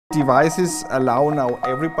Devices allow now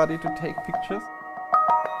everybody to take pictures.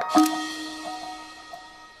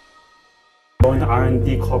 Joint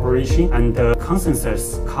R&D cooperation and the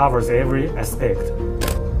consensus covers every aspect.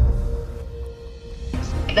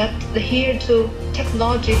 That's here to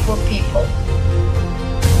technology for people.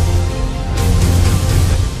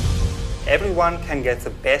 Everyone can get the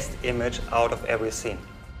best image out of every scene.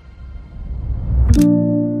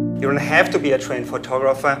 You don't have to be a trained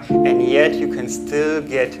photographer, and yet you can still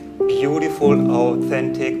get beautiful,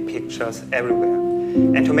 authentic pictures everywhere.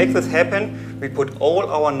 And to make this happen, we put all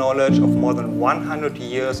our knowledge of more than 100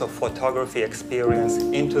 years of photography experience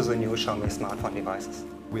into the new Xiaomi smartphone devices.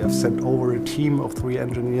 We have sent over a team of 3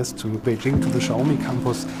 engineers to Beijing, to the Xiaomi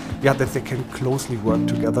campus, that they can closely work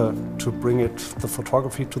together to bring the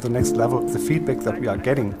photography to the next level. The feedback that we are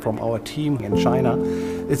getting from our team in China,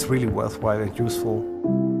 it's really worthwhile and useful.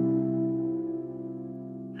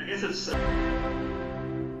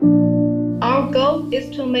 Our goal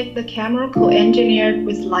is to make the camera co-engineered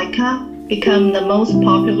with Leica become the most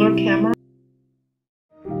popular camera.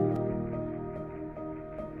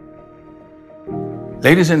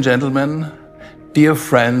 Ladies and gentlemen, dear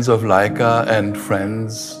friends of Leica and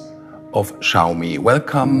friends of Xiaomi,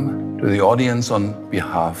 welcome to the audience on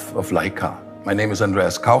behalf of Leica. My name is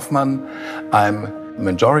Andreas Kaufmann. I'm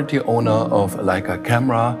majority owner of Leica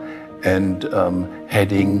Camera and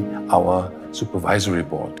heading our supervisory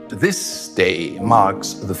board. This day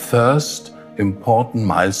marks the first important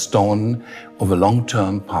milestone of a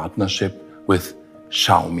long-term partnership with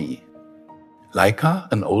Xiaomi.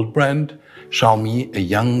 Leica, an old brand, Xiaomi, a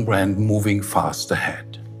young brand moving fast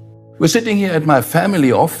ahead. We're sitting here at my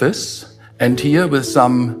family office and here with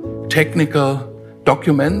some technical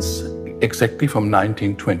documents exactly from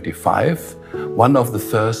 1925, one of the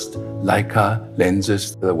first Leica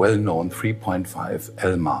lenses, the well-known 3.5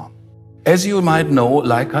 Elmar. As you might know,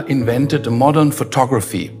 Leica invented modern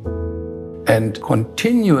photography, and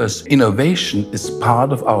continuous innovation is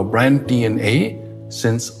part of our brand DNA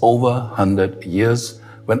since over 100 years,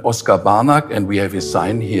 when Oskar Barnack, and we have his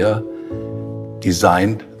sign here,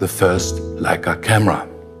 designed the first Leica camera.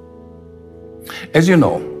 As you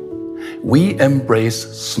know, we embrace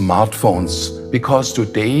smartphones because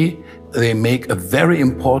today they make a very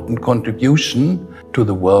important contribution to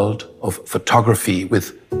the world of photography,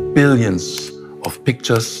 with billions of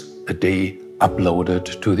pictures a day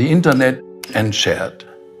uploaded to the internet and shared.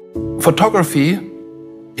 Photography,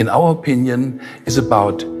 in our opinion, is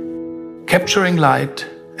about capturing light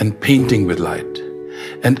and painting with light.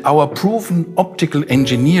 And our proven optical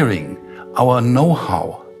engineering, our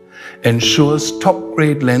know-how, ensures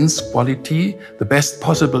top-grade lens quality, the best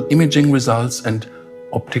possible imaging results, and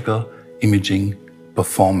optical imaging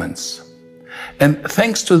performance. And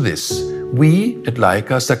thanks to this, we at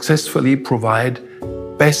Leica successfully provide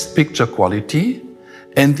best picture quality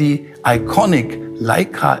and the iconic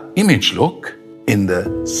Leica image look in the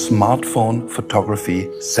smartphone photography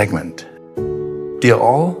segment. Dear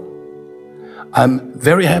all, I'm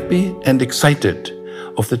very happy and excited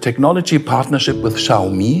of the technology partnership with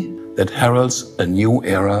Xiaomi that heralds a new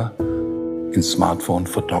era in smartphone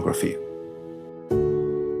photography.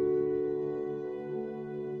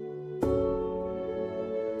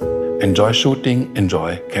 Enjoy shooting,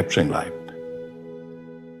 enjoy capturing light.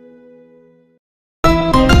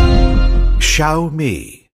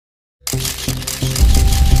 Xiaomi.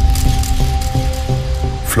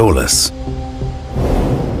 Flawless.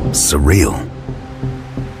 Surreal.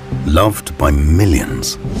 Loved by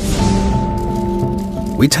millions.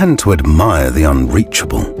 We tend to admire the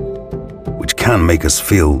unreachable, which can make us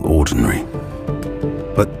feel ordinary.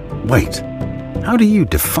 But wait, how do you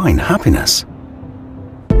define happiness?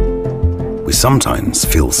 We sometimes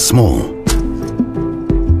feel small,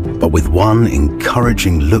 but with one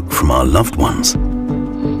encouraging look from our loved ones,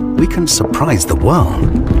 we can surprise the world.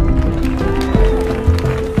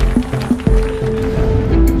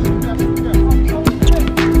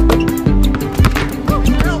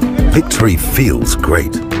 Victory feels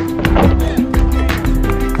great.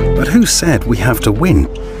 But who said we have to win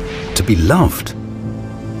to be loved?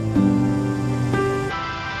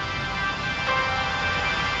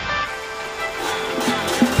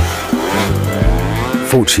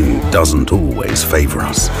 Fortune doesn't always favor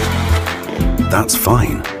us. That's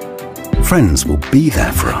fine. Friends will be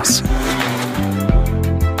there for us.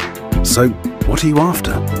 So, what are you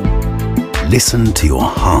after? Listen to your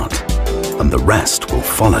heart, and the rest will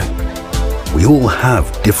follow. We all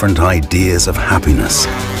have different ideas of happiness,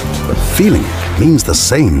 but feeling it means the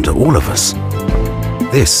same to all of us.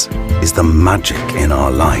 This is the magic in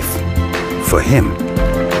our life. For him,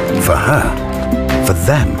 for her, for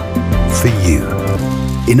them, for you.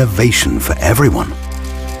 innovation for everyone.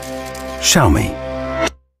 Xiaomi.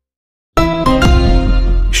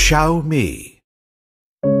 Xiaomi.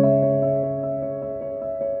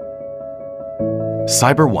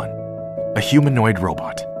 Cyber One, a humanoid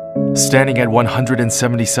robot, standing at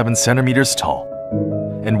 177 centimeters tall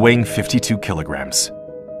and weighing 52 kilograms.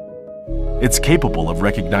 It's capable of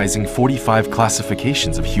recognizing 45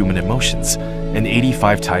 classifications of human emotions and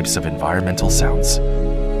 85 types of environmental sounds.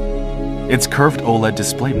 Its curved OLED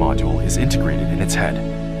display module is integrated in its head.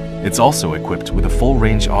 It's also equipped with a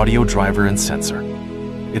full-range audio driver and sensor.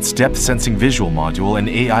 Its depth-sensing visual module and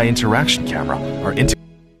AI interaction camera are integrated.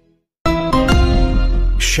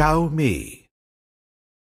 Xiaomi.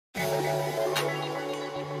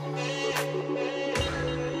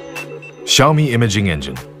 Xiaomi Imaging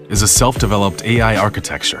Engine is a self-developed AI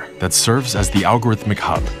architecture that serves as the algorithmic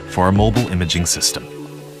hub for our mobile imaging system.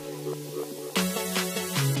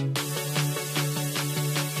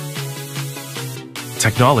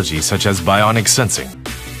 Technology such as bionic sensing.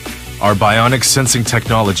 Our bionic sensing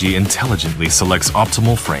technology intelligently selects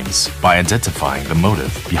optimal frames by identifying the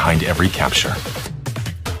motive behind every capture.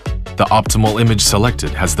 The optimal image selected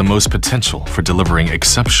has the most potential for delivering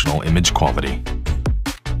exceptional image quality.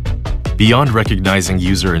 Beyond recognizing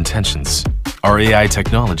user intentions, our AI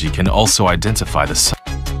technology can also identify the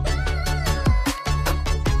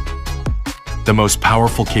most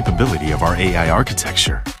powerful capability of our AI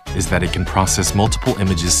architecture is that it can process multiple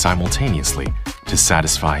images simultaneously to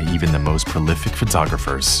satisfy even the most prolific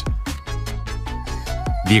photographers.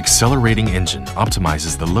 The accelerating engine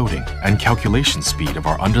optimizes the loading and calculation speed of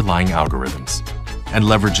our underlying algorithms and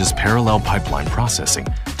leverages parallel pipeline processing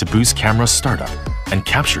to boost camera startup and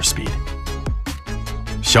capture speed.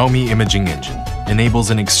 Xiaomi Imaging Engine enables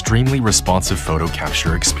an extremely responsive photo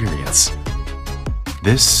capture experience.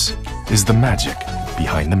 This is the magic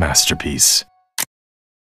behind the masterpiece.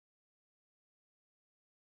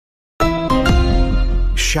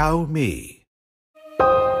 Xiaomi.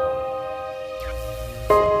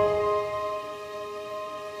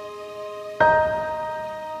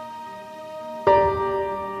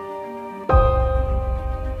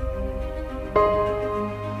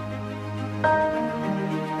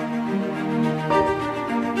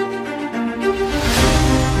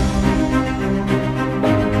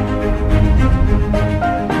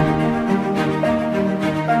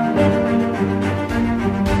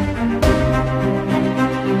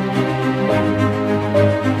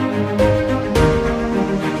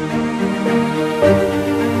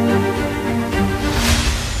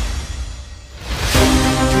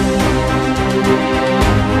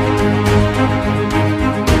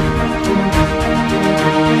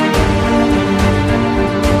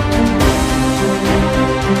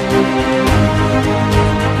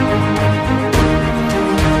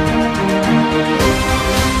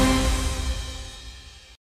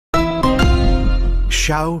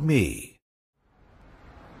 Xiaomi.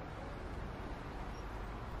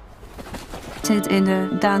 In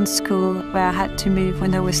a dance school where I had to move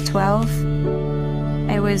when I was 12.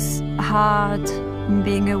 It was hard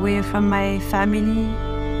being away from my family.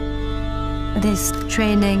 This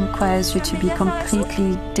training requires you to be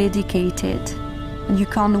completely dedicated. You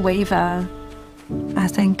can't waver. I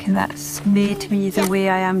think that's made me the way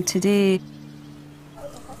I am today.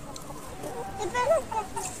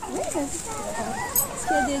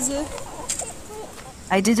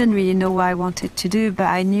 I didn't really know what I wanted to do, but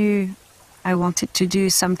I knew I wanted to do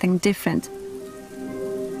something different.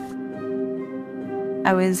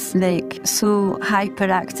 I was like so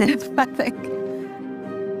hyperactive, I think.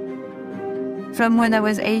 From when I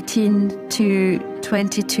was 18 to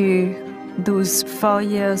 22, those 4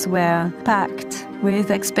 years were packed with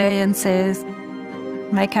experiences.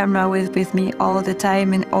 My camera was with me all the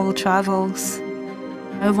time in all travels.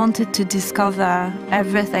 I wanted to discover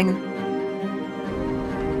everything.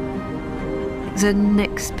 The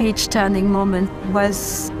next page-turning moment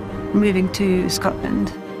was moving to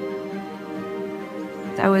Scotland.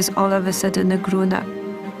 I was all of a sudden a grown-up,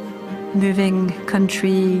 moving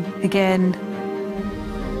country again.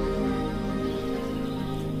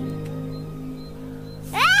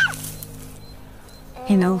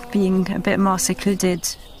 You know, being a bit more secluded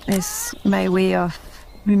is my way of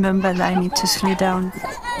remember that I need to slow down.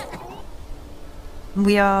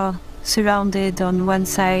 We are surrounded on one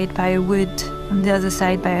side by a wood, on the other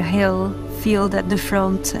side by a hill, field at the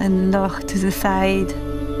front and loch to the side.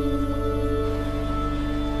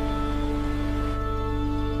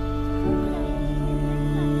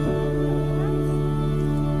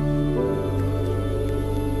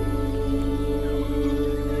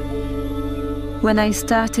 When I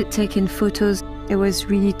started taking photos, It was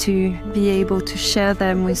really to be able to share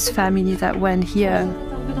them with family that weren't here.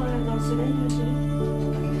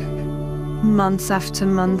 Months after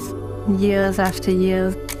month, years after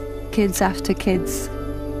years, kids after kids.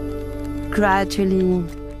 Gradually,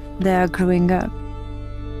 they're growing up.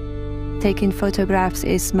 Taking photographs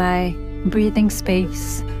is my breathing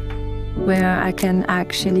space, where I can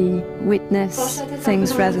actually witness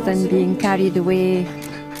things rather than being carried away.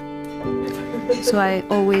 So I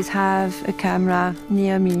always have a camera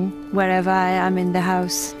near me, wherever I am in the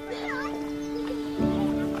house.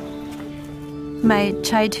 My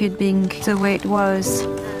childhood being the way it was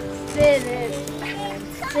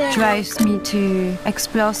drives me to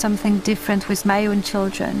explore something different with my own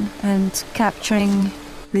children and capturing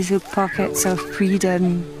little pockets of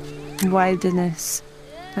freedom and wilderness.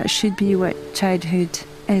 That should be what childhood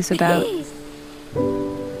is about.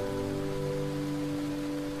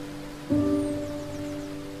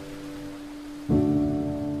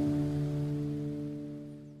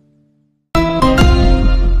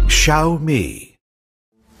 Xiaomi.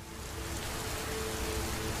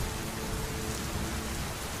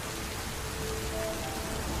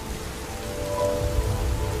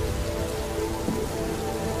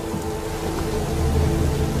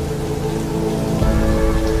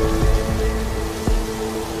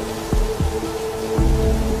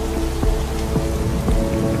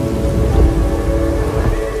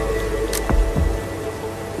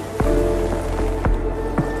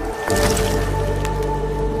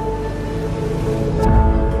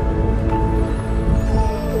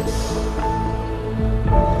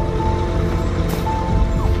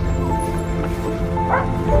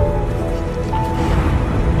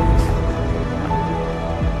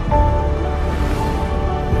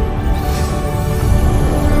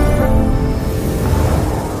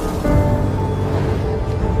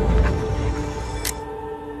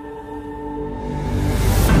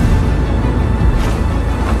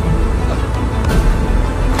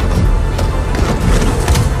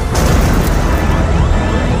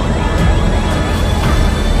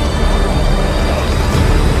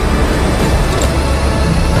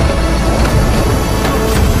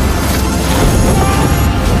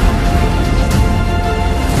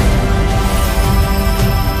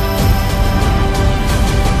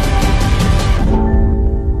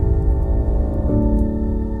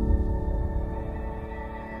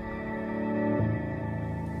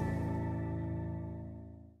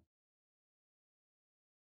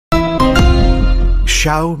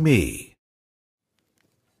 Xiaomi.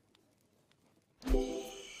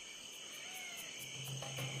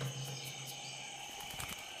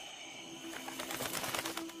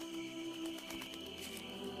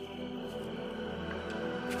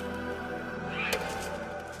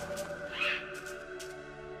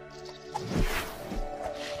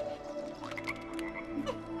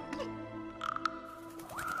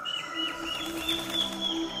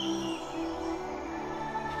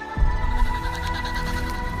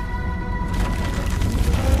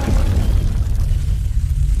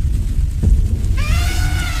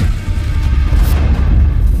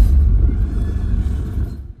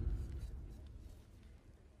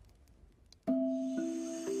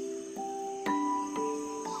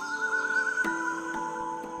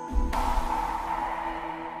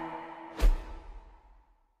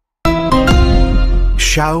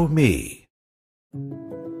 Xiaomi.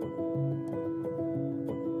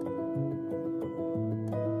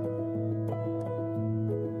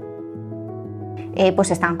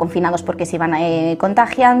 Pues estaban confinados porque se iban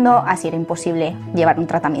contagiando, así era imposible llevar un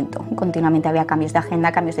tratamiento. Continuamente había cambios de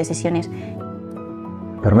agenda, cambios de sesiones.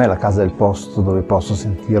 Per me la casa è il posto dove posso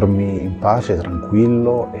sentirmi in pace,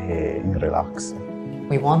 tranquillo e in relax.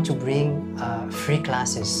 We want to bring free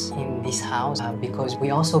classes in this house because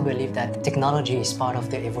we also believe that technology is part of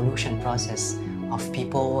the evolution process of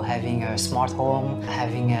people having a smart home,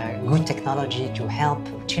 having a good technology to help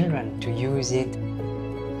children to use it.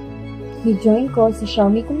 I-join ko sa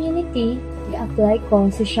Xiaomi community, i-apply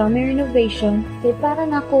ko sa Xiaomi renovation kaya para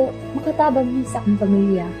na ako makatabang sa akong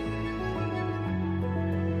pamilya.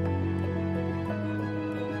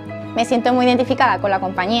 Me siento muy identificada con la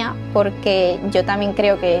compañía porque yo también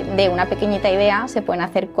creo que de una pequeñita idea se pueden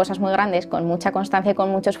hacer cosas muy grandes con mucha constancia y con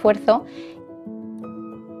mucho esfuerzo.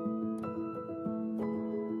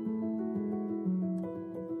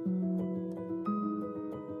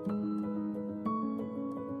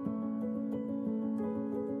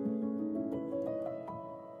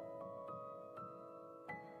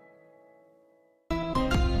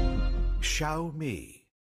 Xiaomi.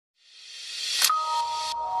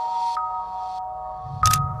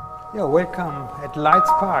 Yeah, welcome at Lights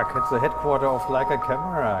Park. It's the headquarters of Leica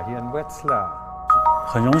Camera here in Wetzlar.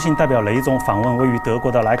 很荣幸代表雷总访问位于德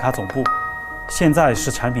国的徕卡总部。现在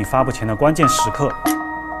是产品发布前的关键时刻。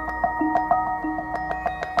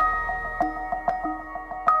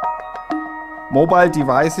Mobile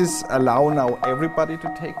devices allow now everybody to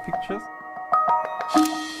take pictures.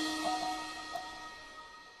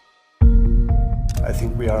 I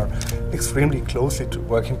think we are extremely closely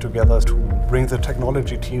working together to bring the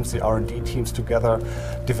technology teams, the R&D teams together,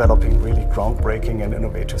 developing really groundbreaking and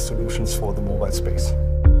innovative solutions for the mobile space.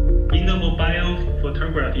 In the mobile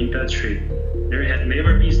photography industry, there has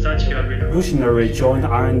never been such a revolutionary joint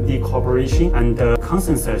R&D cooperation, and the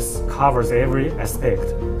consensus covers every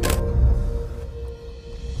aspect.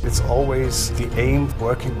 It's always the aim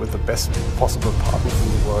working with the best possible partners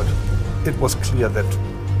in the world. It was clear that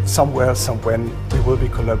somewhere, somewhen, we will be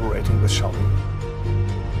collaborating with Xiaomi.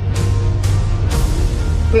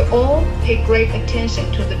 We all pay great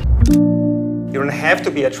attention to the... You don't have to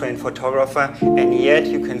be a trained photographer, and yet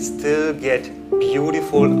you can still get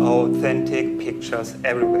beautiful, authentic pictures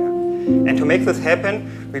everywhere. And to make this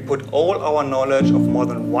happen, we put all our knowledge of more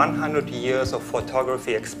than 100 years of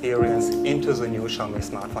photography experience into the new Xiaomi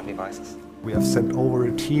smartphone devices. We have sent over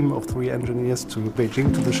a team of 3 engineers to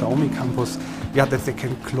Beijing, to the Xiaomi campus, that they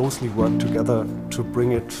can closely work together to bring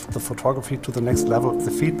the photography to the next level. The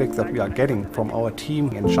feedback that we are getting from our team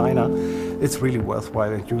in China, it's really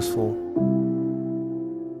worthwhile and useful.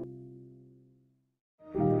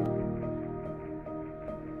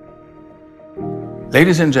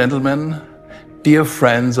 Ladies and gentlemen, dear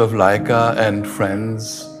friends of Leica and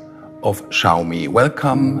friends of Xiaomi,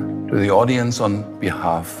 welcome to the audience on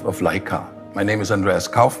behalf of Leica. My name is Andreas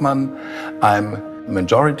Kaufmann. I'm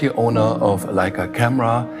majority owner of Leica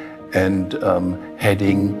Camera and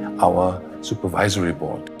heading our supervisory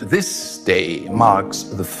board. This day marks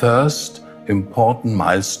the first important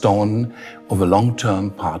milestone of a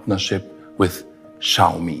long-term partnership with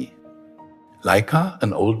Xiaomi. Leica,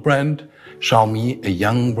 an old brand, Xiaomi, a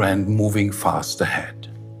young brand moving fast ahead.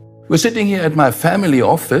 We're sitting here at my family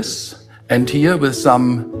office and here with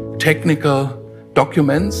some technical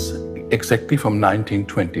documents exactly from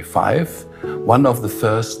 1925, one of the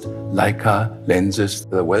first Leica lenses,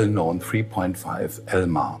 the well-known 3.5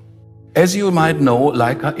 Elmar. As you might know,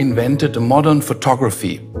 Leica invented modern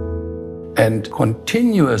photography, and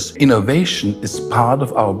continuous innovation is part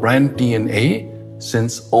of our brand DNA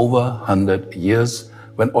since over 100 years,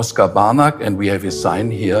 when Oskar Barnack, and we have his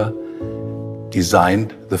sign here,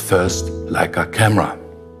 designed the first Leica camera.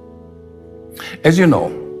 As you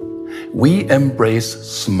know, we embrace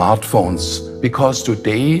smartphones because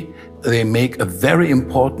today they make a very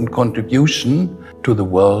important contribution to the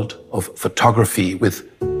world of photography, with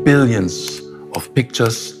billions of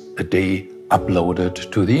pictures a day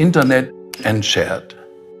uploaded to the internet and shared.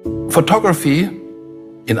 Photography,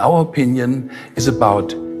 in our opinion, is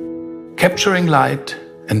about capturing light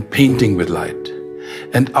and painting with light.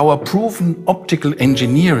 And our proven optical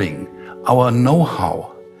engineering, our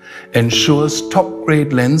know-how, ensures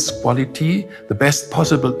top-grade lens quality, the best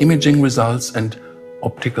possible imaging results, and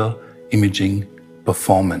optical imaging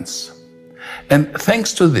performance. And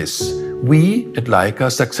thanks to this, we at Leica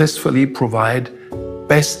successfully provide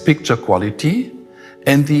best picture quality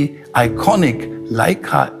and the iconic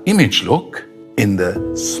Leica image look in the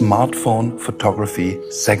smartphone photography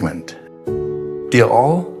segment. Dear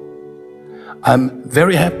all, I'm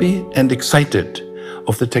very happy and excited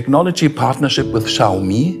of the technology partnership with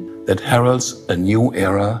Xiaomi that heralds a new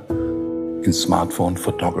era in smartphone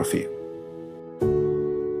photography.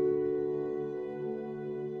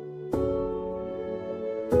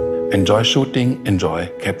 Enjoy shooting,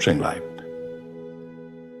 enjoy capturing light.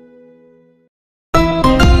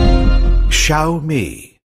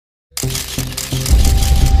 Xiaomi.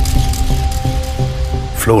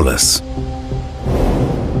 Flawless.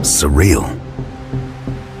 Surreal.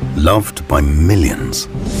 Loved by millions.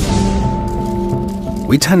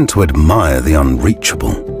 We tend to admire the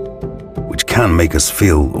unreachable, which can make us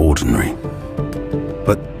feel ordinary.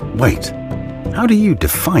 But wait, how do you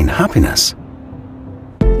define happiness?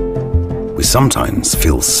 We sometimes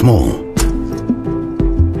feel small,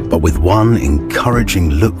 but with one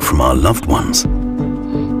encouraging look from our loved ones,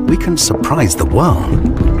 we can surprise the world.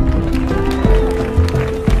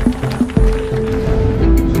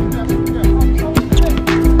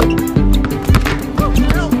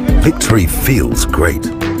 Victory feels great.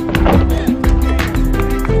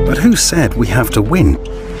 But who said we have to win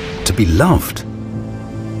to be loved?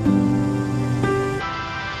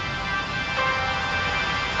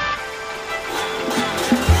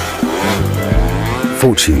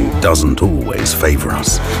 Fortune doesn't always favor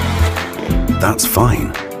us. That's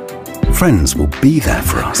fine. Friends will be there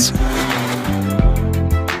for us.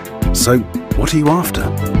 So, what are you after?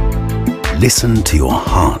 Listen to your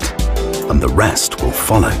heart, and the rest will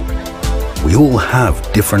follow. We all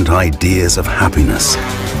have different ideas of happiness,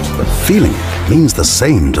 but feeling it means the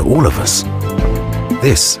same to all of us.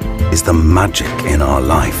 This is the magic in our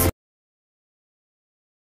life.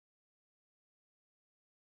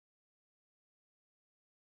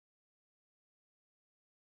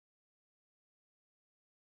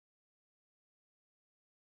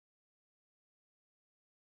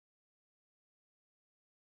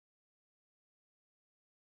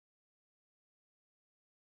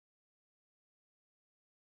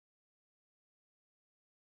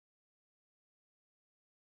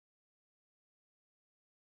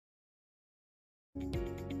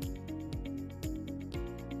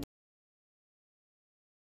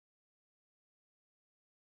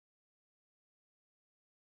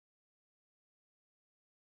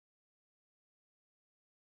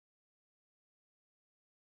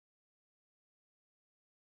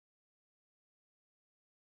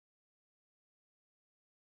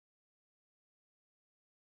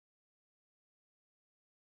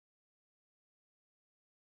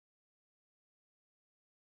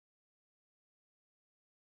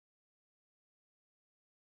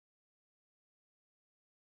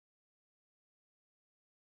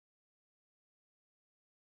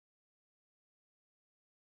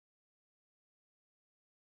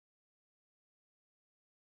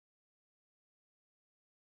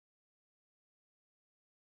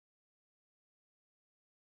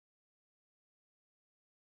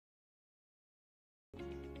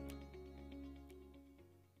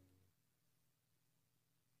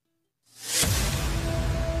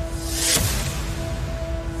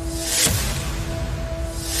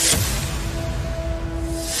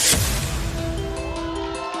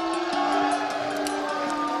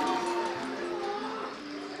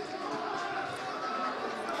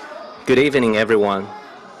 Good evening, everyone.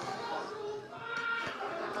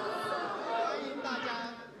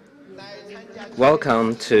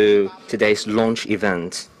 Welcome to today's launch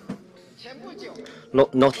event.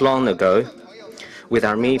 Not long ago, with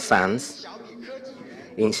our Mi fans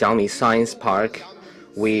in Xiaomi Science Park,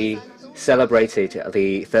 we celebrated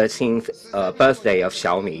the 13th birthday of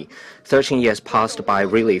Xiaomi. 13 years passed by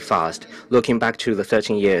really fast. Looking back to the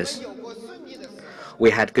 13 years, we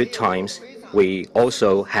had good times. We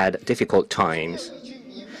also had difficult times.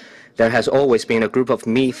 There has always been a group of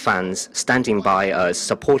Mi fans standing by us,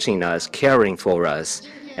 supporting us, caring for us,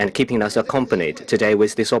 and keeping us accompanied. Today,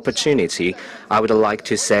 with this opportunity, I would like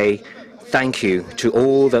to say thank you to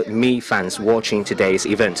all the Mi fans watching today's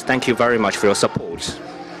event. Thank you very much for your support.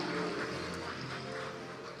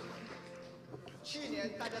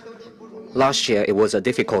 Last year, it was a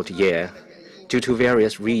difficult year. Due to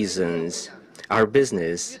various reasons, our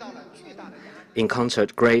business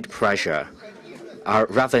encountered great pressure. Our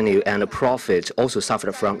revenue and profit also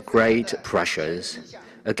suffered from great pressures.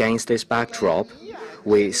 Against this backdrop,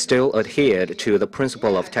 we still adhered to the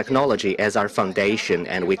principle of technology as our foundation,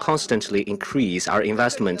 and we constantly increase our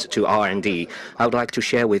investment to R&D. I would like to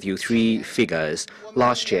share with you three figures.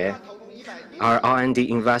 Last year, our R&D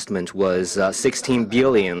investment was 16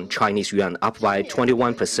 billion Chinese yuan, up by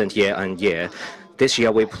 21% year-on-year. This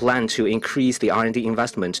year, we plan to increase the R&D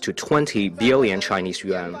investment to 20 billion Chinese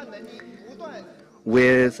yuan.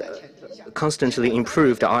 With constantly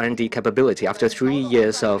improved R&D capability, after 3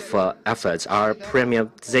 years of efforts, our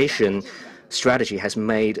premiumization strategy has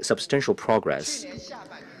made substantial progress.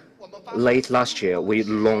 Late last year, we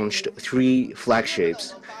launched 3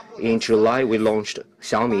 flagships. In July, we launched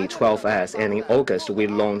Xiaomi 12S, and in August, we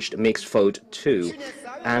launched Mix Fold 2.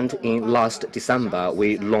 And in last December,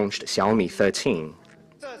 we launched Xiaomi 13.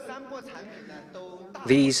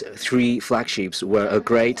 These 3 flagships were a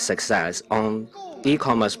great success on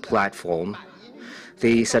e-commerce platform.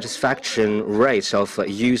 The satisfaction rates of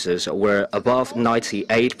users were above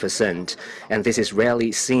 98%, and this is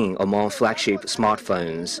rarely seen among flagship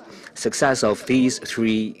smartphones. Success of these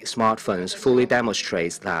 3 smartphones fully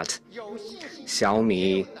demonstrates that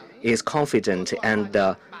Xiaomi is confident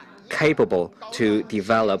and capable to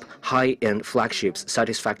develop high-end flagships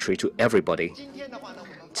satisfactory to everybody.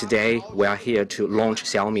 Today, we are here to launch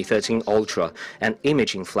Xiaomi 13 Ultra, an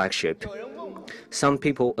imaging flagship.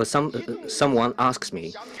 Someone asks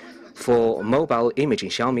me, for mobile imaging,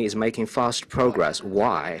 Xiaomi is making fast progress.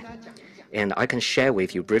 Why? And I can share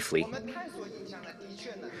with you briefly.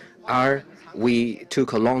 We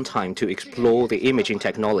took a long time to explore the imaging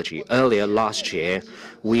technology. Earlier last year,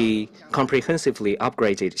 we comprehensively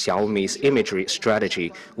upgraded Xiaomi's imagery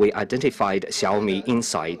strategy. We identified Xiaomi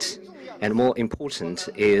Insight. And more important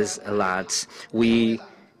is that we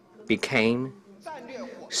became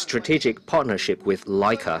strategic partnership with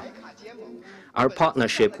Leica. Our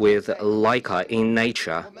partnership with Leica in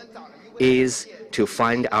nature is to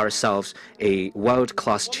find ourselves a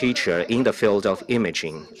world-class teacher in the field of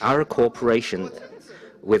imaging. Our cooperation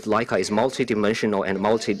with Leica is multidimensional and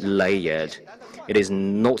multi-layered. It is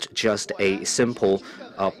not just a simple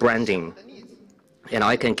branding. And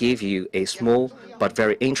I can give you a small but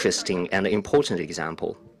very interesting and important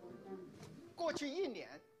example.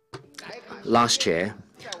 Last year,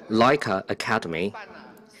 Leica Academy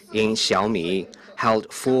in Xiaomi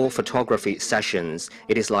held 4 photography sessions.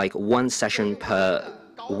 It is like 1 session per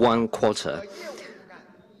 1 quarter.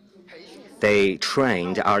 They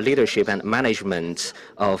trained our leadership and management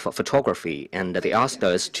of photography, and they asked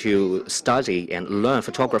us to study and learn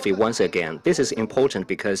photography once again. This is important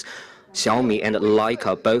because Xiaomi and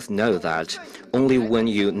Leica both know that only when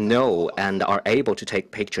you know and are able to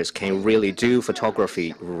take pictures can really do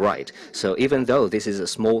photography right. So even though this is a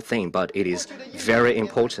small thing, but it is very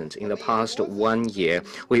important. In the past 1 year,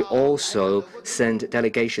 we also sent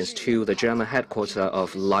delegations to the German headquarters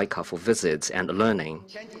of Leica for visits and learning.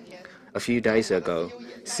 A few days ago,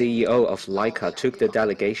 CEO of Leica took the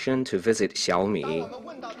delegation to visit Xiaomi.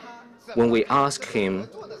 When we asked him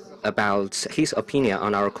about his opinion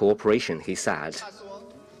on our cooperation, he said,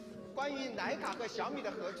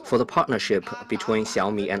 for the partnership between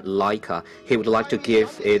Xiaomi and Leica, he would like to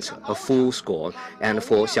give it a full score. And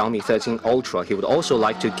for Xiaomi 13 Ultra, he would also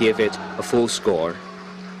like to give it a full score.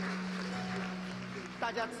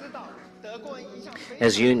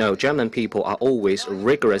 As you know, German people are always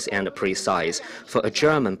rigorous and precise. For a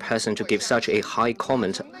German person to give such a high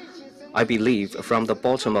comment, I believe from the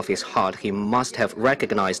bottom of his heart, he must have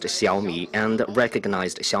recognized Xiaomi and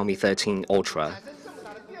recognized Xiaomi 13 Ultra.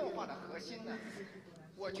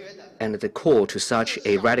 And the core to such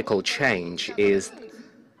a radical change is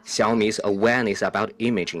Xiaomi's awareness about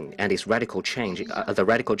imaging and its radical change, the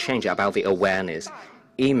radical change about the awareness.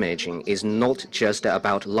 Imaging is not just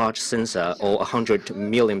about large sensor or 100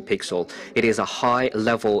 million pixel. It is a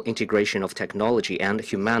high-level integration of technology and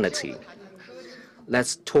humanity.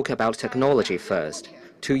 Let's talk about technology first.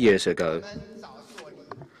 2 years ago,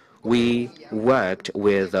 we worked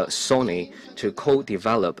with Sony to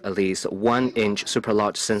co-develop this 1-inch super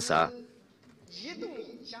large sensor.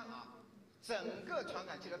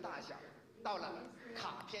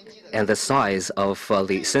 And the size of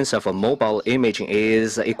the sensor for mobile imaging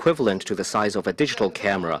is equivalent to the size of a digital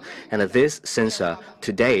camera. And this sensor,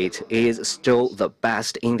 to date, is still the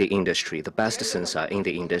best in the industry, the best sensor in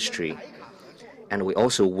the industry. And we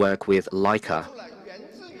also work with Leica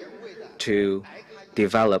to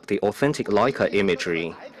develop the authentic Leica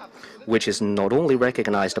imagery, which is not only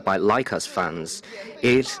recognized by Leica's fans,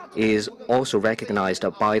 it is also recognized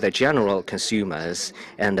by the general consumers,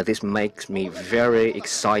 and this makes me very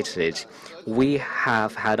excited. We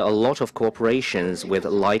have had a lot of cooperations with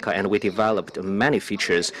Leica, and we developed many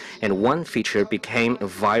features, and one feature became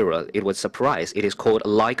viral. It was a surprise. It is called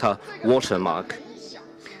Leica watermark.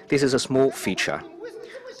 This is a small feature.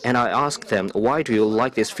 And I asked them, why do you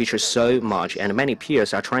like this feature so much? And many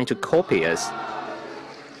peers are trying to copy us.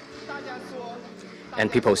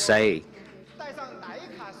 And people say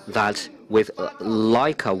that with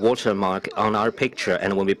Leica watermark on our picture,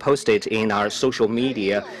 and when we post it in our social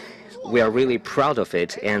media, we are really proud of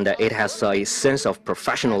it, and it has a sense of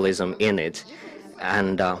professionalism in it.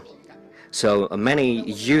 And so many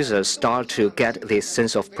users start to get this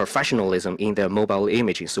sense of professionalism in their mobile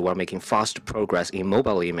imaging, so we're making fast progress in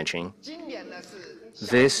mobile imaging.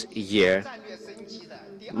 This year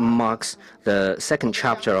marks the second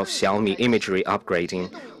chapter of Xiaomi imagery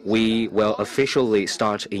upgrading. We will officially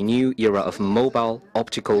start a new era of mobile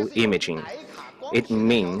optical imaging. It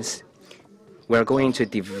means we're going to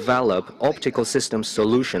develop optical system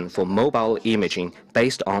solution for mobile imaging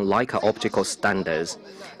based on Leica optical standards.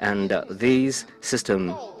 And these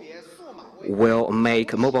systems will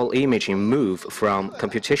make mobile imaging move from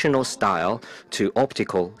computational style to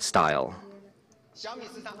optical style.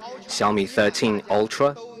 Xiaomi 13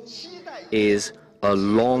 Ultra is a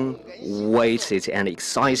long-awaited and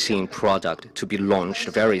exciting product to be launched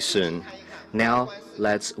very soon. Now,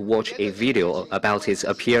 let's watch a video about its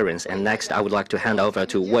appearance, and next I would like to hand over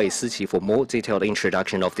to Wei Siqi for more detailed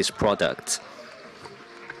introduction of this product.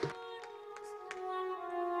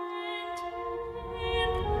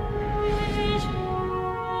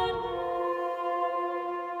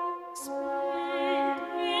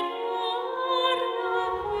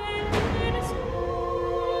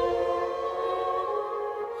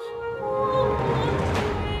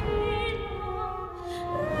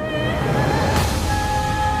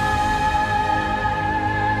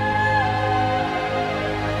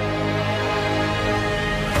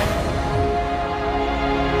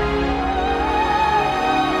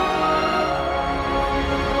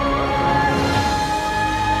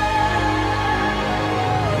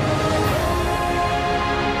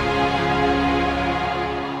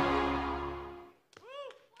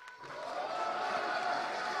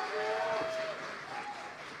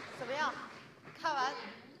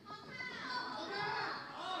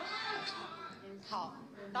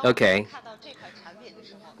 Okay,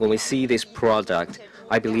 when we see this product,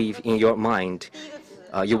 I believe in your mind,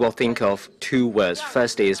 you will think of two words.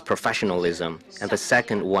 First is professionalism, and the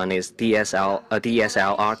second one is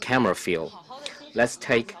DSLR camera feel. Let's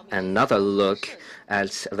take another look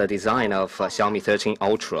at the design of Xiaomi 13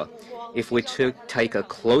 Ultra. If we take a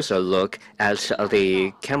closer look at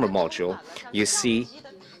the camera module, you see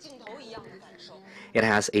it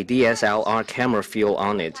has a DSLR camera feel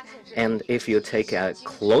on it. And if you take a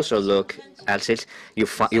closer look at it, you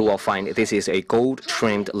will find this is a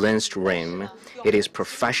gold-trimmed lens rim. It is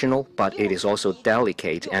professional, but it is also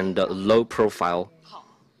delicate and low profile.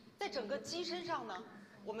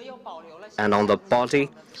 And on the body,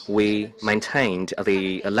 we maintained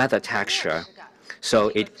the leather texture, so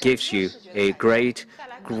it gives you a great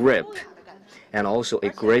grip and also a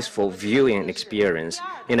graceful viewing experience.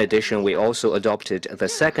 In addition, we also adopted the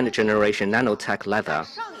second generation nanotech leather.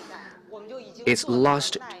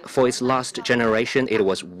 For its last generation, it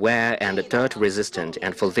was wear and dirt resistant,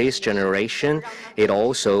 and for this generation, it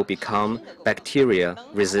also become bacteria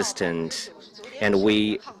resistant. And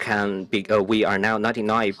we are now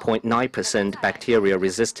 99.9% bacteria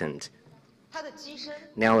resistant.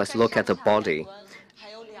 Now let's look at the body.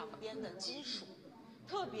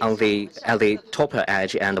 At the topper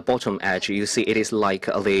edge and the bottom edge, you see it is like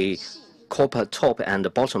the copper top and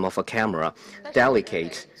the bottom of a camera,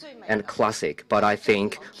 delicate and classic. But I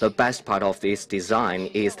think the best part of this design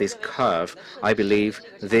is this curve. I believe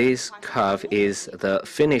this curve is the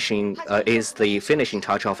finishing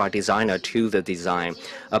touch of our designer to the design.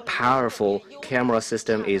 A powerful camera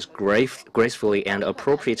system is gracefully and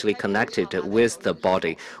appropriately connected with the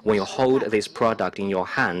body. When you hold this product in your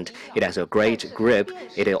hand, it has a great grip.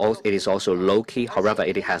 It is also low-key. However,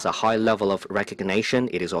 it has a high level of recognition.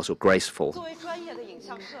 It is also graceful.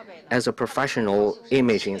 As a professional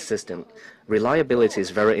imaging system, reliability is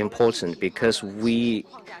very important because we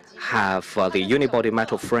have the unibody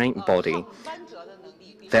metal frame body.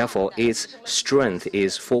 Therefore, its strength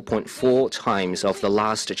is 4.4 times of the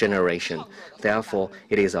last generation. Therefore,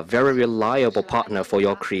 it is a very reliable partner for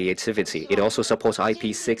your creativity. It also supports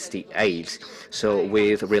IP68. So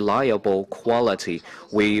with reliable quality,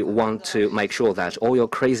 we want to make sure that all your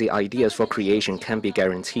crazy ideas for creation can be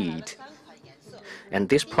guaranteed. And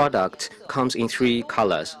this product comes in 3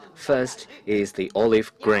 colors. First is the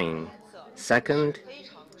olive green. Second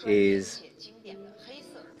is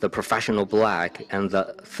the professional black. And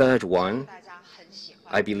the third one,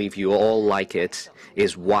 I believe you all like it,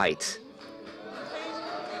 is white.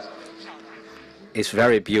 It's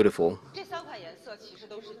very beautiful.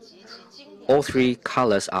 All 3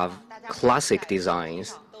 colors are classic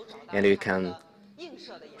designs, and you can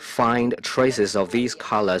find traces of these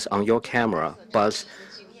colors on your camera, but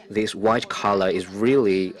this white color is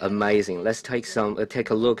really amazing. Let's take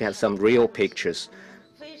a look at some real pictures.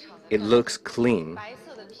 It looks clean.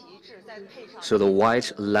 So the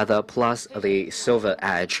white leather plus the silver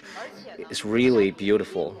edge is really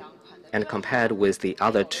beautiful. And compared with the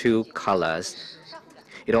other 2 colors,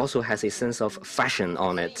 it also has a sense of fashion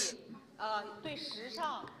on it.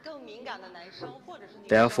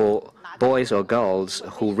 Therefore, boys or girls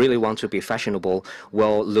who really want to be fashionable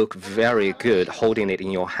will look very good holding it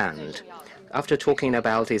in your hand. After talking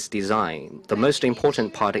about its design, the most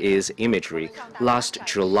important part is imagery. Last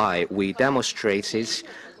July, we demonstrated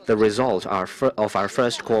the result of our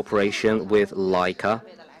first cooperation with Leica.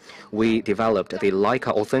 We developed the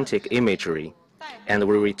Leica authentic imagery, and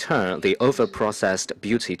we return the over-processed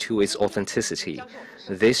beauty to its authenticity.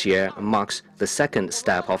 This year marks the second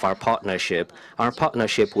step of our partnership. Our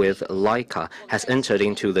partnership with Leica has entered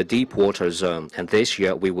into the deep water zone, and this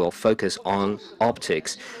year we will focus on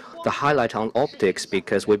optics. The highlight on optics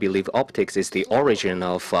because we believe optics is the origin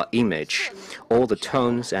of image. All the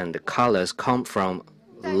tones and the colors come from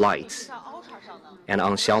light. And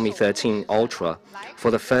on Xiaomi 13 Ultra, for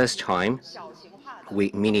the first time,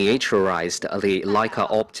 we miniaturized the Leica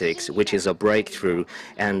optics, which is a breakthrough,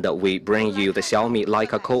 and we bring you the Xiaomi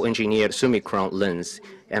Leica co-engineered Summicron lens.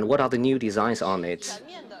 And what are the new designs on it?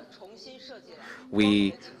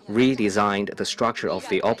 We redesigned the structure of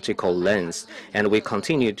the optical lens, and we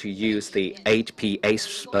continue to use the 8P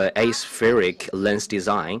aspheric lens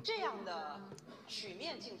design.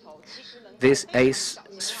 This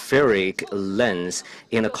aspheric lens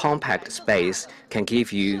in a compact space can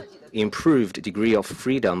give you improved degree of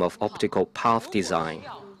freedom of optical path design.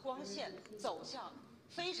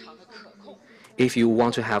 If you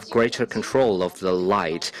want to have greater control of the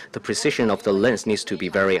light, the precision of the lens needs to be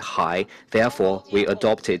very high. Therefore, we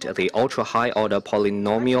adopted the ultra-high order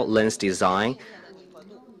polynomial lens design.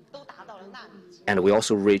 And we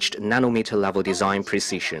also reached nanometer level design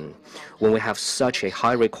precision. When we have such a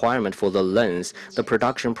high requirement for the lens, the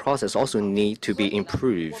production process also needs to be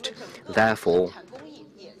improved. Therefore,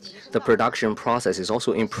 the production process is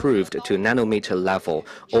also improved to nanometer level.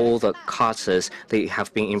 All the cutters, they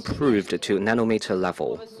have been improved to nanometer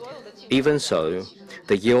level. Even so,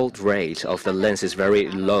 the yield rate of the lens is very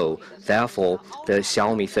low. Therefore, the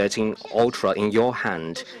Xiaomi 13 Ultra in your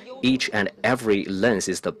hand, each and every lens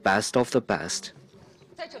is the best of the best.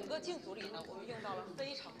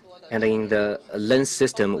 And in the lens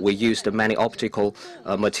system, we used many optical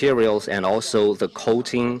materials and also the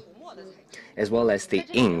coating as well as the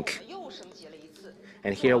ink.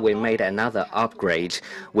 And here we made another upgrade.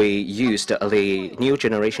 We used the new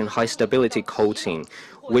generation high stability coating,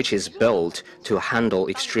 which is built to handle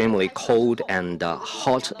extremely cold and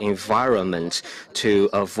hot environment to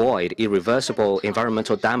avoid irreversible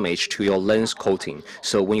environmental damage to your lens coating.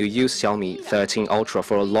 So when you use Xiaomi 13 Ultra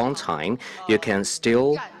for a long time, you can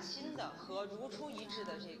still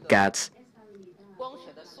get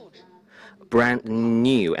brand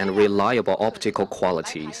new and reliable optical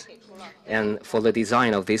qualities. And for the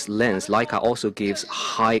design of this lens, Leica also gives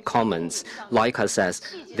high comments. Leica says,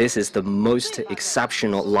 this is the most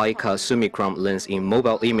exceptional Leica Summicron lens in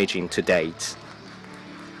mobile imaging to date.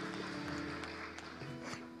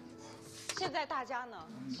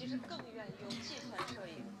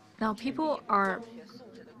 Now people are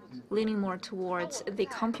leaning more towards the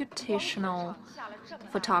computational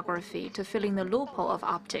photography to fill in the loophole of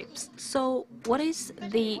optics. So what is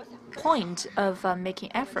the point of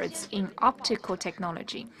making efforts in optical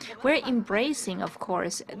technology? We're embracing, of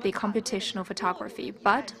course, the computational photography,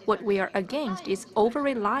 but what we are against is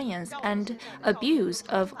over-reliance and abuse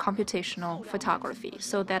of computational photography,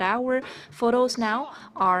 so that our photos now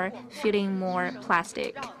are feeling more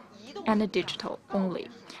plastic and digital only.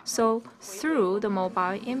 So through the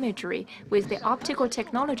mobile imagery with the optical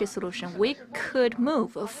technology solution, we could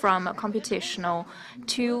move from computational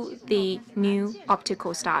to the new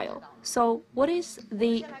optical style. So what is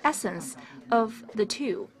the essence of the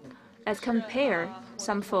two? Let's compare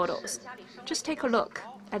some photos. Just take a look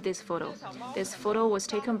at this photo. This photo was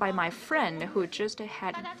taken by my friend who just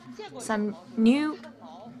had some new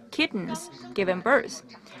kittens given birth.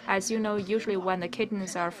 As you know, usually when the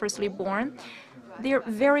kittens are firstly born, they're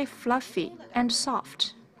very fluffy and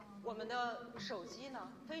soft.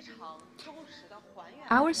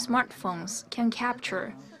 Our smartphones can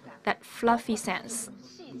capture that fluffy sense.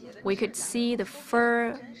 We could see the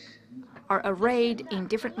fur are arrayed in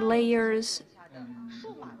different layers.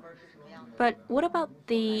 But what about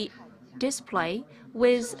the display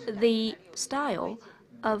with the style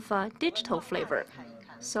of digital flavor?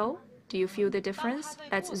 So, do you feel the difference?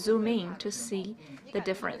 Let's zoom in to see the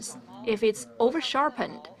difference. If it's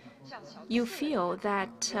over-sharpened, you feel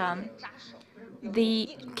that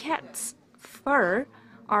the cat's fur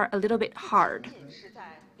are a little bit hard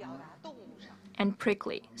and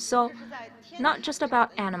prickly. So, not just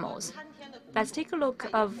about animals. Let's take a look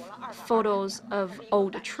of photos of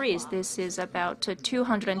old trees. This is about a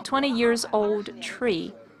 220 years old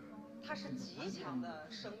tree.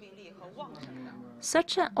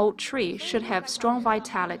 Such an old tree should have strong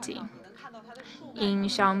vitality. In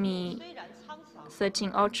Xiaomi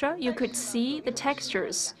 13 Ultra, you could see the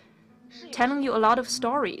textures telling you a lot of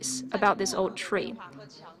stories about this old tree,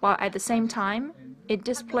 while at the same time, it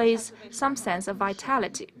displays some sense of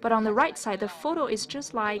vitality. But on the right side, the photo is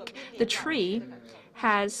just like the tree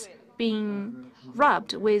has been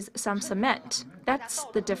rubbed with some cement. That's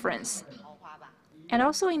the difference. And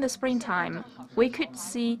also in the springtime, we could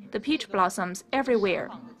see the peach blossoms everywhere.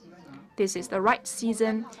 This is the right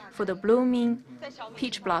season for the blooming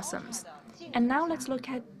peach blossoms. And now let's look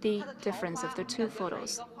at the difference of the two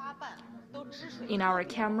photos. In our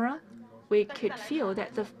camera, we could feel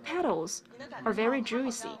that the petals are very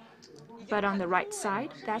juicy. But on the right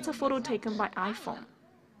side, that's a photo taken by iPhone.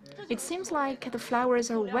 It seems like the flowers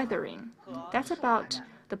are weathering. That's about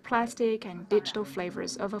the plastic and digital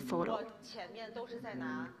flavors of a photo.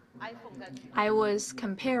 I was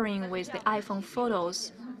comparing with the iPhone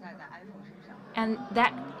photos, and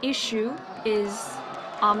that issue is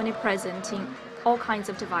omnipresent in all kinds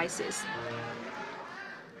of devices.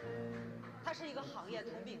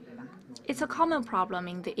 It's a common problem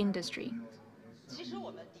in the industry.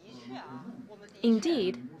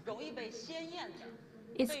 Indeed,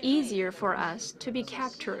 it's easier for us to be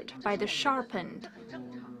captured by the sharpened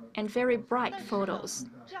and very bright photos.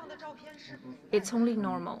 It's only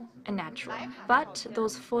normal and natural. But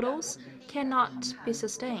those photos cannot be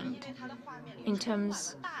sustained in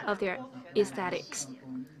terms of their aesthetics.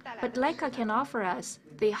 But Leica can offer us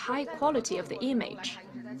the high quality of the image.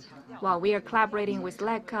 While we are collaborating with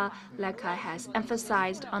Leica, Leica has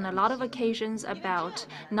emphasized on a lot of occasions about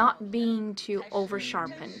not being too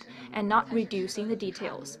over-sharpened and not reducing the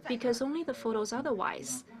details, because only the photos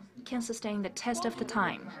otherwise can sustain the test of the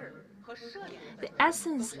time. The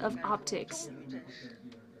essence of optics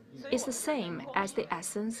is the same as the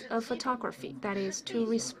essence of photography, that is, to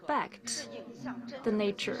respect the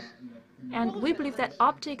nature. And we believe that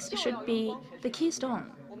optics should be the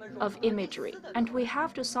keystone of imagery, and we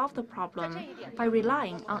have to solve the problem by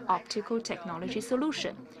relying on optical technology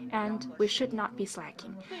solution, and we should not be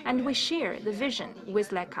slacking. And we share the vision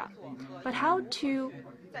with Leica. But how to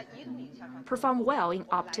perform well in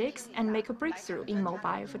optics and make a breakthrough in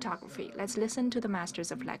mobile photography? Let's listen to the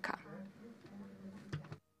masters of Leica.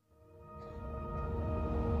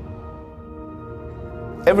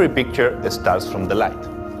 Every picture starts from the light.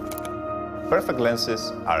 Perfect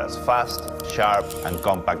lenses are as fast, sharp, and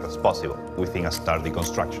compact as possible within a sturdy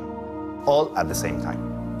construction, all at the same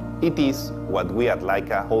time. It is what we at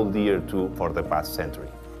Leica hold dear to for the past century.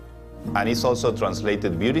 And it's also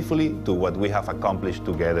translated beautifully to what we have accomplished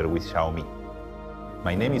together with Xiaomi.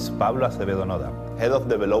 My name is Pablo Acevedo Noda, Head of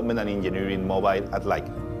Development and Engineering Mobile at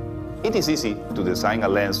Leica. It is easy to design a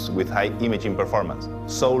lens with high imaging performance,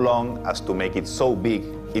 so long as to make it so big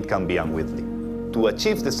it can be unwieldy. To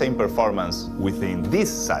achieve the same performance within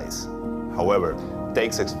this size, however,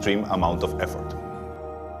 takes extreme amount of effort.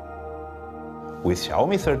 With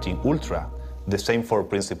Xiaomi 13 Ultra, the same four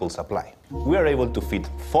principles apply. We are able to fit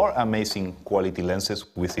 4 amazing quality lenses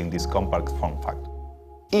within this compact form factor.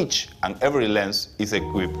 Each and every lens is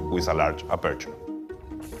equipped with a large aperture.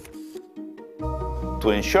 To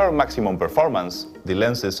ensure maximum performance, the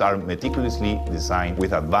lenses are meticulously designed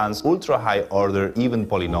with advanced ultra-high order even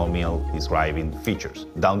polynomial describing features,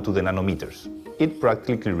 down to the nanometers. It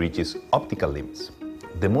practically reaches optical limits.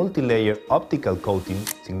 The multi-layer optical coating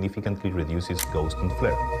significantly reduces ghost and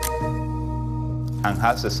flare, and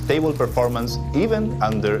has a stable performance even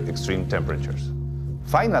under extreme temperatures.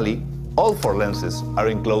 Finally, all 4 lenses are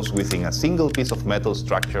enclosed within a single piece of metal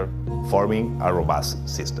structure, forming a robust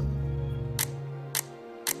system.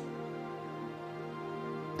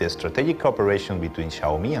 The strategic cooperation between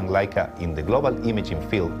Xiaomi and Leica in the global imaging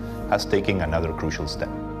field has taken another crucial step.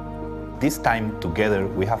 This time, together,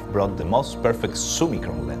 we have brought the most perfect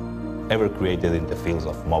Summicron lens ever created in the fields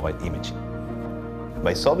of mobile imaging.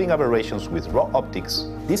 By solving aberrations with raw optics,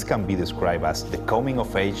 this can be described as the coming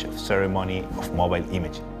of age ceremony of mobile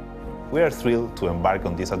imaging. We are thrilled to embark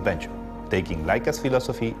on this adventure, taking Leica's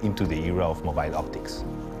philosophy into the era of mobile optics.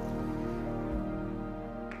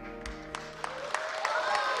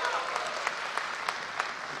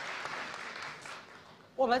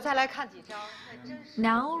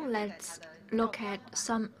 Now let's look at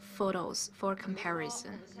some photos for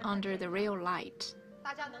comparison under the real light.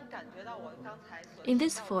 In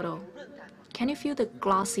this photo, can you feel the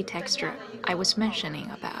glossy texture I was mentioning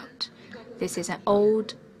about? This is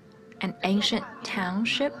an ancient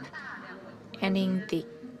township, and in the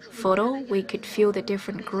photo we could feel the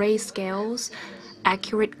different gray scales,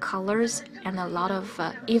 accurate colors, and a lot of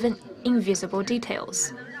even invisible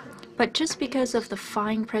details. But just because of the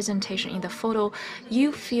fine presentation in the photo,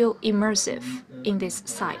 you feel immersive in this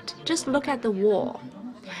site. Just look at the wall.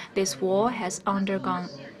 This wall has undergone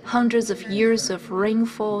hundreds of years of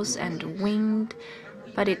rainfalls and wind,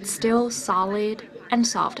 but it's still solid and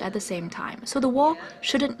soft at the same time. So the wall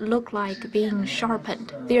shouldn't look like being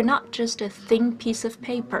sharpened. They're not just a thin piece of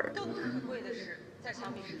paper.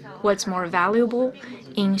 What's more valuable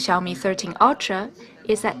in Xiaomi 13 Ultra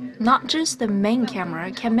is that not just the main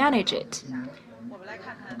camera can manage it.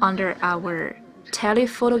 Under our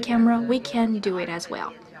telephoto camera, we can do it as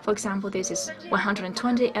well. For example, this is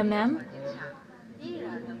 120 mm.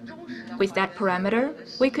 With that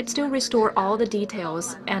parameter, we could still restore all the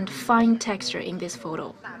details and fine texture in this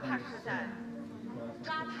photo.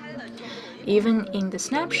 Even in the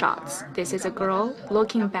snapshots, this is a girl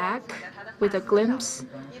looking back with a glimpse,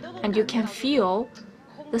 and you can feel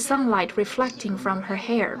the sunlight reflecting from her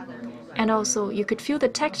hair, and also you could feel the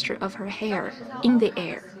texture of her hair in the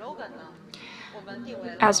air.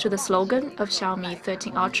 As to the slogan of Xiaomi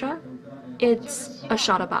 13 Ultra, it's a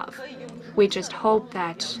shot above. We just hope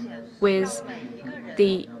that with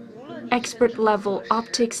the expert-level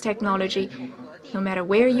optics technology, no matter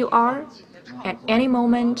where you are, at any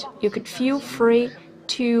moment, you could feel free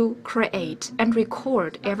to create and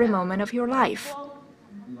record every moment of your life.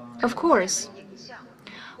 Of course,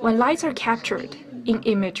 when lights are captured in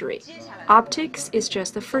imagery, optics is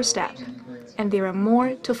just the first step, and there are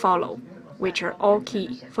more to follow, which are all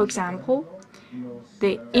key. For example,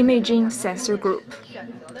 the imaging sensor group.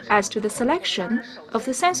 As to the selection of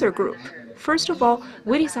the sensor group, first of all,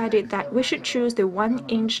 we decided that we should choose the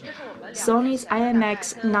 1-inch Sony's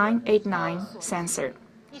IMX989 sensor.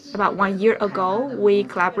 About 1 year ago, we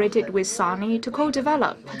collaborated with Sony to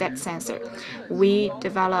co-develop that sensor. We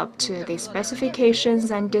developed the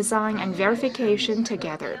specifications and design and verification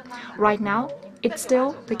together. Right now, it's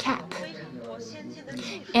still the cap.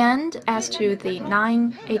 And as to the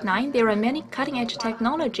 989, there are many cutting-edge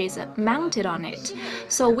technologies mounted on it.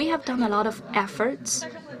 So we have done a lot of efforts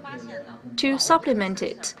to supplement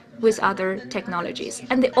it with other technologies.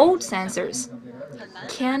 And the old sensors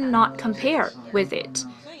cannot compare with it.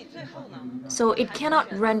 So it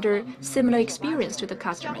cannot render similar experience to the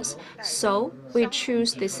customers. So we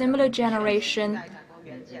choose the similar generation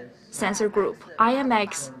sensor group,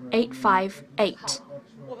 IMX858.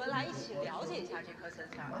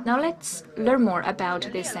 Now let's learn more about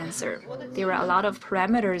this sensor. There are a lot of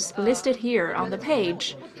parameters listed here on the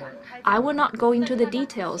page. I will not go into the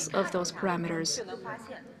details of those parameters.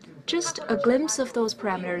 Just a glimpse of those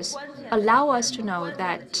parameters allow us to know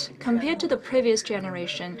that compared to the previous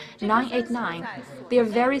generation, 989, they are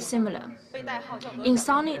very similar. In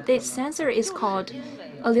Sony, this sensor is called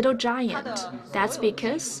a little giant. That's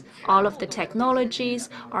because all of the technologies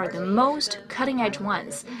are the most cutting-edge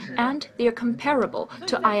ones, and they are comparable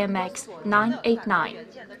to IMX989.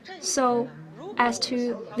 So, as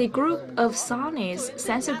to the group of Sony's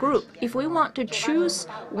sensor group, if we want to choose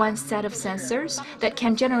one set of sensors that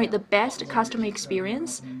can generate the best customer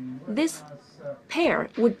experience, this pair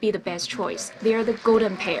would be the best choice. They are the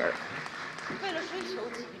golden pair.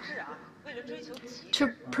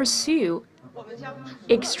 To pursue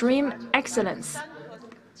extreme excellence,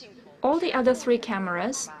 all the other 3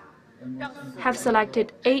 cameras have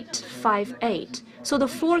selected 858, so the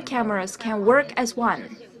 4 cameras can work as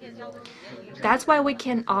one. That's why we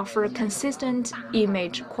can offer consistent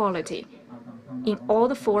image quality in all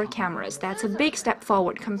the 4 cameras. That's a big step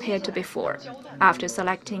forward compared to before. After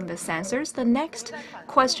selecting the sensors, the next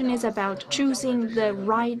question is about choosing the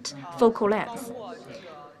right focal length.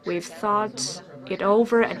 We've thought it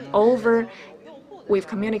over and over. We've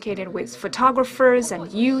communicated with photographers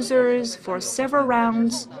and users for several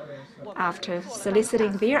rounds. After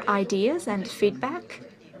soliciting their ideas and feedback,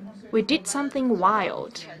 we did something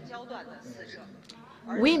wild.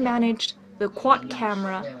 We managed the quad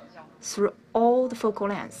camera through all the focal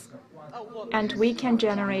lengths, and we can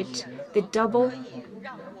generate the double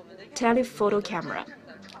telephoto camera.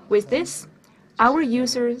 With this, our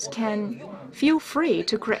users can feel free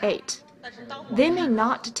to create. They may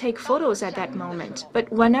not take photos at that moment,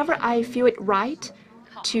 but whenever I feel it right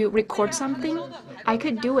to record something, I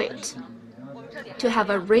could do it. To have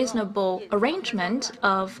a reasonable arrangement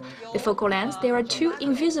of the focal lengths, there are 2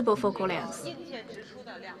 invisible focal lengths.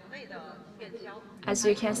 As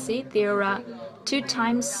you can see, there are 2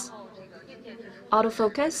 times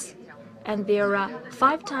autofocus, and there are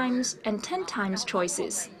 5 times and 10 times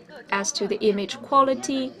choices. As to the image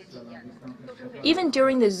quality, even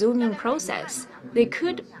during the zooming process, they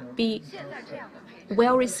could be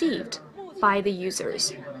well received by the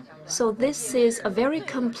users. So this is a very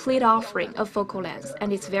complete offering of focal lengths,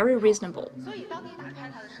 and it's very reasonable.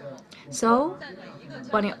 So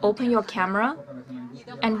when you open your camera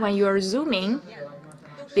and when you are zooming,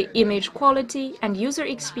 the image quality and user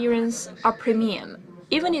experience are premium.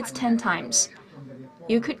 Even it's 10 times,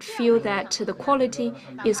 you could feel that the quality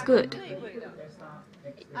is good.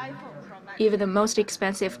 Even the most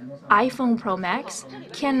expensive iPhone Pro Max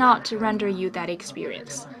cannot render you that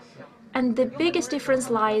experience. And the biggest difference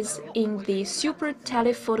lies in the super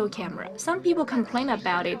telephoto camera. Some people complain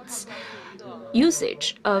about its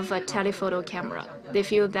usage of a telephoto camera. They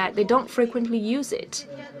feel that they don't frequently use it.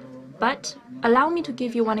 But allow me to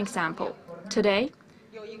give you one example. Today,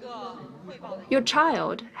 your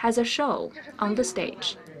child has a show on the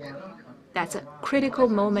stage. That's a critical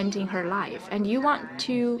moment in her life, and you want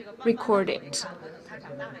to record it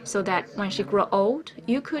so that when she grows old,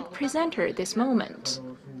 you could present her this moment.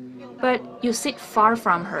 But you sit far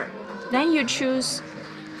from her. Then you choose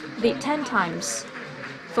the 10 times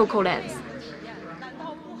focal length.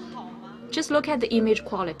 Just look at the image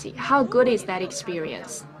quality. How good is that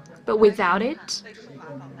experience? But without it,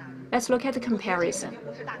 let's look at the comparison.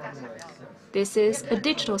 This is a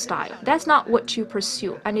digital style. That's not what you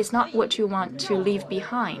pursue, and it's not what you want to leave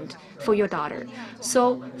behind for your daughter.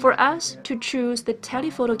 So for us to choose the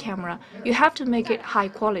telephoto camera, you have to make it high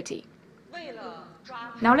quality.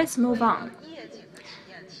 Now let's move on.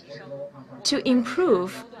 To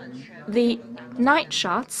improve the night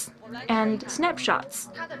shots, and snapshots.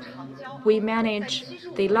 We manage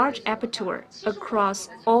the large aperture across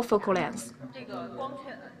all focal lengths.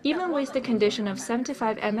 Even with the condition of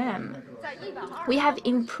 75 mm, we have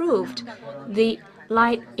improved the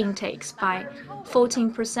light intakes by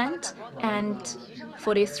 14% and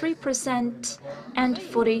 43% and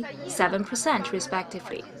 47%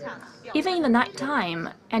 respectively. Even in the night time,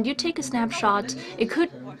 and you take a snapshot, it could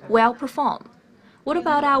well perform. What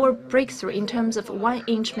about our breakthrough in terms of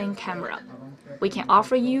 1-inch main camera? We can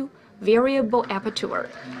offer you variable aperture.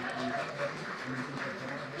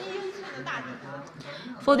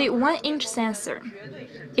 For the 1-inch sensor,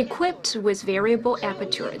 equipped with variable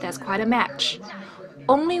aperture, that's quite a match.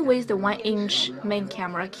 Only with the 1-inch main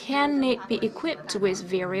camera can it be equipped with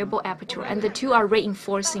variable aperture, and the two are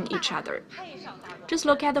reinforcing each other. Just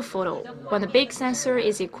look at the photo. When the big sensor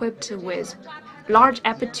is equipped with large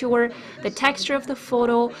aperture, the texture of the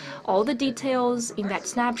photo, all the details in that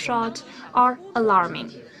snapshot are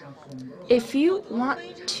alarming. If you want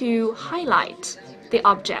to highlight the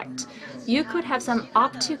object, you could have some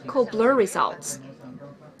optical blur results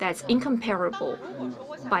that's incomparable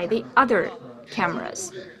by the other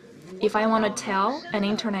cameras. If I want to tell an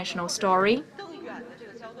international story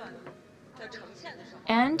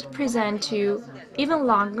and present to even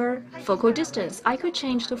longer focal distance, I could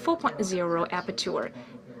change to 4.0 aperture,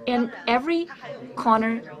 and every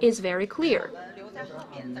corner is very clear.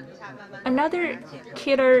 Another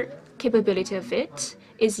killer capability of it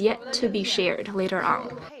is yet to be shared later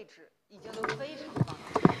on.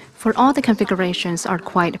 For all the configurations are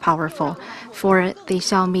quite powerful. For the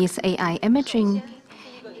Xiaomi's AI imaging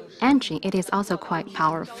engine, it is also quite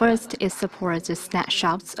powerful. First, it supports the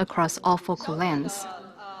snapshots across all focal lengths.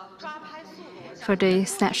 For the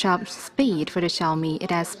snapshot speed for the Xiaomi,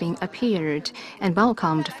 it has been appeared and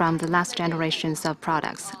welcomed from the last generations of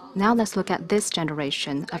products. Now let's look at this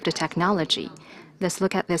generation of the technology. Let's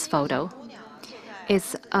look at this photo.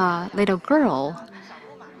 It's a little girl.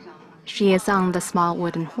 She is on the small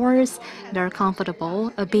wooden horse, very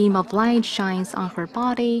comfortable. A beam of light shines on her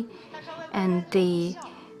body, and you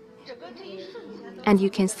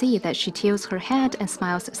can see that she tilts her head and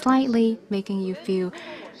smiles slightly, making you feel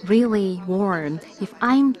really warm. If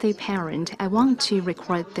I'm the parent, I want to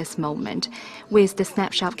record this moment. With the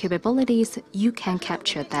snapshot capabilities, you can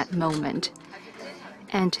capture that moment.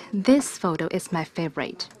 And this photo is my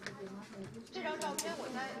favorite.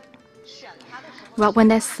 Well,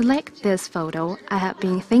 when I select this photo, I have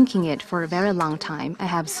been thinking it for a very long time. I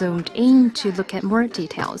have zoomed in to look at more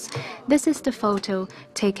details. This is the photo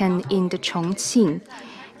taken in the Chongqing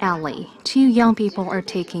alley. Two young people are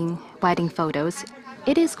taking wedding photos.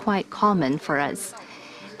 It is quite common for us,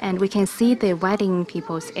 and we can see the wedding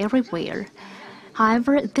peoples everywhere.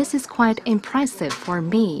 However, this is quite impressive for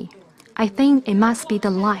me. I think it must be the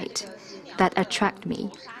light that attracts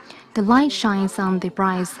me. The light shines on the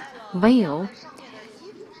bride's veil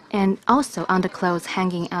and also on the clothes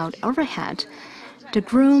hanging out overhead. The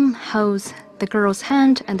groom holds the girl's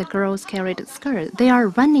hand and the girls carry the skirt. They are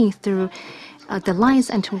running through the lights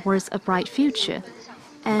and towards a bright future.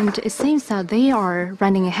 And it seems that they are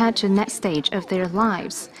running ahead to the next stage of their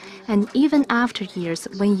lives. And even after years,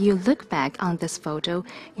 when you look back on this photo,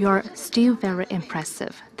 you're still very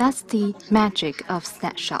impressive. That's the magic of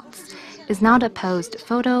snapshots. It's not a posed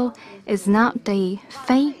photo. It's not the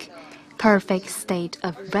fake, perfect state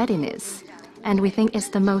of readiness. And we think it's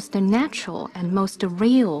the most natural and most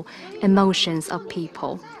real emotions of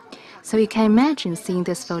people. So you can imagine seeing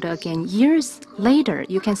this photo again. Years later,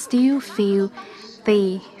 you can still feel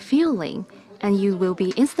the feeling, and you will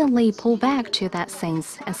be instantly pulled back to that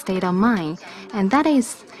sense and state of mind. And that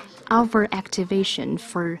is our activation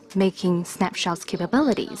for making snapshots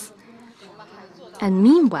capabilities. And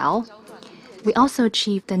meanwhile, we also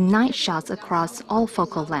achieved the night shots across all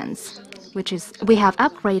focal lengths, which is we have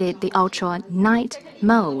upgraded the ultra night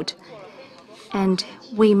mode. And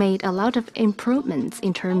we made a lot of improvements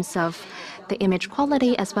in terms of the image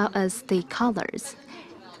quality as well as the colors.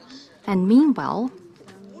 And meanwhile,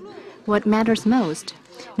 what matters most,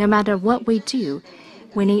 no matter what we do,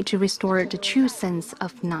 we need to restore the true sense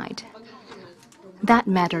of night. That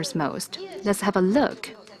matters most. Let's have a look.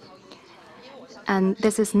 And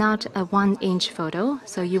this is not a 1-inch photo,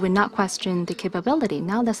 so you will not question the capability.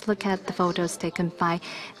 Now let's look at the photos taken by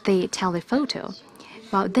the telephoto.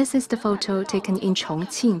 Well, this is the photo taken in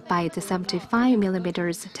Chongqing by the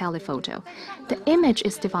 75mm telephoto. The image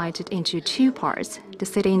is divided into two parts. The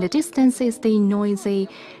city in the distance is the noisy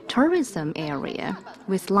tourism area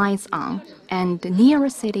with lights on, and the nearer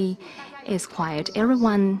city is quiet.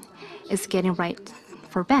 Everyone is getting right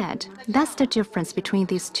for bed. That's the difference between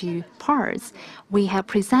these two parts. We have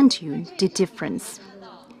presented you the difference.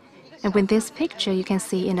 And with this picture, you can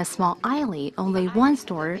see in a small alley, only one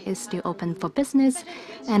store is still open for business,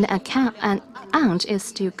 and an aunt is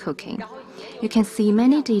still cooking. You can see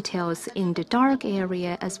many details in the dark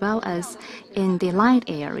area as well as in the light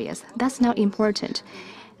areas. That's not important.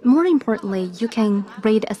 More importantly, you can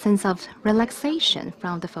read a sense of relaxation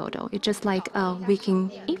from the photo. It's just like a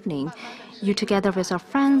weekend evening. You together with your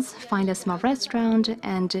friends find a small restaurant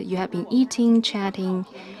and you have been eating, chatting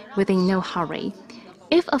within no hurry.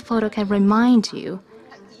 If a photo can remind you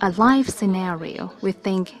a life scenario, we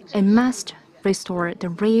think it must restore the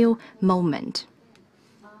real moment.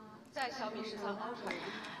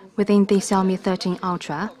 Within the Xiaomi 13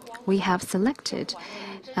 Ultra, we have selected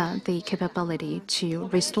the capability to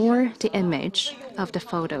restore the image of the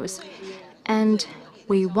photos, and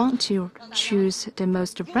we want to choose the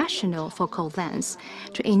most rational focal length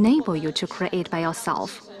to enable you to create by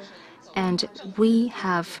yourself. And we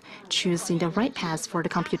have chosen the right path for the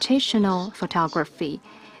computational photography.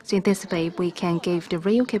 So in this way, we can give the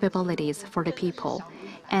real capabilities for the people.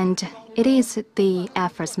 And it is the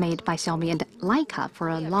efforts made by Xiaomi and Leica for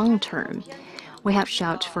a long term. We have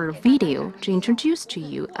shot for a video to introduce to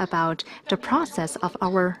you about the process of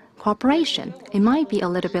our cooperation. It might be a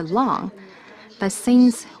little bit long, but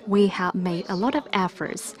since we have made a lot of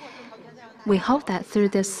efforts, we hope that through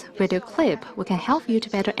this video clip, we can help you to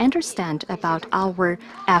better understand about our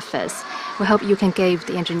efforts. We hope you can give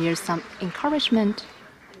the engineers some encouragement.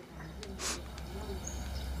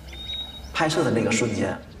 拍摄的那个瞬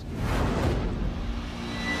间，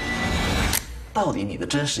到底你的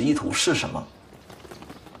真实意图是什么？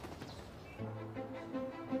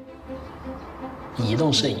移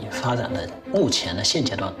动摄影发展的目前的现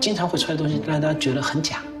阶段，经常会出来东西让大家觉得很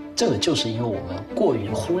假。这个就是因为我们过于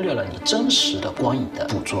忽略了你真实的光影的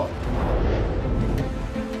捕捉。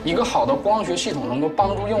一个好的光学系统能够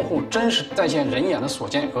帮助用户真实再现人眼的所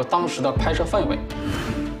见和当时的拍摄氛围。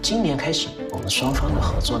今年开始，我们双方的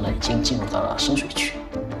合作呢，已经进入到了深水区。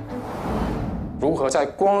如何在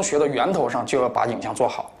光学的源头上就要把影像做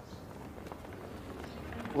好。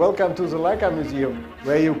 Welcome to the Leica Museum,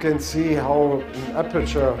 where you can see how an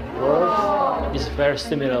aperture works. It's very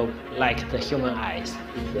similar like the human eyes,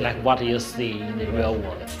 like what you see in the real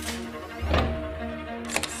world.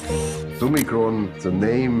 Omicron, the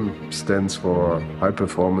name stands for high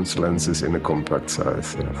performance lenses in a compact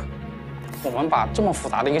size. Yeah. 我们把这么复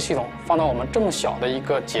杂的一个系统放到我们这么小的一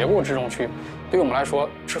个结构之中去，对我们来说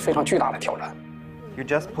是非常巨大的挑战。 You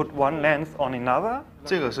just put one lens on another.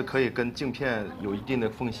 这个是可以跟镜片有一定的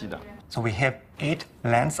缝隙的。So we have 8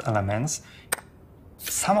 lens elements.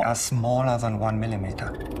 Some are smaller than 1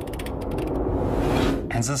 millimeter.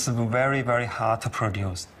 And this is very, very hard to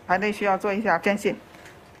produce. 还得需要做一下针线。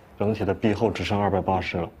整体的壁厚只剩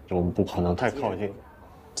280了，就我们不可能太靠近，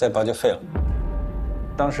再拔就废了。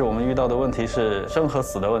当时我们遇到的问题是生和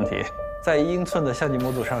死的问题，在1英寸的相机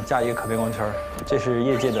模组上架一个可变光圈，这是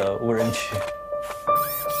业界的无人区。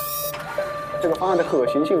 这个方案的可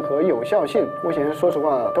行性和有效性，目前说实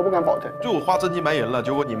话都不敢保证。就我花真金白银了，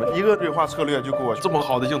结果你们一个对话策略就给我这么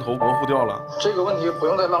好的镜头模糊掉了。这个问题不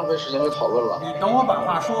用再浪费时间去讨论了。你等我把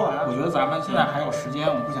话说完。我觉得咱们现在还有时间，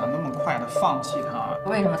我不想那么快的放弃它。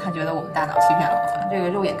为什么他觉得我们大脑欺骗了我？这个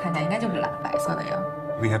肉眼看起来应该就是蓝白色的呀。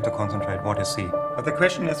We have to concentrate what you see. But the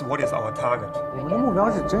question is, what is our target? 我们的目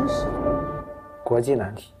标是真实的国际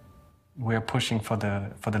难题。We are pushing for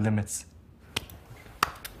the limits.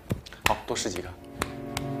 好，多试几个。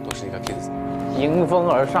 多是一个 kids， 迎风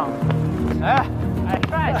而上，哎，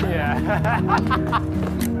帅气，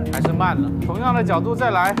还是慢了。同样的角度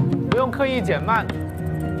再来，不用刻意减慢。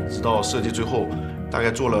直到设计最后，大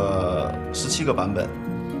概做了17个版本。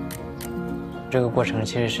这个过程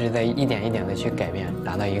其实是在一点一点的去改变，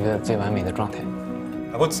达到一个最完美的状态。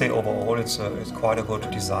I would say overall it's quite a good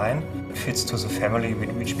design. It fits to the family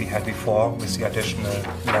which we had before with the additional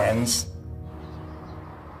lens.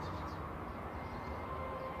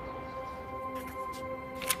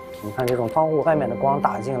 你看这种窗户外面的光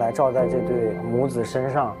打进来，照在这对母子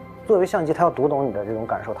身上。作为相机，它要读懂你的这种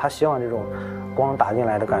感受，它希望这种光打进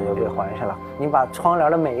来的感觉被还原下来。你把窗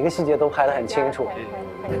帘的每一个细节都拍得很清楚，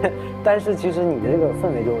但是其实你的这个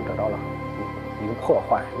氛围就得到了一个破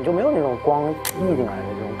坏，你就没有那种光溢进来的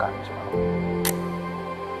这种感觉了。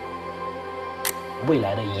未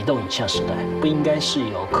来的移动影像时代不应该是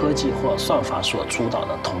由科技或算法所主导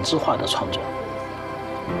的同质化的创作。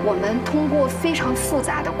 我们通过非常复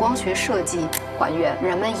杂的光学设计，还原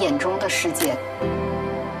人们眼中的世界。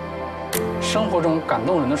生活中感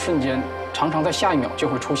动人的瞬间，常常在下一秒就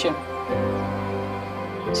会出现。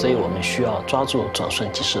所以我们需要抓住转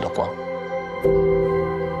瞬即逝的光。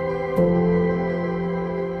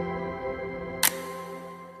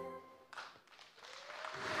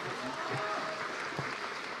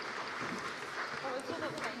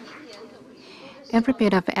Every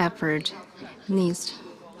bit of effort needs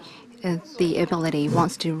the ability,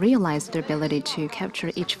 wants to realize the ability to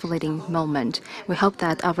capture each fleeting moment. We hope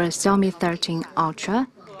that our Xiaomi 13 Ultra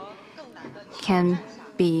can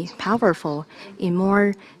be powerful in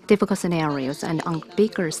more difficult scenarios and on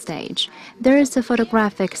bigger stage. There is a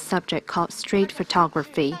photographic subject called street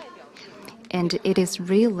photography, and it is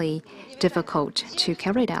really difficult to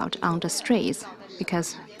carry it out on the streets,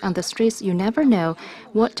 because on the streets you never know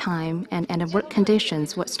what time and under what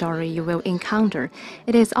conditions, what story you will encounter.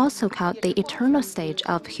 It is also called the eternal stage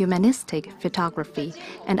of humanistic photography,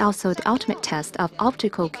 and also the ultimate test of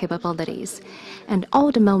optical capabilities. And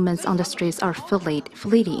all the moments on the streets are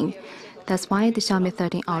fleeting. That's why the Xiaomi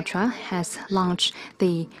 13 Ultra has launched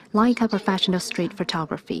the Leica Professional Street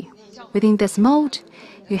Photography. Within this mode,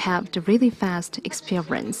 you have the really fast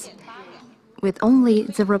experience. With only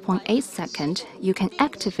 0.8 seconds, you can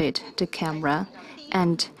activate the camera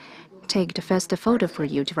and take the first photo for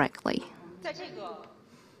you directly.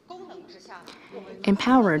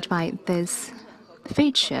 Empowered by this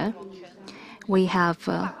feature, we have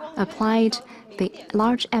applied the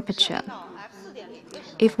large aperture.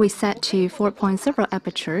 If we set to 4.0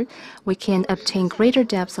 aperture, we can obtain greater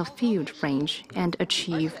depth of field range and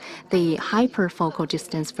achieve the hyperfocal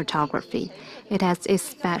distance photography. It has a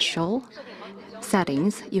special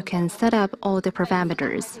settings. You can set up all the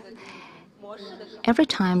parameters. Every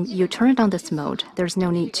time you turn on this mode, there's no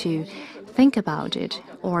need to think about it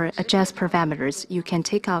or adjust parameters. You can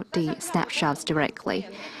take out the snapshots directly.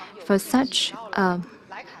 For such a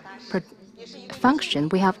function,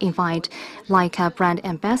 we have invited Leica brand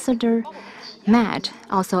ambassador Matt,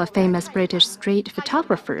 also a famous British street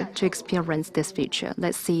photographer, to experience this feature.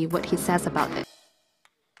 Let's see what he says about it.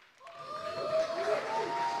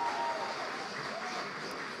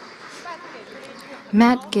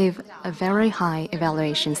 Matt gave a very high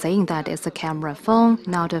evaluation, saying that it's a camera phone,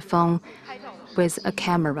 not a phone with a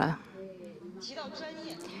camera.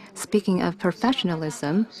 Speaking of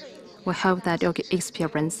professionalism, we hope that your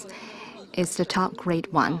experience is the top grade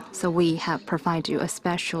one. So we have provided you a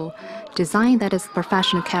special design that is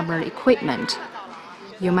professional camera equipment.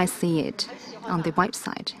 You might see it on the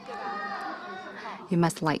website. You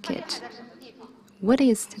must like it. What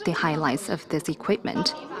is the highlights of this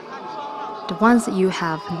equipment? The ones you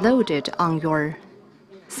have loaded on your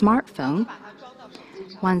smartphone,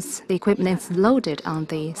 once the equipment is loaded on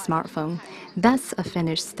the smartphone, that's a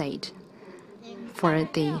finished state for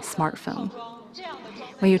the smartphone.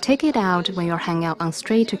 When you take it out, when you're hanging out on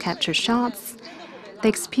street to capture shots, the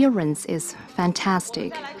experience is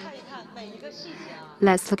fantastic.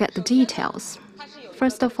 Let's look at the details.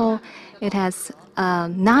 First of all, it has a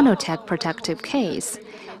nanotech protective case.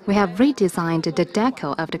 We have redesigned the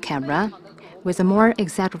decal of the camera with a more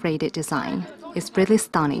exaggerated design. It's really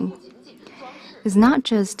stunning. It's not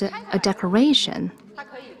just a decoration.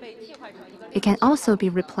 It can also be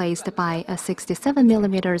replaced by a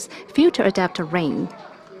 67mm filter adapter ring.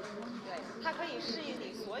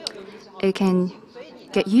 It can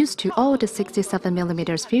get used to all the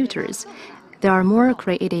 67mm filters. There are more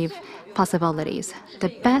creative possibilities. The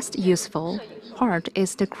best useful part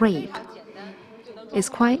is the grip. It's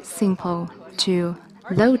quite simple to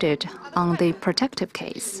load it on the protective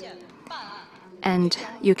case. And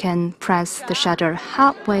you can press the shutter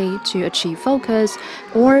halfway to achieve focus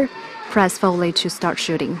or press fully to start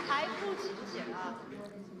shooting.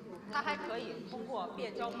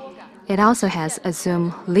 It also has a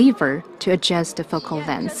zoom lever to adjust the focal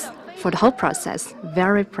length. For the whole process,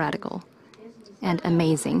 very practical and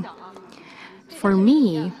amazing. For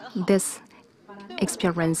me, this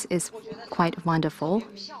experience is quite wonderful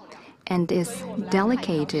and is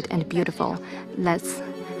delicate and beautiful. Let's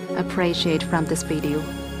appreciate from this video.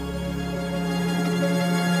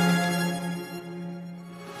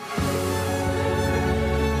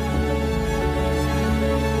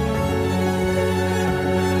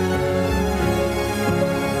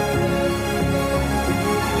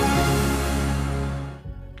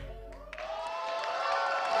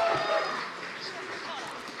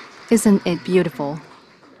 Isn't it beautiful?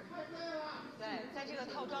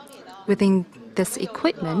 Within this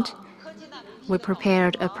equipment, we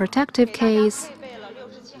prepared a protective case,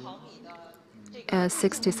 a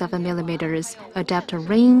 67mm adapter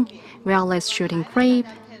ring, wireless shooting grip,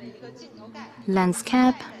 lens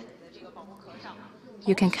cap.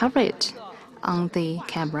 You can cover it on the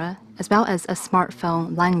camera as well as a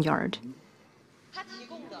smartphone lanyard.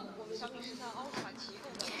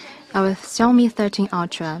 Our Xiaomi 13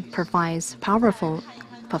 Ultra provides powerful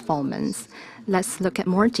performance. Let's look at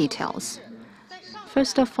more details.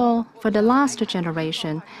 First of all, for the last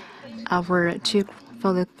generation, our two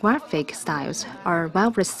photographic styles are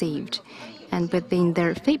well received, and within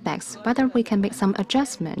their feedbacks, whether we can make some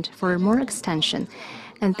adjustment for more extension.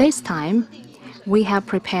 And this time, we have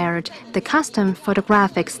prepared the custom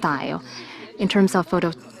photographic style. In terms of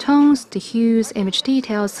photo tones, the hues, image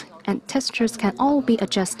details, and textures can all be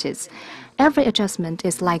adjusted. Every adjustment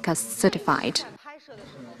is like a certified.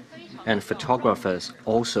 And photographers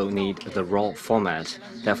also need the RAW format.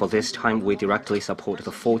 Therefore, this time we directly support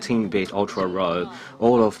the 14-bit Ultra RAW.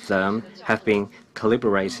 All of them have been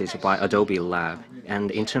calibrated by Adobe Lab.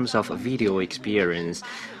 And in terms of video experience,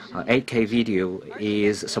 8K video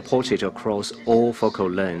is supported across all focal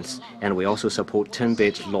lengths, and we also support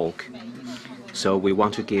 10-bit lock. So we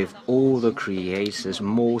want to give all the creators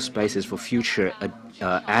more spaces for future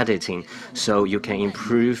editing, so you can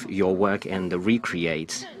improve your work and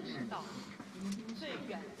recreate.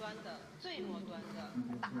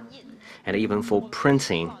 And even for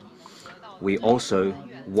printing, we also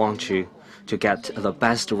want to get the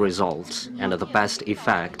best results and the best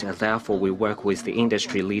effect. Therefore, we work with the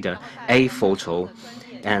industry leader A-Photo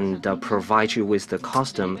and provide you with the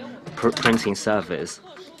custom printing service.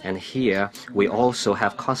 And here, we also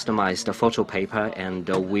have customized photo paper, and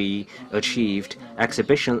we achieved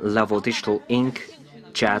exhibition-level digital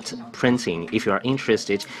inkjet printing. If you are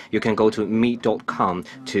interested, you can go to me.com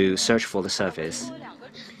to search for the service.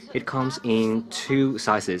 It comes in two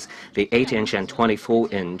sizes, the 8-inch and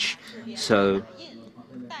 24-inch. So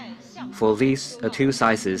for these two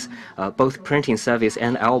sizes, both printing service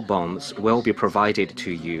and albums will be provided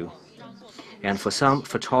to you. And for some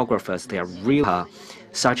photographers, they are really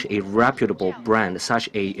such a reputable brand, such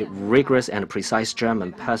a rigorous and precise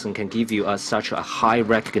German person can give you such a high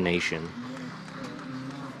recognition.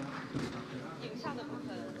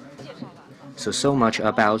 So much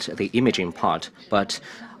about the imaging part, but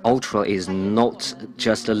Ultra is not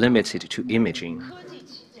just limited to imaging.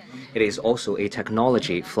 It is also a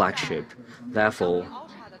technology flagship. Therefore,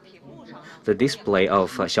 the display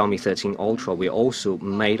of Xiaomi 13 Ultra, we also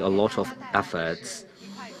made a lot of efforts.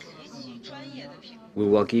 We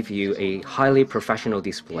will give you a highly professional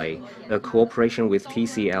display, a cooperation with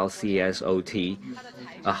TCL CSOT,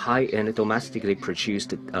 a high-end domestically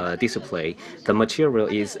produced display. The material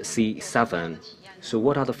is C7. So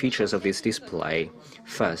what are the features of this display?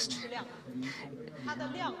 First,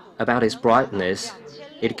 about its brightness,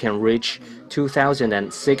 it can reach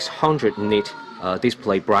 2600 nit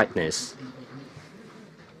display brightness.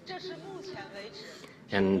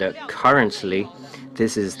 And currently,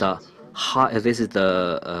 this is the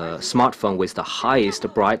smartphone with the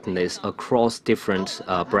highest brightness across different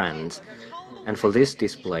brands. And for this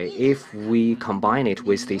display, if we combine it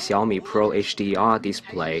with the Xiaomi Pro HDR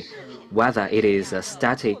display, whether it is a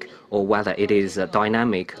static or whether it is a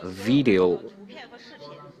dynamic video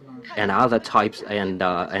and other types and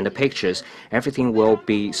the pictures, everything will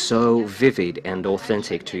be so vivid and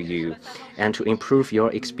authentic to you. And to improve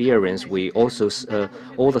your experience, we also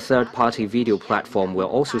all the third-party video platform will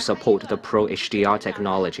also support the Pro HDR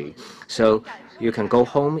technology. So you can go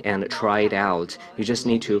home and try it out. You just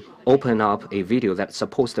need to open up a video that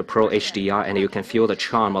supports the Pro HDR, and you can feel the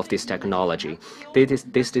charm of this technology.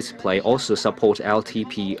 This display also supports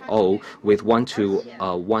LTPO with 1 to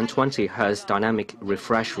 120 Hz dynamic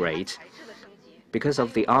refresh rate. Because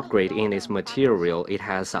of the upgrade in its material, it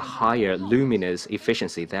has a higher luminous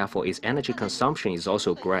efficiency. Therefore, its energy consumption is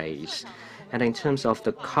also great. And in terms of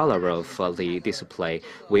the color of the display,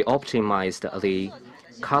 we optimized the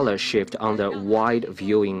color shift under wide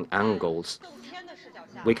viewing angles.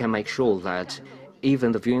 We can make sure that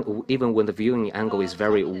even when the viewing angle is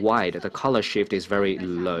very wide, the color shift is very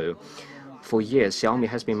low. For years, Xiaomi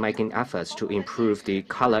has been making efforts to improve the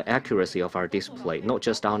color accuracy of our display, not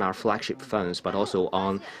just on our flagship phones, but also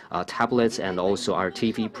on tablets and also our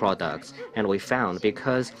TV products. And we found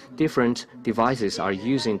because different devices are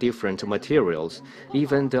using different materials,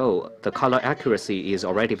 even though the color accuracy is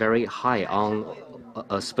already very high on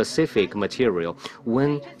a specific material,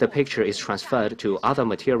 when the picture is transferred to other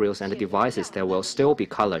materials and devices, there will still be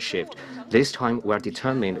color shift. This time, we're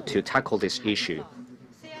determined to tackle this issue.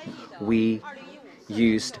 We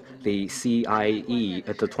used the CIE,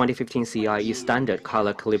 the 2015 CIE standard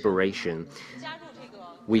color calibration.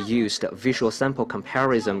 we used visual sample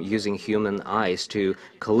comparison using human eyes to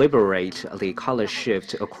calibrate the color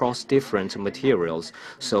shift across different materials,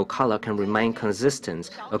 so color can remain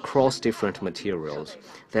consistent across different materials.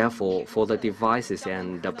 Therefore, for the devices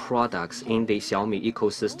and the products in the Xiaomi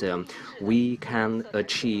ecosystem, we can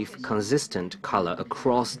achieve consistent color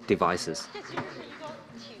across devices.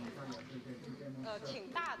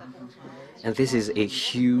 And this is a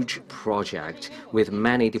huge project with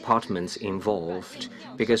many departments involved,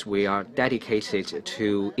 because we are dedicated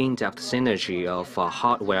to in-depth synergy of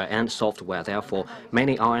hardware and software. Therefore,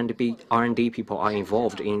 many R&D people are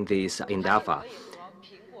involved in this endeavor.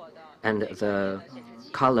 And the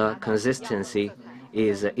color consistency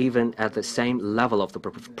is even at the same level of the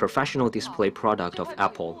professional display product of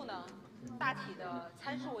Apple.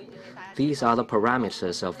 These are the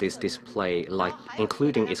parameters of this display, like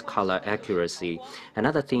including its color accuracy.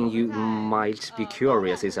 Another thing you might be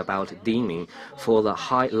curious is about dimming. For the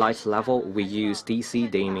high light level, we use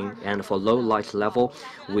DC dimming, and for low light level,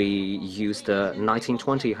 we use the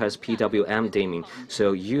 1920 Hz PWM dimming.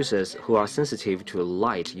 So users who are sensitive to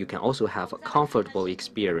light, you can also have a comfortable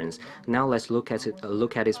experience. Now let's look at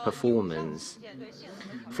its performance.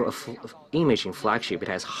 For imaging flagship, it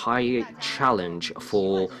has high challenge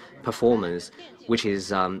for performance, which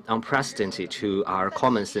is unprecedented to our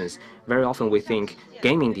common sense. Very often we think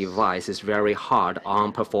gaming device is very hard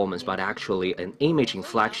on performance, but actually an imaging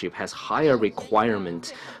flagship has higher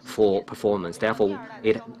requirement for performance. Therefore,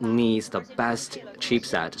 it needs the best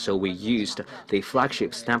chipset. So we used the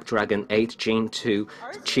flagship Snapdragon 8 Gen 2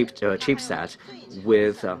 chipset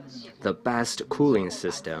with the best cooling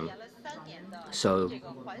system. So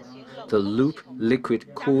the loop liquid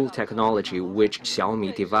cool technology, which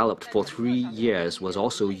Xiaomi developed for 3 years, was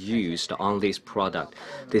also used on this product.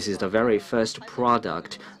 This is the very first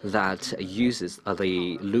product that uses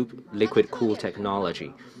the loop liquid cool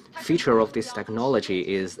technology. Feature of this technology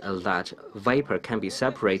is that vapor can be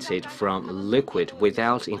separated from liquid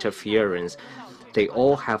without interference. They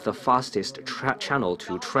all have the fastest channel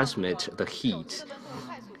to transmit the heat.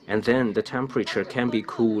 And then the temperature can be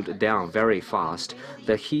cooled down very fast.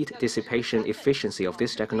 The heat dissipation efficiency of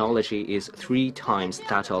this technology is 3 times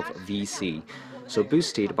that of VC. So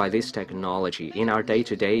boosted by this technology, in our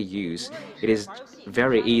day-to-day use, it is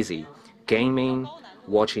very easy. Gaming,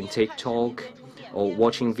 watching TikTok, or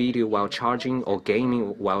watching video while charging, or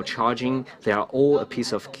gaming while charging, they are all a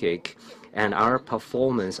piece of cake, and our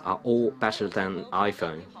performance are all better than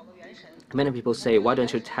iPhone. Many people say, why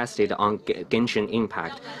don't you test it on Genshin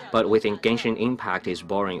Impact? But we think Genshin Impact is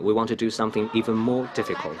boring. We want to do something even more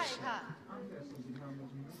difficult.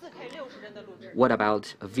 What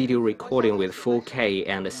about video recording with 4K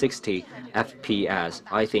and 60 FPS?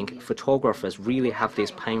 I think photographers really have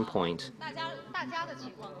this pain point.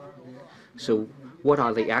 So what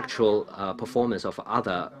are the actual performance of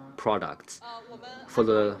other products? For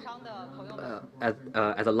the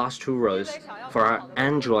at the last 2 rows, for our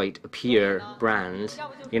Android peer brands,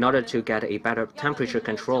 in order to get a better temperature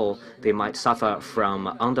control, they might suffer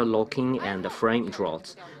from underlocking and frame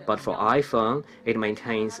drops. But for iPhone, it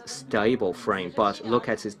maintains stable frame. But look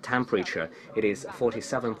at its temperature; it is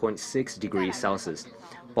 47.6 degrees Celsius.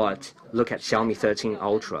 But look at Xiaomi 13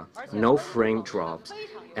 Ultra, no frame drops,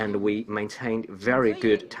 and we maintained very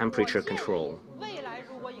good temperature control.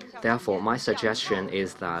 Therefore, my suggestion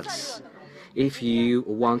is that if you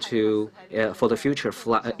want to, for the future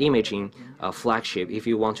imaging flagship, if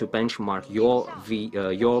you want to benchmark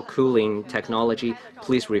your cooling technology,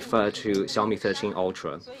 please refer to Xiaomi 13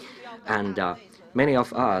 Ultra. And many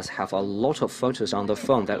of us have a lot of photos on the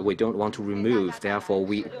phone that we don't want to remove. Therefore,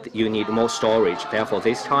 you need more storage. Therefore,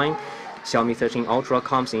 this time, Xiaomi 13 Ultra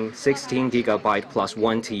comes in 16 GB plus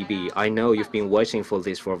 1 TB. I know you've been waiting for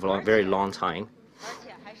this for a very long time.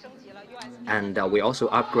 And we also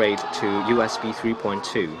upgrade to USB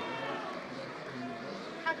 3.2.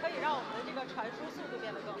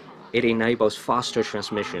 It enables faster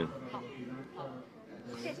transmission.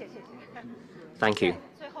 Thank you.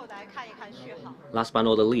 Last but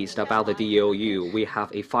not the least, about the DOU, we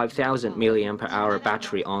have a 5,000 mAh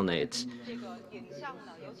battery on it.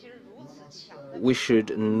 We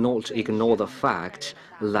should not ignore the fact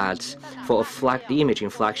that for the imaging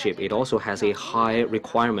flagship, it also has a high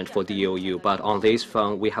requirement for DOU. But on this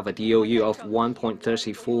phone, we have a DOU of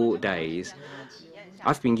 1.34 days.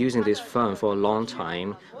 I've been using this phone for a long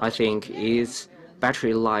time. I think its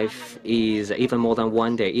battery life is even more than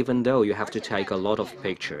 1 day, even though you have to take a lot of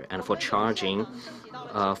pictures. And for charging,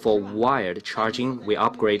 for wired charging, we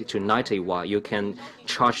upgrade to 90 watt. You can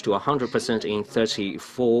charge to 100% in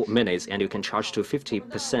 34 minutes, and you can charge to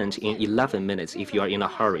 50% in 11 minutes if you are in a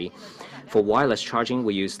hurry. For wireless charging,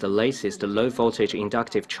 we use the latest low-voltage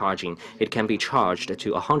inductive charging. It can be charged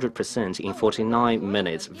to 100% in 49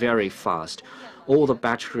 minutes, very fast. All the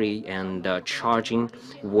battery and charging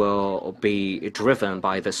will be driven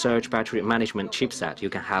by the surge battery management chipset. You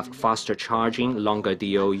can have faster charging, longer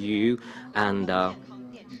DOU, and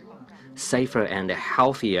safer and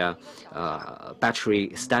healthier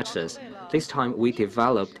battery status. This time, we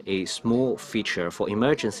developed a small feature for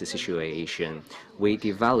emergency situation. We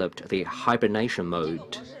developed the hibernation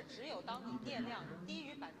mode.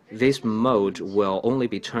 This mode will only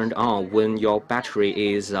be turned on when your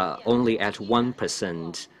battery is only at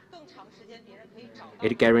 1%.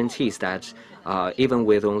 It guarantees that even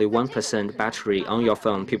with only 1% battery on your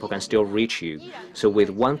phone, people can still reach you. So with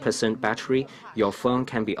 1% battery, your phone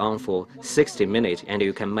can be on for 60 minutes and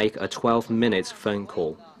you can make a 12 minutes phone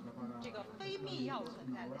call.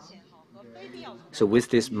 So with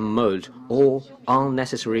this mode, all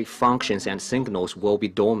unnecessary functions and signals will be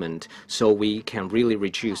dormant, so we can really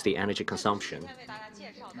reduce the energy consumption.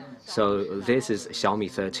 So this is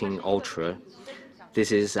Xiaomi 13 Ultra.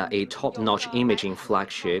 This is a top-notch imaging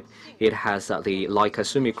flagship. It has the Leica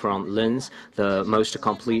Summicron lens, the most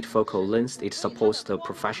complete focal length. It supports the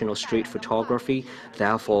professional street photography.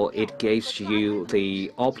 Therefore, it gives you the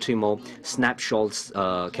optimal snapshots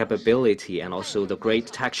capability and also the great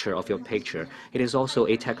texture of your picture. It is also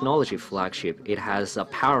a technology flagship. It has a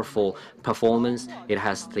powerful performance. It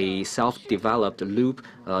has the self-developed loop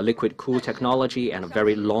liquid cool technology and a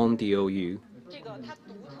very long DOU.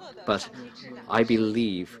 But I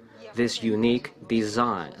believe this unique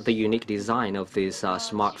design, the unique design of this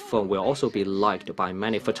smartphone will also be liked by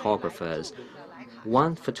many photographers.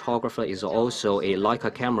 One photographer is also a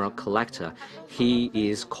Leica camera collector. He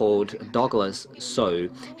is called Douglas So.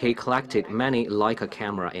 He collected many Leica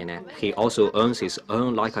camera in it. He also owns his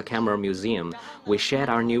own Leica camera museum. We shared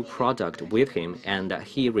our new product with him and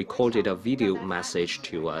he recorded a video message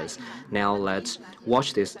to us. Now let's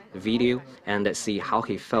watch this video and see how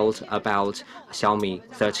he felt about Xiaomi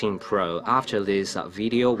 13 Pro. After this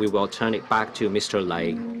video, we will turn it back to Mr.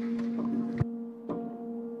 Lei.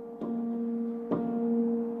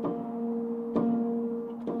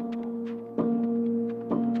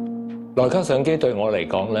 徕卡相機對我嚟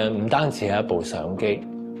講咧，唔單止係一部相機，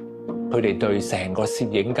佢哋對成個攝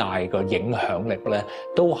影界個影響力咧，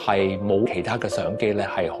都係冇其他嘅相機咧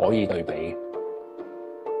係可以對比。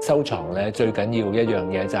收藏咧最緊要一樣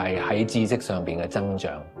嘢就係喺知識上邊嘅增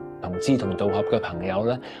長，同志同道合嘅朋友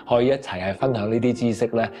咧可以一齊係分享呢啲知識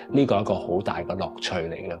咧，呢個係一個好大嘅樂趣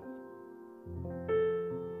嚟嘅。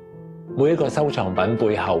每一個收藏品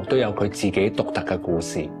背後都有佢自己獨特嘅故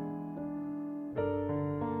事。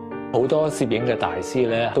 好多攝影嘅大師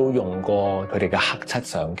咧，都用過佢哋嘅黑漆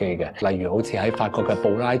相機嘅，例如好似喺法國嘅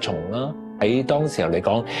布拉松啦。喺當時候嚟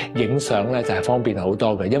講，影相咧就係方便好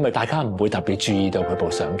多嘅，因為大家唔會特別注意到佢部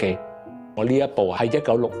相機。我呢一部係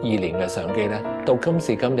1962年嘅相機咧，到今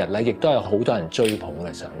時今日咧，亦都有好多人追捧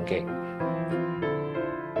嘅相機。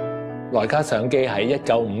 徕卡相機喺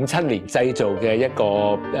1957年製造嘅一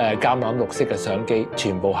個橄欖綠色嘅相機，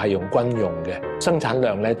全部係用軍用嘅，生產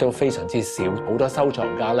量咧都非常之少。好多收藏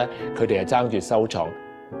家咧，佢哋係爭住收藏。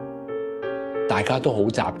大家都好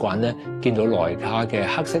習慣咧，見到徕卡嘅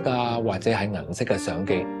黑色啊，或者係銀色嘅相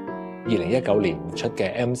機。2019年出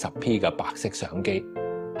嘅 M10P 嘅白色相機，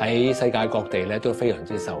喺世界各地咧都非常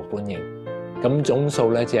之受歡迎。咁總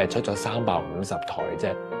數咧只係出咗350台啫。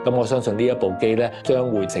 咁我相信呢一部機咧，將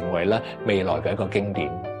會成為咧未來嘅一個經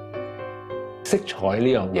典。色彩呢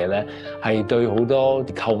樣嘢咧，係對好多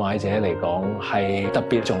購買者嚟講係特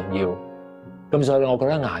別重要。咁所以我覺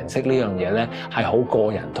得顏色呢樣嘢咧係好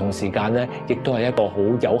個人，同時間咧亦都係一個好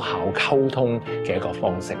有效溝通嘅一個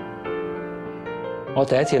方式。我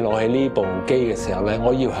第一次攞起呢部機嘅時候咧，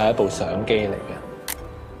我以為係一部相機嚟嘅。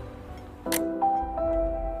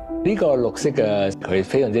 呢個綠色嘅佢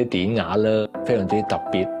非常之典雅啦，非常之特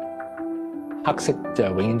別。黑色就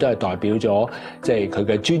永遠都係代表咗即係佢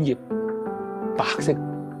嘅專業，白色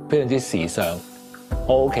非常之時尚。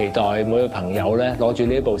我好期待每個朋友咧攞住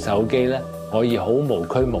呢部手機咧，可以好無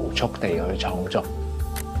拘無束地去創作，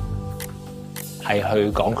係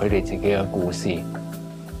去講佢哋自己嘅故事。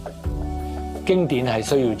經典係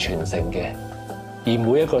需要傳承嘅，而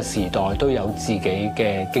每一個時代都有自己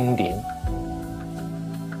嘅經典。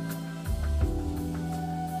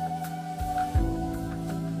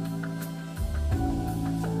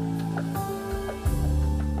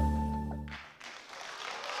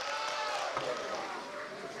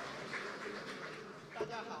 大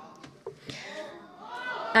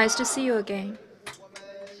Nice to see you again.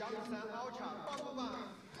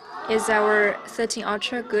 Is our 13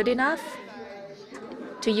 Ultra good enough?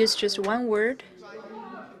 To use just one word,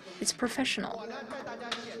 it's professional.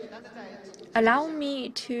 Allow me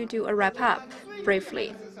to do a wrap-up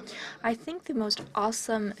briefly. I think the most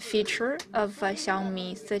awesome feature of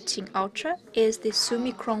Xiaomi 13 Ultra is the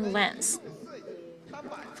Summicron lens.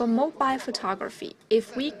 For mobile photography,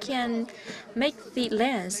 if we can make the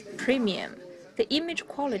lens premium, the image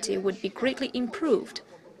quality would be greatly improved.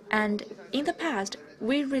 And in the past,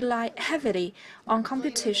 we rely heavily on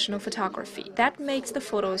computational photography. That makes the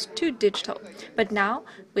photos too digital. But now,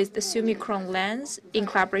 with the Summicron lens, in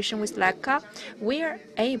collaboration with Leica, we are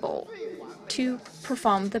able to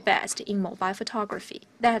perform the best in mobile photography.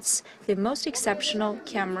 That's the most exceptional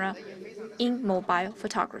camera in mobile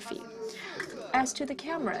photography. As to the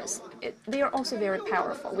cameras, they are also very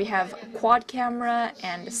powerful. We have a quad camera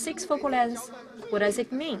and 6 focal lengths. What does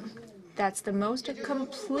it mean? That's the most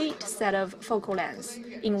complete set of focal lengths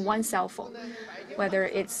in one cell phone. Whether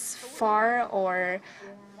it's far or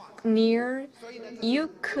near,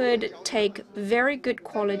 you could take very good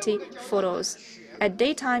quality photos at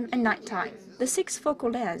daytime and nighttime. The 6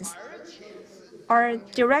 focal lengths are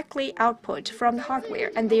directly output from the hardware,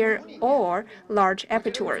 and they are all large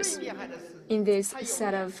apertures. In this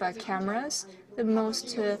set of cameras, the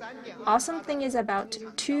most awesome thing is about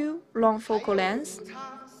 2 long focal lengths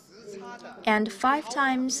and 5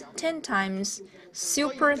 times, 10 times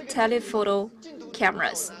super telephoto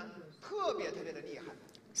cameras.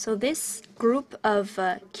 So this group of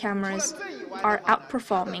cameras are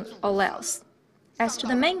outperforming all else. As to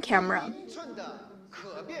the main camera,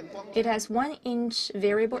 it has 1-inch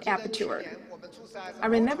variable aperture. I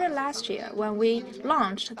remember last year when we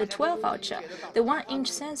launched the 12 Ultra, the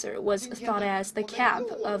 1-inch sensor was thought as the cap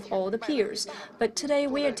of all the peers. But today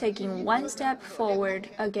we are taking one step forward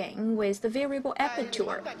again with the variable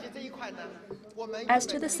aperture. As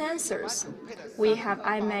to the sensors, we have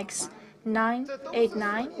IMX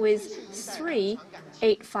 989 with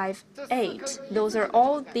 3858. Those are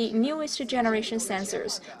all the newest generation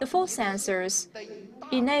sensors. The 4 sensors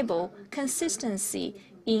enable consistency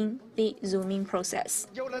in the zooming process.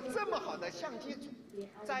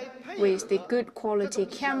 With the good quality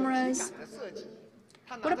cameras,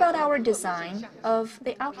 what about our design of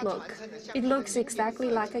the outlook? It looks exactly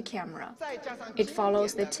like a camera. It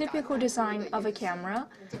follows the typical design of a camera,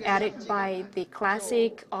 added by the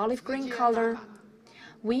classic olive green color.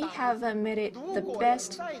 We have made it the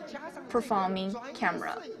best performing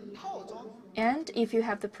camera. And if you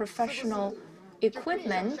have the professional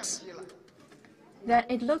equipment, then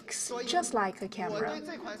it looks just like a camera.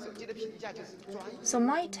 So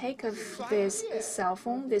my take of this cell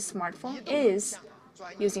phone, this smartphone, is,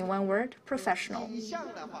 using one word, professional.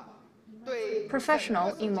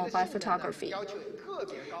 Professional in mobile photography.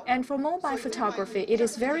 And for mobile photography, it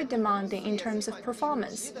is very demanding in terms of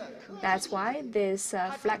performance. That's why this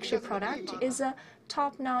flagship product is a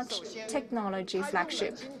top-notch technology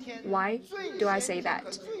flagship. Why do I say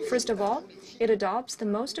that? First of all, it adopts the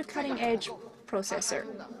most cutting-edge processor.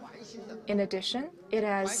 In addition, it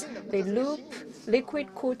has the loop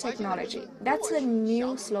liquid cool technology. That's a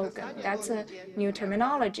new slogan. That's a new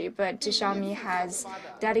terminology, but Xiaomi has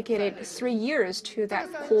dedicated 3 years to that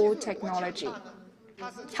cool technology.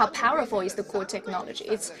 How powerful is the core technology?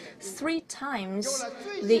 It's 3 times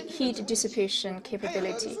the heat dissipation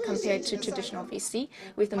capability compared to traditional VC,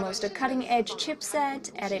 with the most cutting-edge chipset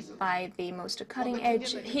added by the most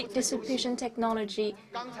cutting-edge heat dissipation technology.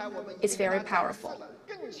 It's very powerful.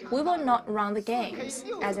 We will not run the games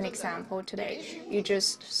as an example today. You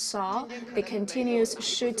just saw the continuous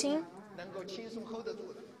shooting.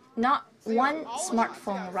 Not one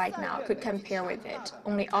smartphone right now could compare with it.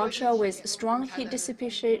 Only Ultra with strong heat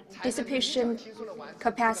dissipation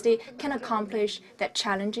capacity can accomplish that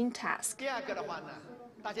challenging task.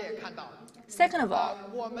 Second of all,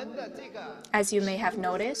 as you may have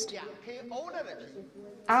noticed,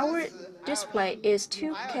 our display is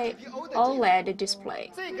 2K OLED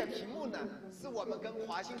display.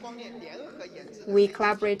 We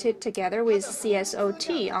collaborated together with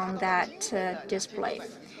CSOT on that display.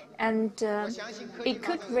 And it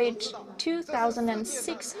could reach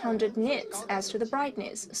 2,600 nits as to the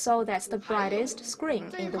brightness, so that's the brightest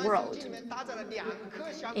screen in the world.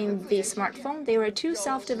 In the smartphone, there are 2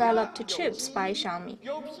 self-developed chips by Xiaomi.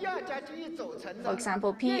 For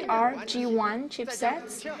example, PRG1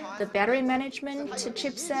 chipsets, the battery management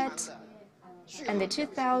chipset, and the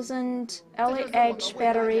 2000 LAH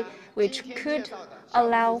battery, which could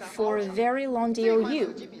allow for very long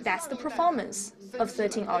DOU. That's the performance of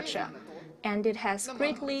 13 Ultra. and it has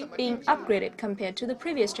greatly been upgraded compared to the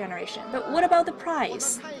previous generation. But what about the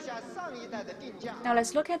price? Now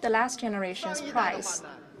let's look at the last generation's price.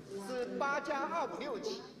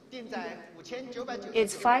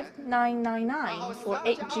 It's 5,999 for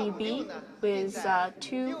 8 GB with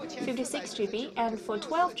 256 GB, and for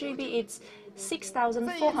 12 GB it's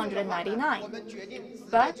 6,499.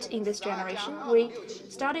 But in this generation, we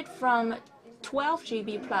started from 12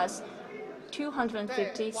 GB plus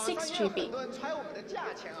 256 GB.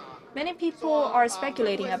 Many people are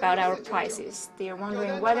speculating about our prices. They are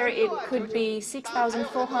wondering whether it could be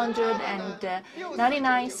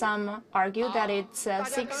 6,499. Some argue that it's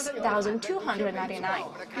 6,299.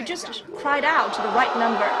 You just cried out the right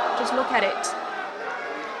number. Just look at it.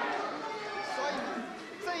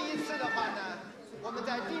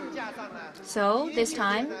 So this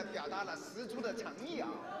time,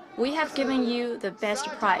 we have given you the best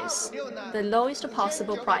price, the lowest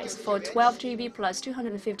possible price. For 12 GB plus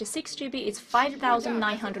 256 GB, it's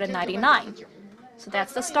 5,999. So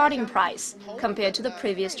that's the starting price compared to the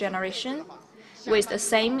previous generation. With the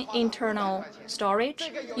same internal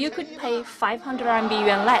storage, you could pay 500 RMB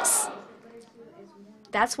yuan less.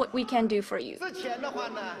 That's what we can do for you.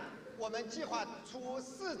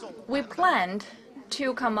 We planned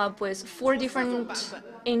to come up with 4 different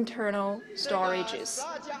internal storages.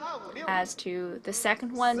 As to the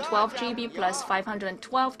second one, 12 GB plus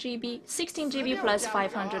 512 GB, 16 GB plus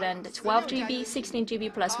 512 GB, 16 GB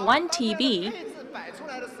plus 1 TB.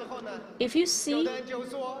 If you see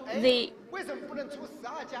the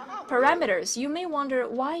parameters, you may wonder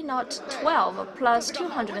why not 12 plus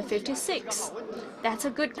 256? That's a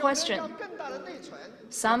good question.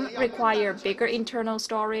 Some require bigger internal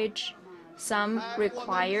storage. Some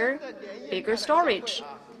require bigger storage.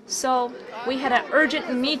 So we had an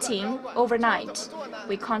urgent meeting overnight.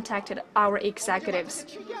 We contacted our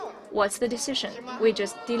executives. What's the decision? We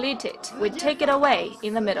just delete it. We take it away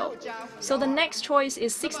in the middle. So the next choice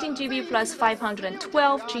is 16 GB plus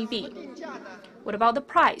 512 GB. What about the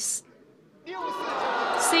price?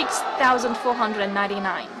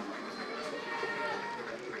 6,499.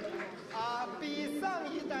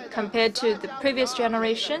 Compared to the previous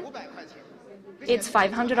generation, it's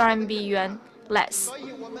 500 RMB yuan less,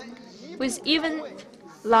 with even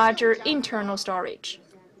larger internal storage.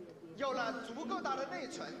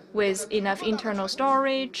 With enough internal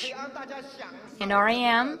storage and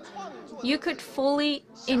RAM, you could fully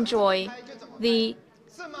enjoy the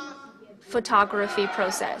photography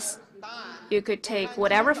process. You could take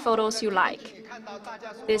whatever photos you like.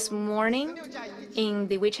 This morning, in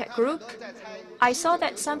the WeChat group, I saw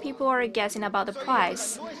that some people are guessing about the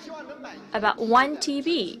price, about 1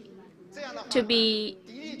 TB, to be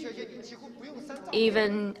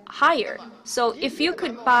even higher. So if you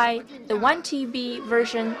could buy the 1 TB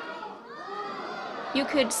version, you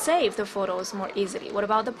could save the photos more easily. What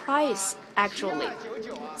about the price, actually?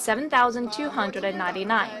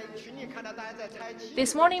 7,299.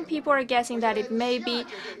 This morning, people are guessing that it may be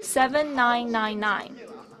 7,999,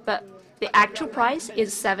 but the actual price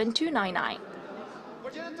is 7,299.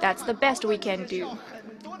 That's the best we can do.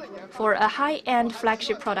 For a high-end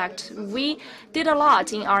flagship product, we did a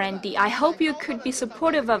lot in R&D. I hope you could be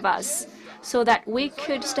supportive of us so that we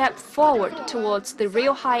could step forward towards the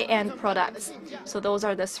real high-end products. So those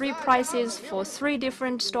are the 3 prices for 3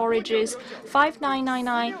 different storages: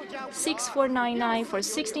 5,999, 6,499 for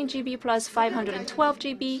 16 GB plus 512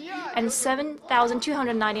 GB, and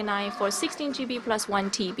 7,299 for 16 GB plus 1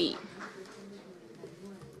 TB.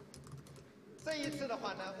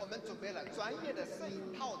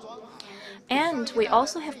 And we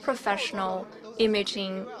also have professional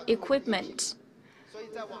imaging equipment.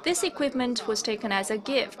 This equipment was taken as a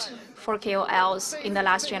gift for KOLs in the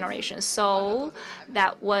last generation, so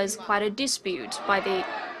that was quite a dispute by the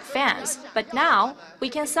fans. But now we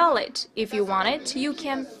can sell it. If you want it, you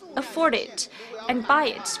can afford it and buy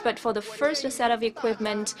it. But for the first set of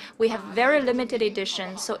equipment, we have very limited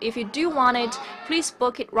edition, so if you do want it, please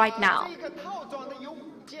book it right now.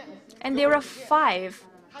 And there are 5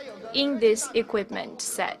 in this equipment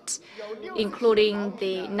set, including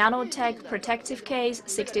the nanotech protective case,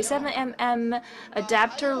 67 mm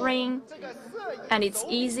adapter ring, and it's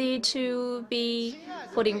easy to be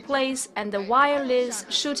put in place, and the wireless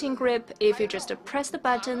shooting grip. If you just press the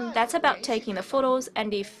button, that's about taking the photos,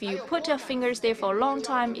 and if you put your fingers there for a long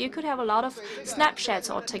time, you could have a lot of snapshots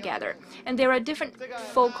altogether. And there are different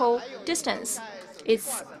focal distance.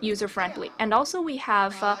 It's user-friendly. And also we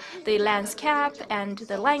have the lens cap and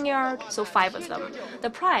the lanyard, so 5 of them. The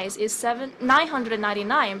price is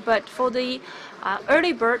 999, but for the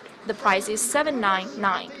early bird, the price is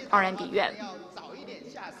 799 RMB yuan.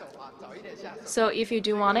 So if you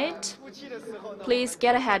do want it, please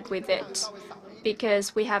get ahead with it,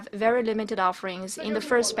 because we have very limited offerings in the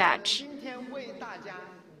first batch.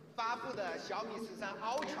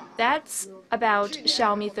 That's about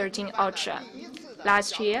Xiaomi 13 Ultra.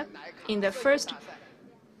 Last year, in the first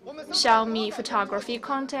Xiaomi photography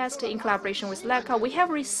contest in collaboration with Leica, we have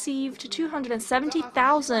received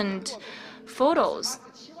 270,000 photos.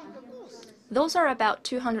 Those are about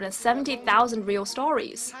 270,000 real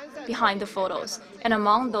stories behind the photos. And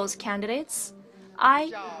among those candidates,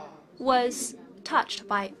 I was touched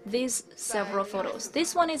by these several photos.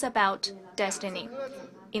 This one is about destiny.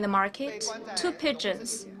 In the market, 2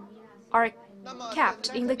 pigeons are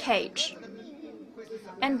kept in the cage.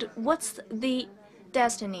 And what's the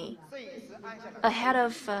destiny ahead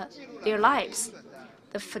of their lives?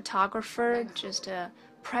 The photographer just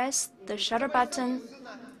pressed the shutter button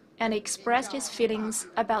and expressed his feelings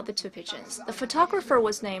about the 2 pigeons. The photographer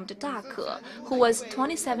was named Da Ke, who was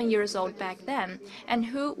 27 years old back then, and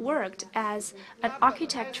who worked as an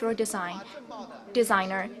architectural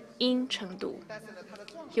designer in Chengdu.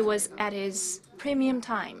 He was at his premium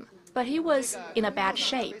time, but he was in a bad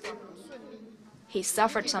shape. He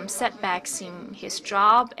suffered some setbacks in his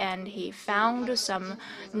job, and he found some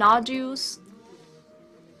nodules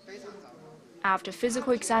after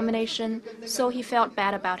physical examination, so he felt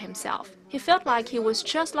bad about himself. He felt like he was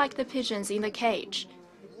just like the pigeons in the cage.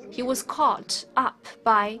 He was caught up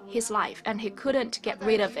by his life, and he couldn't get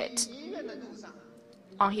rid of it.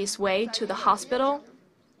 On his way to the hospital,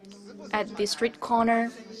 at the street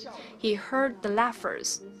corner, he heard the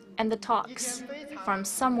laughers and the talks from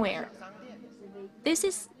somewhere. This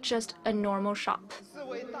is just a normal shop.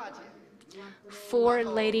 4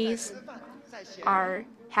 ladies are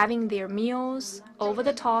having their meals over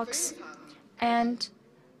the talks, and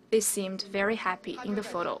they seemed very happy in the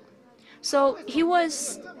photo. So he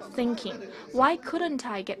was thinking, why couldn't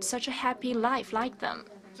I get such a happy life like them?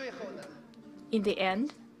 In the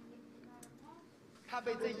end,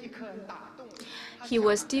 he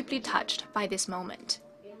was deeply touched by this moment.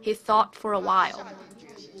 He thought for a while,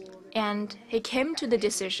 and he came to the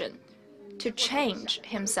decision to change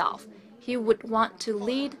himself. He would want to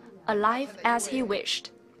lead a life as he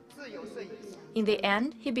wished. In the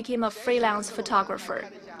end, he became a freelance photographer.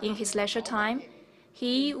 In his leisure time,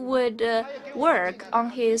 he would work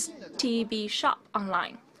on his TB shop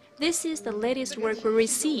online. This is the latest work we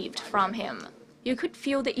received from him. You could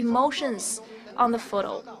feel the emotions on the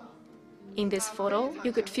photo. In this photo,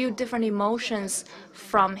 you could feel different emotions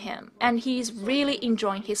from him, and he's really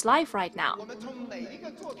enjoying his life right now.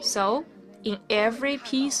 So, in every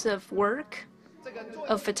piece of work,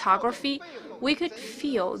 of photography, we could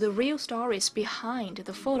feel the real stories behind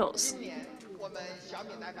the photos.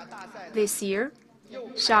 This year,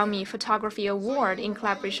 Xiaomi Photography Award in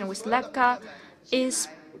collaboration with Leica is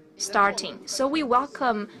starting, so we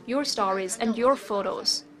welcome your stories and your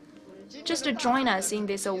photos. Just to join us in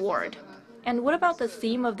this award. And what about the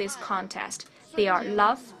theme of this contest? They are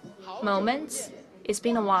love, moments, it's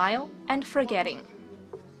been a while, and forgetting.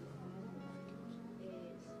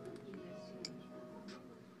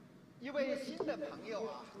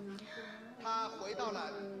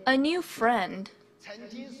 A new friend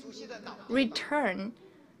returned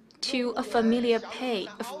to a familiar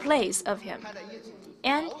place of him,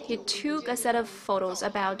 and he took a set of photos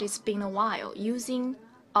about it's been a while using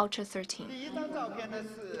Ultra 13.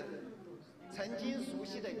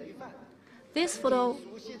 This photo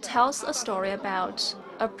tells a story about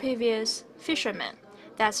a previous fisherman.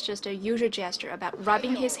 That's just a usual gesture about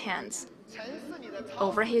rubbing his hands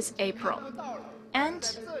over his apron.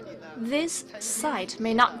 And this sight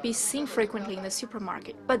may not be seen frequently in the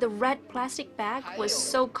supermarket, but the red plastic bag was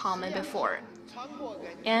so common before.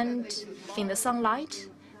 And in the sunlight,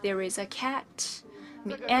 there is a cat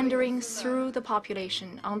meandering through the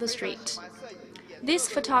population on the street. This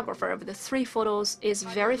photographer of the 3 photos is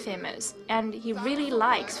very famous, and he really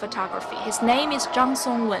likes photography. His name is Zhang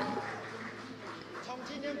Songwen.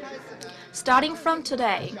 Starting from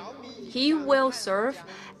today, he will serve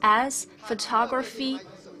as photography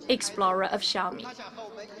explorer of Xiaomi.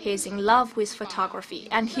 He is in love with photography,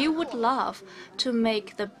 and he would love to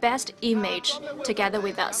make the best image together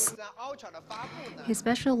with us. He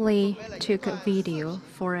especially took a video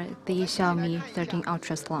for the Xiaomi 13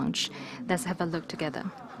 Ultra's launch. Let's have a look together.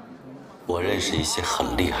 我认识一些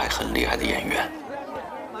很厉害的演员，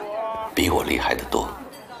比我厉害的多。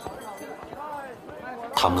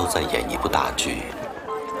他们都在演一部大剧。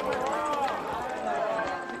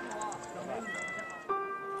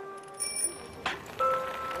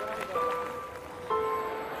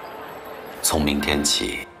从明天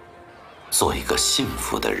起，做一个幸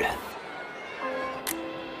福的人。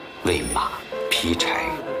喂马、劈柴、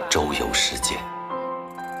周游世界。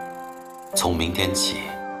从明天起，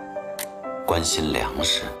关心粮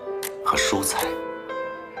食和蔬菜。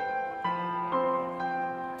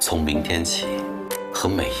从明天起，和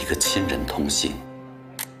每一个亲人通信，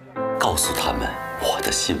告诉他们我的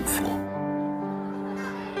幸福。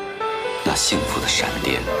那幸福的闪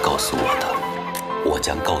电告诉我的，我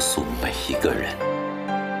将告诉每一个人。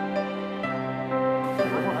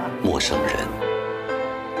陌生人，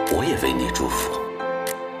我也为你祝福。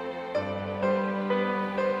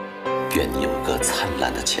愿你有个灿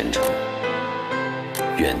烂的前程，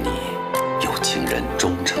愿你有情人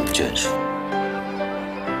终成眷属。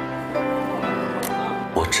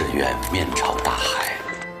我只愿面朝大海，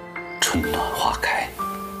春暖花开。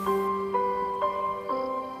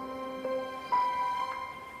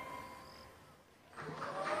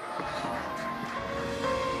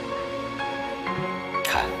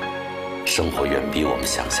看，生活远比我们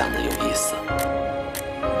想象的有意思。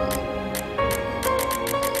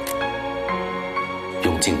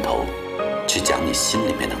用镜头去讲你心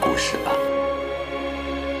里面的故事吧。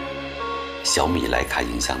小米徕卡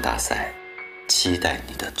影像大赛，期待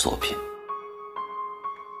你的作品。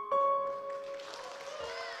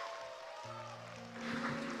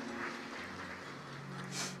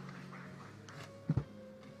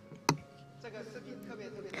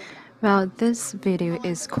Well, this video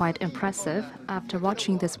is quite impressive. After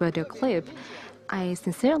watching this video clip, I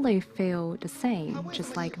sincerely feel the same,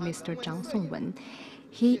 just like Mr. Zhang Songwen.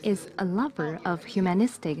 He is a lover of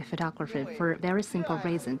humanistic photography for a very simple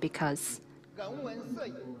reason, because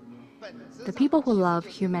the people who love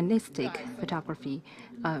humanistic photography,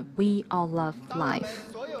 we all love life.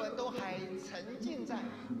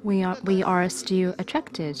 We are still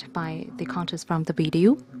attracted by the content from the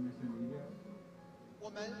video.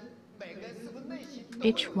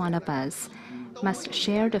 Each one of us must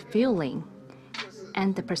share the feeling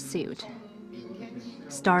and the pursuit.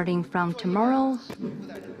 Starting from tomorrow,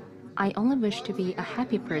 I only wish to be a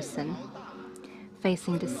happy person,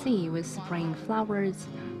 facing the sea with spring flowers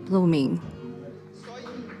blooming.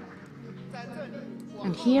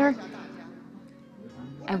 And here,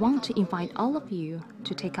 I want to invite all of you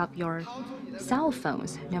to take up your cell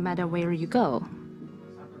phones, no matter where you go.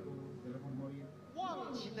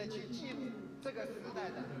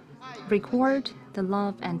 Record the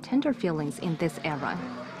love and tender feelings in this era.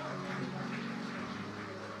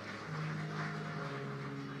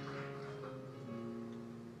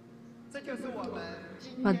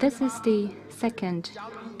 Well, this is the second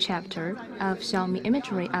chapter of Xiaomi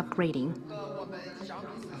imagery upgrading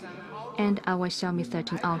and our Xiaomi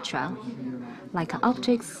 13 Ultra, like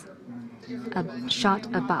optics, a shot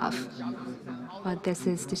above. Well, this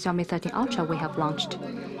is the Xiaomi 13 Ultra we have launched.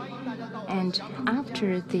 And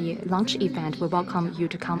after the launch event, we welcome you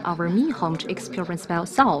to come our Mi Home to experience by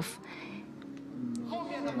yourself.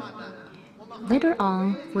 Later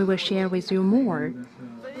on, we will share with you more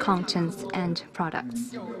contents and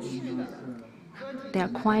products. They are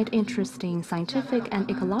quite interesting scientific and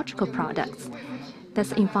ecological products.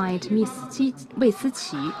 Let's invite Miss Wei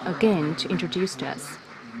Siqi again to introduce to us.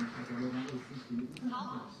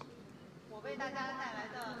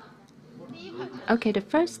 Okay, the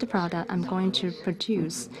first product I'm going to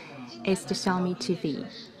produce is the Xiaomi TV.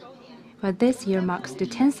 Well, this year marks the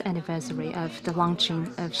 10th anniversary of the launching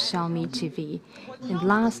of Xiaomi TV. In the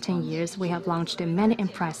last 10 years, we have launched many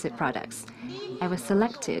impressive products. I was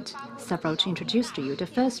selected several to introduce to you. The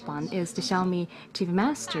first one is the Xiaomi TV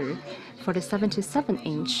Master for the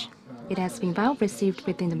 77-inch. It has been well received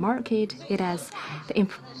within the market. It has the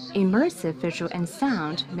immersive visual and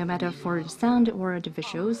sound. No matter for the sound or the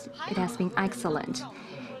visuals, it has been excellent.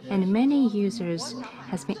 And many users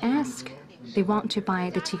has been asked they want to buy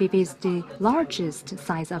the TV with the largest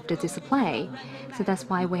size of the display. So that's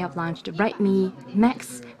why we have launched Redmi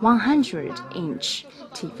Max 100-inch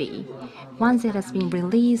TV. Once it has been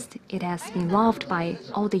released, it has been loved by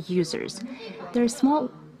all the users. There's small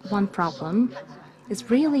one problem. It's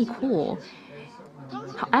really cool.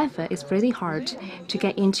 However, it's really hard to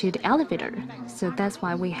get into the elevator. So that's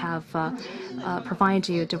why we have provided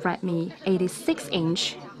you the Redmi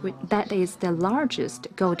 86-inch. That is the largest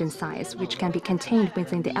golden size, which can be contained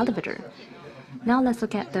within the elevator. Now let's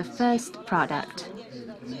look at the first product.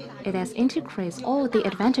 It has integrates all the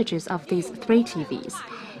advantages of these three TVs.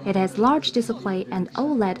 It has large display and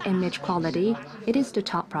OLED image quality. It is the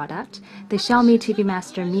top product, the Xiaomi TV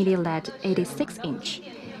Master Mini LED 86-inch.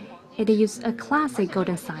 It uses a classic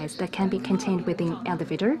golden size that can be contained within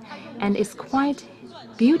elevator and is quite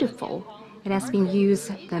beautiful. It has been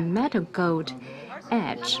used the metal gold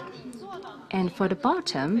edge. And for the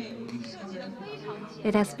bottom,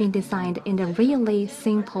 It has been designed in a really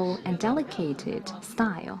simple and delicate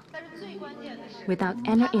style, without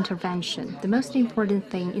any intervention. The most important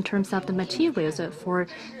thing in terms of the materials for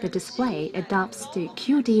the display adopts the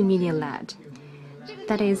QD mini LED.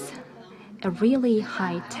 That is a really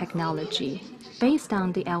high technology. Based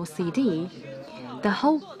on the LCD, the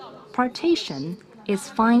whole partition is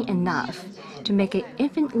fine enough to make it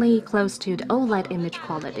infinitely close to the OLED image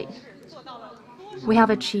quality. We have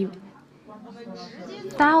achieved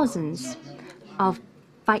thousands of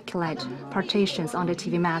backlight partitions on the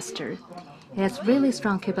TV Master. It has really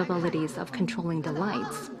strong capabilities of controlling the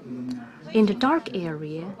lights. In the dark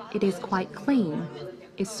area, it is quite clean.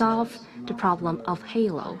 It solves the problem of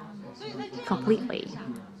halo completely.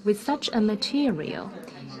 With such a material,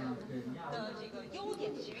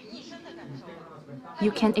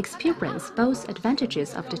 you can experience both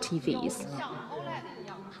advantages of the TVs.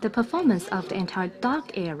 The performance of the entire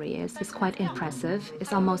dark areas is quite impressive.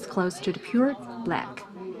 It's almost close to the pure black.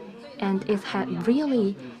 And it had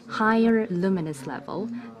really higher luminance level.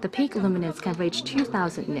 The peak luminance can reach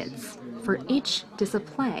 2000 nits. For each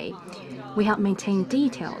display, we have maintained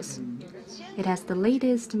details. It has the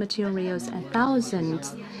latest materials and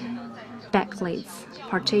thousands backlights,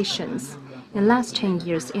 partitions. In the last 10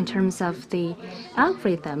 years, in terms of the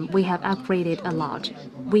algorithm, we have upgraded a lot.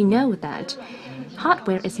 We know that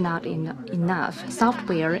hardware is not enough.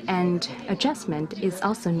 Software and adjustment is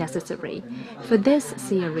also necessary. For this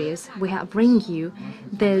series, we have bring you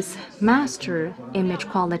this master image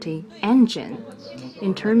quality engine.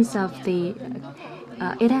 In terms of the,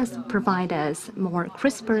 it has provided us more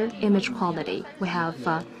crisper image quality. We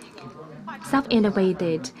have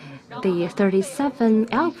self-innovated the 37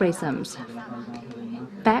 algorithms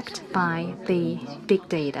backed by the big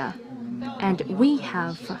data, and we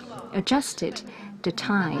have adjusted the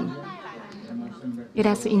time. It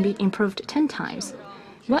has been improved 10 times.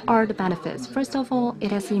 What are the benefits? First of all,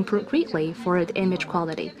 it has improved greatly for the image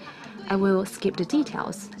quality. I will skip the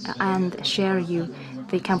details and share you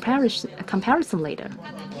the comparison later.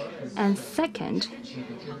 And second,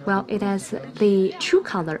 well, it has the true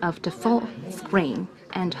color of the full screen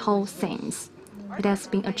and whole scenes. It has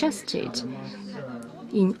been adjusted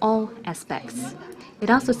in all aspects. It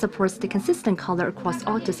also supports the consistent color across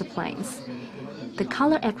all disciplines. The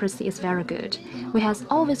color accuracy is very good. We have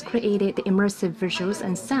always created the immersive visuals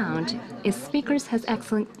and sound. Its speakers has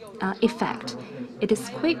excellent effect. It is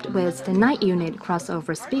equipped with the 9-unit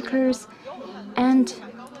crossover speakers and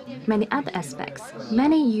many other aspects.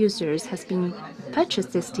 Many users has been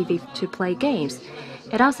purchased this TV to play games.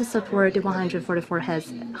 It also supports the 144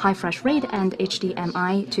 Hz high refresh rate and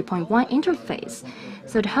HDMI 2.1 interface.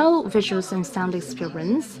 So the whole visuals and sound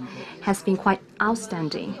experience has been quite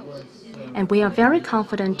outstanding. And we are very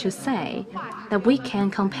confident to say that we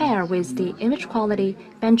can compare with the image quality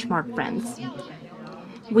benchmark brands.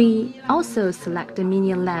 We also select the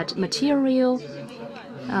mini LED material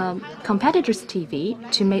competitors' TV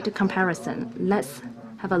to make the comparison. Let's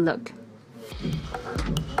have a look.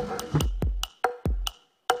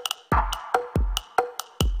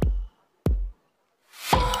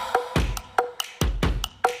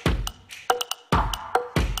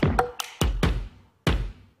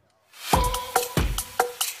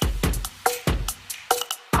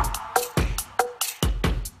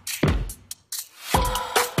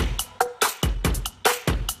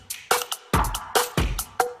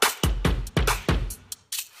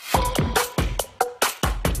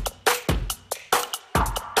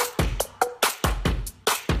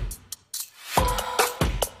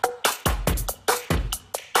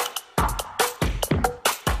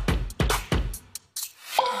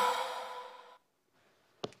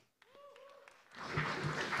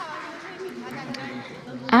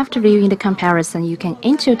 After viewing the comparison, you can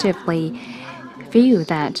intuitively feel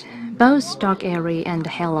that both dark area and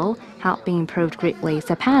halo have been improved greatly,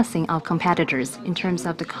 surpassing our competitors. In terms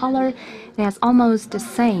of the color, it is almost the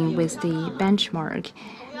same with the benchmark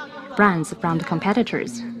brands from the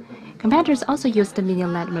competitors. Competitors also use the mini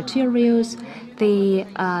LED materials, the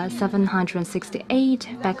 768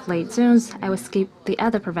 backlight zones. I will skip the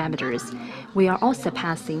other parameters. We are also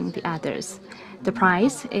surpassing the others. The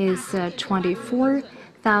price is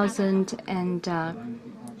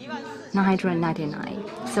 24,999.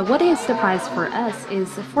 So what is the price for us is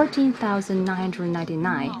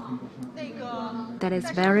 14,999. That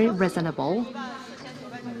is very reasonable.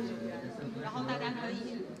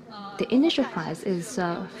 The initial price is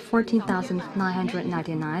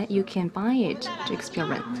 14,999. You can buy it to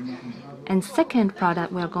experience. And second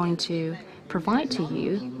product we are going to provide to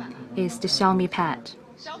you is the Xiaomi Pad.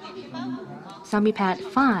 Xiaomi Pad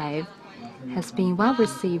 5 has been well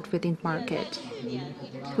received within the market.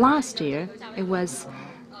 Last year, it was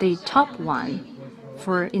the top one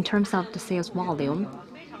in terms of the sales volume.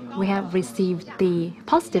 We have received the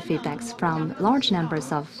positive feedbacks from large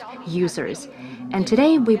numbers of users. And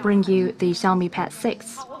today we bring you the Xiaomi Pad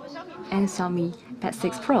 6 and Xiaomi Pad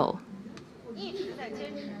 6 Pro.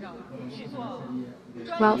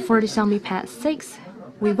 Well, for the Xiaomi Pad 6,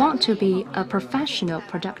 we want to be a professional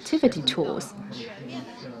productivity tools.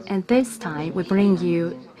 And this time we bring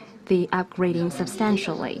you the upgrading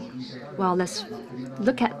substantially. Well, let's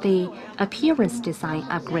look at the appearance design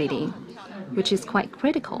upgrading, which is quite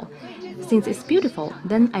critical. Since it's beautiful,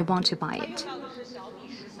 then I want to buy it.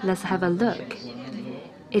 Let's have a look.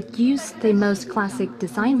 It used the most classic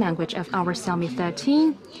design language of our Xiaomi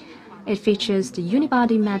 13. It features the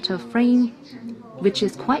unibody metal frame, which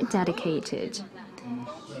is quite dedicated.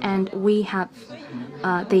 And we have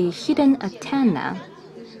the hidden antenna,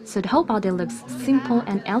 so the whole body looks simple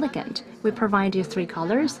and elegant. We provide you 3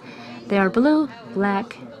 colors. They are blue,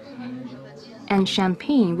 black, and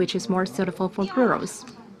champagne, which is more suitable for girls.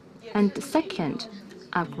 And the second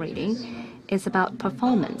upgrading is about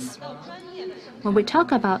performance. When we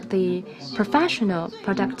talk about the professional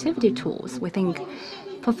productivity tools, we think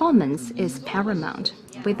performance is paramount.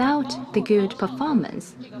 Without the good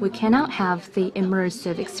performance, we cannot have the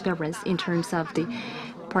immersive experience in terms of the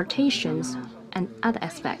partitions and other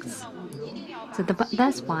aspects. So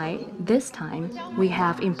that's why this time we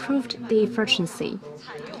have improved the efficiency.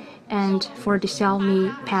 And for the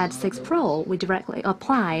Xiaomi Pad 6 Pro, we directly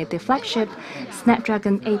apply the flagship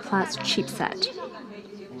Snapdragon 8 Plus chipset.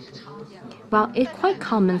 Well, it's quite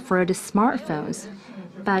common for the smartphones,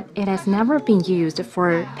 but it has never been used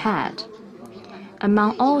for pad.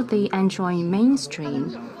 Among all the Android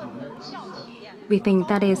mainstream, we think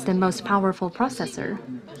that is the most powerful processor.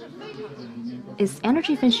 Its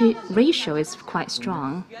energy efficiency ratio is quite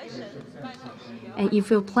strong. And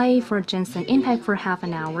if you play for Genshin Impact for half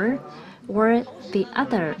an hour or the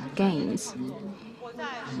other games,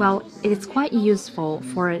 well, it is quite useful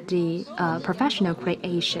for the professional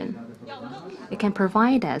creation. It can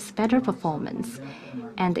provide us better performance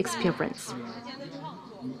and experience.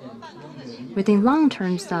 Within long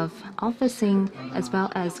terms of officing as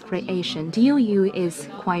well as creation, DOU is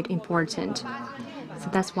quite important. So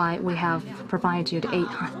that's why we have provided you the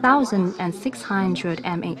 8600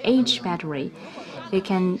 mAh battery. It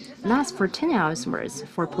can last for 10 hours worth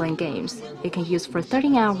for playing games. It can use for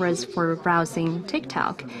 13 hours for browsing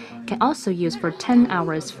TikTok. It can also use for 10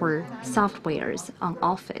 hours for softwares on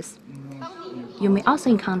Office. You may also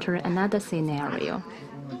encounter another scenario.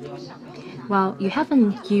 Well, you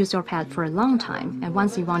haven't used your pad for a long time, and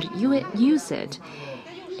once you want to use it,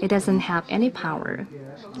 it doesn't have any power.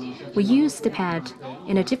 We use the pad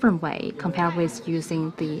in a different way compared with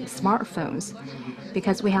using the smartphones,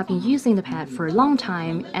 because we have been using the pad for a long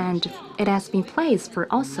time and it has been placed for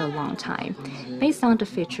also a long time. Based on the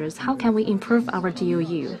features, how can we improve our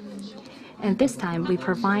DOU? And this time we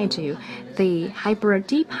provide you the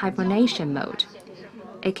deep hibernation mode.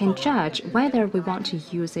 It can judge whether we want to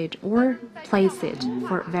use it or place it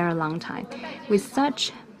for a very long time. With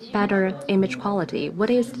such better image quality, what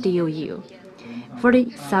is the DOU?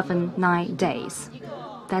 47.9 days.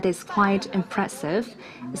 That is quite impressive.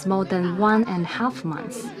 It's more than 1.5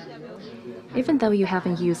 months. Even though you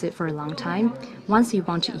haven't used it for a long time, once you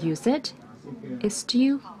want to use it, it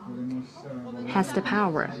still has the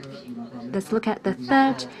power. Let's look at the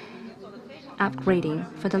third upgrading.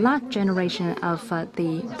 For the last generation of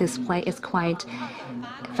the display is quite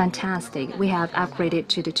fantastic. We have upgraded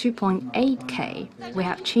to the 2.8K. We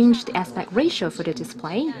have changed the aspect ratio for the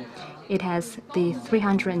display. It has the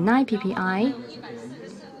 309 ppi.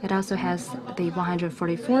 It also has the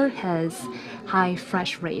 144 Hz high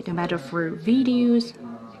refresh rate, no matter for videos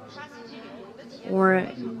or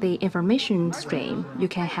the information stream. You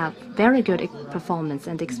can have very good performance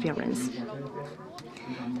and experience.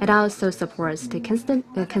 It also supports the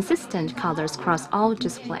consistent colors across all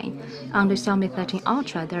display. On the Xiaomi 13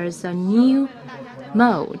 Ultra, there is a new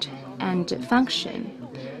mode and function.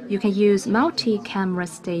 You can use multi-camera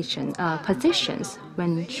positions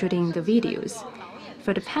when shooting the videos.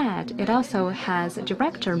 For the pad, it also has a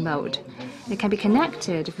director mode. It can be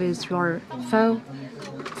connected with your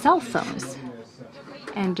cell phones.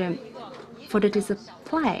 And for the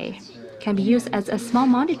display, it can be used as a small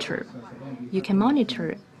monitor. You can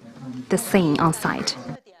monitor the scene on site.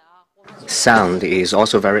 Sound is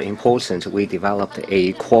also very important. We developed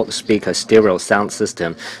a quad-speaker stereo sound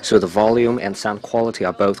system, so the volume and sound quality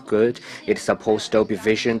are both good. It supports Dolby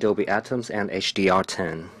Vision, Dolby Atmos, and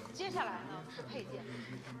HDR10.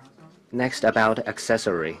 Next, about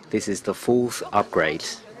accessory. This is the fourth upgrade.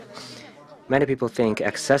 Many people think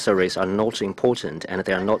accessories are not important and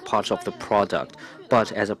they are not part of the product.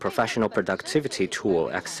 But as a professional productivity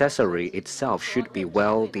tool, accessory itself should be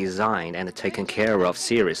well designed and taken care of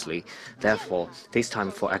seriously. Therefore, this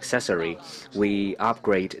time for accessory, we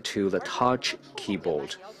upgrade to the touch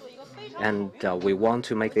keyboard. And we want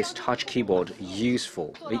to make this touch keyboard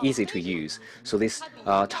useful, easy to use. So this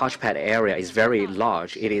touchpad area is very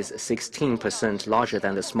large. It is 16% larger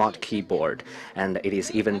than the smart keyboard, and it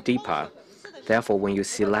is even deeper. Therefore, when you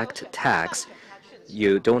select text,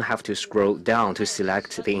 you don't have to scroll down to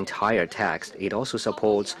select the entire text. It also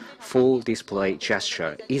supports full display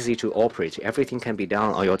gesture, easy to operate. Everything can be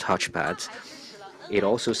done on your touchpad. It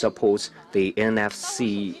also supports the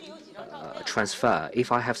NFC transfer.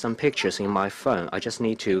 If I have some pictures in my phone, I just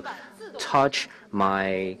need to touch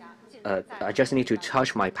my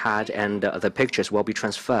pad and the pictures will be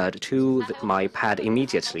transferred to my pad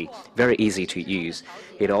immediately. Very easy to use.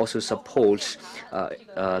 It also supports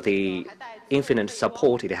the infinite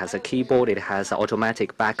support. It has a keyboard. It has an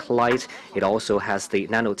automatic backlight. It also has the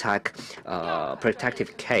nanotech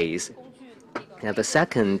protective case. Now the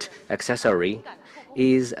second accessory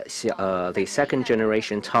is the second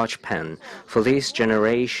generation touch pen. For this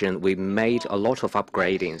generation, we made a lot of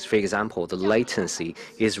upgradings. For example, the latency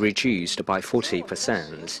is reduced by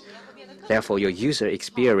 40%. Therefore, your user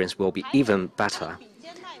experience will be even better.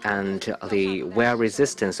 And the wear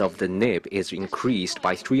resistance of the nib is increased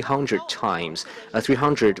by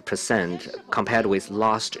 300% compared with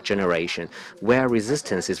last generation. Wear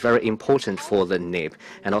resistance is very important for the nib,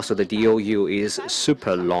 and also the DOU is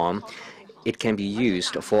super long. It can be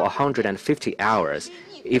used for 150 hours.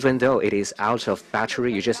 Even though it is out of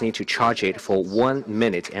battery, you just need to charge it for 1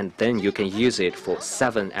 minute, and then you can use it for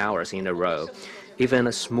 7 hours in a row. Even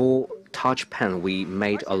a small touch pen, we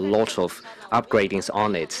made a lot of upgradings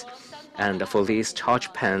on it. And for this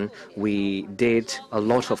touch pen, we did a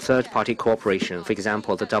lot of third-party cooperation. For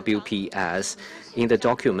example, the WPS. In the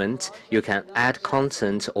document, you can add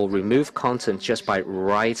content or remove content just by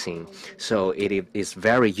writing. So it is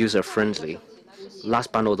very user-friendly.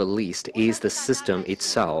 Last but not the least is the system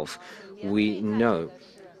itself. We know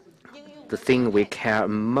the thing we care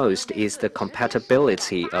most is the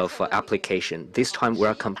compatibility of application. This time we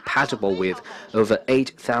are compatible with over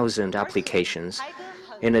 8,000 applications.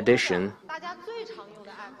 In addition,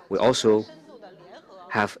 we also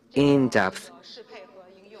have in-depth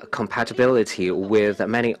compatibility with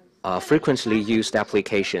many frequently used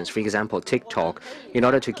applications. For example, TikTok. In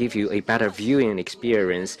order to give you a better viewing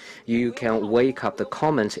experience, you can wake up the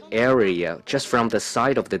comment area just from the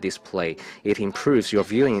side of the display. It improves your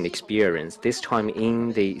viewing experience. This time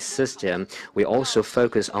in the system, we also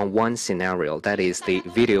focus on one scenario, that is the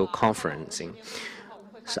video conferencing.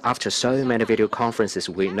 So after so many video conferences,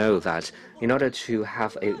 we know that in order to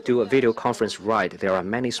do a video conference right, there are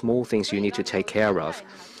many small things you need to take care of.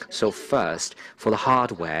 So first, for the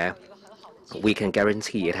hardware, we can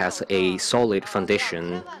guarantee it has a solid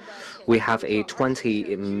foundation. We have a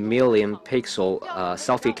 20 million pixel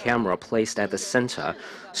selfie camera placed at the center,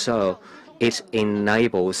 so it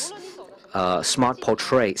enables smart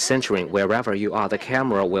portrait centering. Wherever you are, the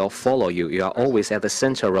camera will follow you. You are always at the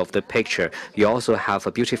center of the picture. You also have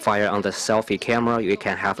a beautifier on the selfie camera. You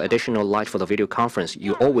can have additional light for the video conference.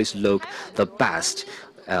 You always look the best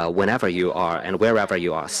whenever you are and wherever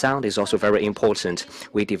you are. Sound is also very important.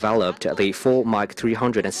 We developed the 4-mic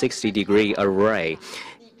 360-degree array.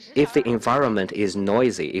 If the environment is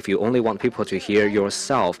noisy, if you only want people to hear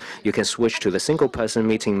yourself, you can switch to the single-person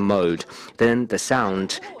meeting mode. Then the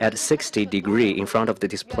sound at 60 degrees in front of the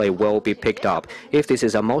display will be picked up. If this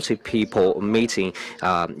is a multi-people meeting,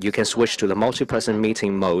 you can switch to the multi-person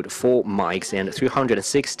meeting mode, 4 mics and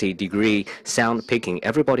 360-degree sound picking.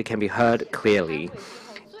 Everybody can be heard clearly.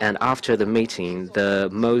 And after the meeting, the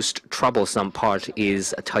most troublesome part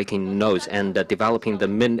is taking notes and developing the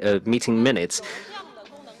meeting minutes.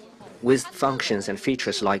 With functions and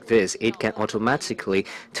features like this, it can automatically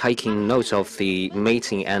taking notes of the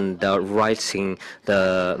meeting and writing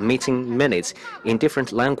the meeting minutes in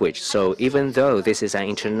different language. So even though this is an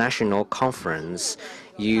international conference,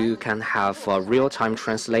 you can have real-time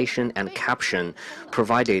translation and caption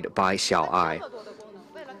provided by Xiaomi.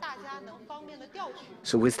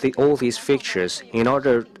 So with all these features, in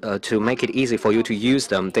order to make it easy for you to use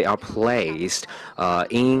them, they are placed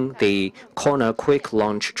in the corner quick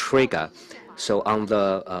launch trigger. So on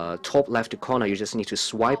the top left corner, you just need to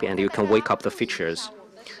swipe and you can wake up the features.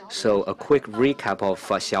 So a quick recap of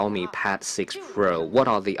Xiaomi Pad 6 Pro. What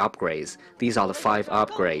are the upgrades? These are the 5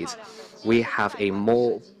 upgrades. We have a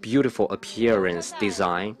more beautiful appearance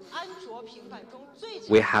design.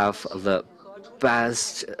 We have the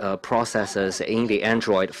best processors in the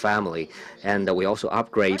Android family, and we also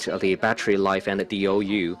upgrade the battery life and the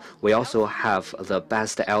DOU. We also have the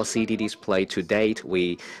best LCD display to date.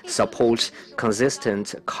 We support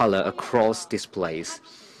consistent color across displays.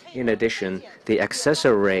 In addition, the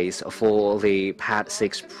accessories for the Pad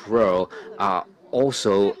 6 Pro are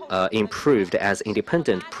also improved as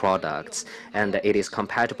independent products, and it is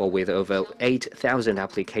compatible with over 8,000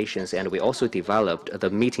 applications, and we also developed the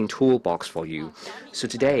meeting toolbox for you. So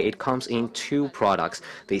today it comes in two products,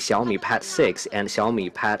 the Xiaomi Pad 6 and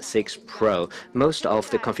Xiaomi Pad 6 Pro. Most of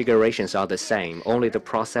the configurations are the same, only the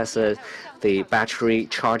processor, the battery,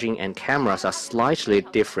 charging, and cameras are slightly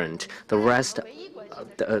different. The rest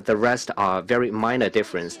are very minor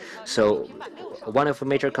difference. So one of the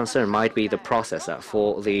major concern might be the processor.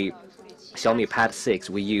 For the Xiaomi Pad 6,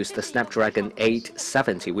 we use the Snapdragon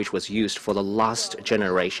 870, which was used for the last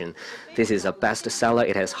generation. This is a best seller.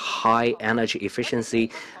 It has high energy efficiency,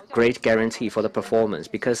 great guarantee for the performance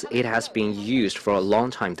because it has been used for a long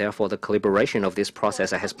time. Therefore, the calibration of this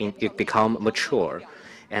processor has become mature.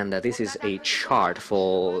 And this is a chart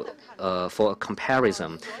for a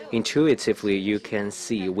comparison. Intuitively, you can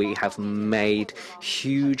see we have made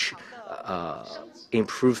huge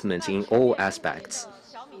improvements in all aspects.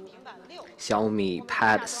 Xiaomi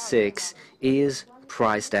Pad 6 is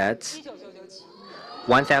priced at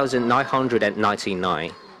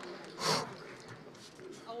 1,999.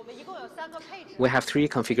 We have three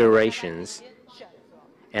configurations,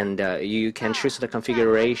 and you can choose the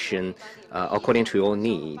configuration according to your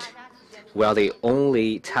need. We are the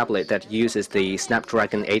only tablet that uses the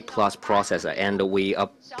Snapdragon 8 Plus processor, and we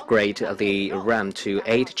upgrade the RAM to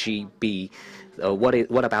 8 GB.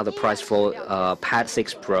 What about the price for Pad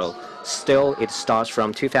 6 Pro? Still, it starts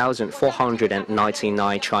from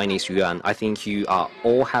 2,499 Chinese yuan. I think you are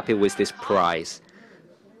all happy with this price.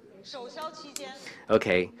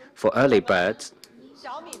 Okay, for early birds,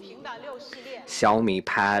 Xiaomi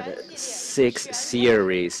Pad 6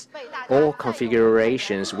 series, all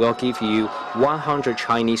configurations will give you 100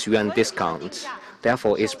 Chinese yuan discount.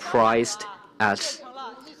 Therefore, it's priced at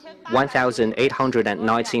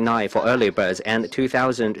 1,899 for early birds and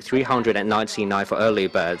 2,399 for early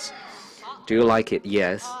birds. Do you like it?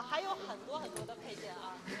 Yes.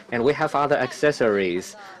 And we have other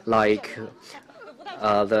accessories like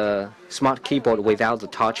the smart keyboard without the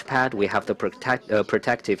touchpad. We have the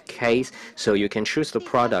protective case, so you can choose the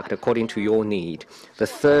product according to your need. The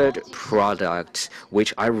third product,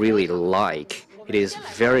 which I really like, it is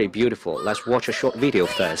very beautiful. Let's watch a short video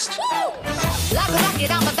first.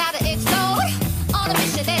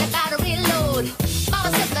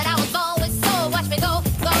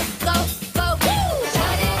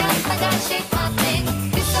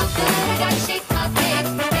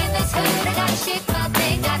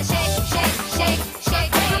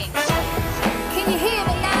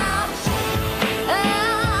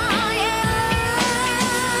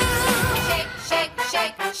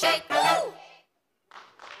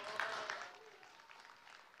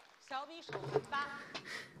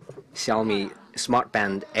 Xiaomi Smart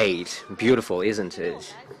Band 8, beautiful, isn't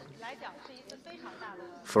it?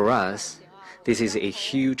 For us, this is a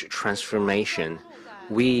huge transformation.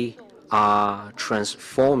 We are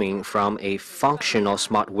transforming from a functional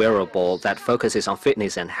smart wearable that focuses on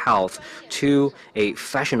fitness and health to a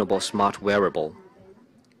fashionable smart wearable.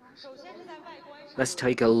 Let's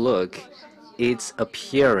take a look at its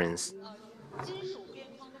appearance.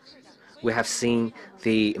 We have seen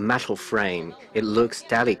the metal frame. It looks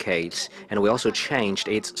delicate, and we also changed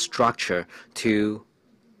its structure to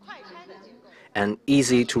an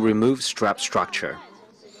easy-to-remove strap structure.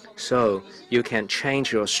 So you can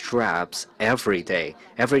change your straps every day.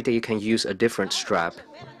 Every day you can use a different strap.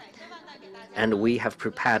 And we have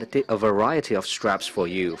prepared a variety of straps for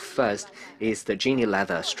you. First is the genie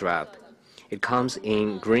leather strap. It comes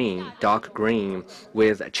in green, dark green,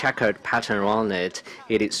 with a checkered pattern on it.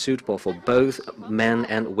 It is suitable for both men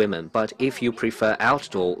and women. But if you prefer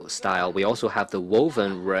outdoor style, we also have the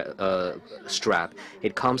woven strap.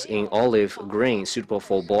 It comes in olive green, suitable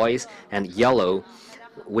for boys, and yellow,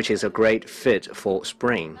 which is a great fit for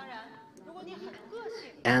spring.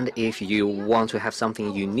 And if you want to have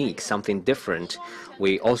something unique, something different,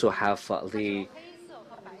 we also have the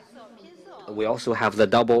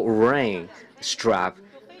double ring strap.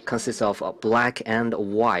 Consists of black and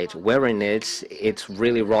white. Wearing it, it's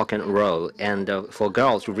really rock and roll. And for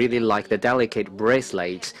girls who really like the delicate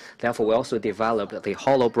bracelet, therefore we also developed the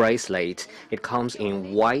hollow bracelet. It comes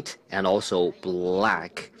in white and also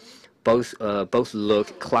black. Both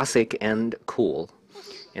look classic and cool.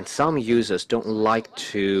 And some users don't like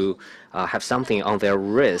to have something on their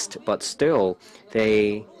wrist, but still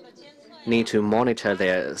they need to monitor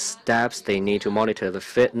their steps, they need to monitor the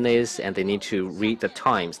fitness, and they need to read the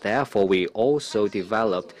times. Therefore, we also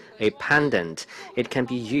developed a pendant. It can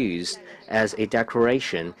be used as a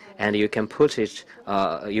decoration, and you can put it,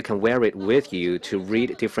 you can wear it with you to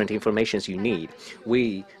read different informations you need.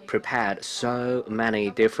 We prepared so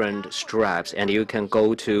many different straps, and you can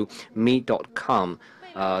go to me.com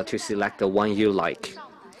to select the one you like.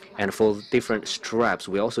 And for different straps,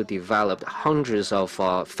 we also developed hundreds of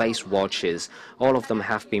face watches. All of them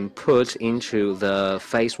have been put into the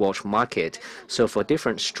face watch market. So for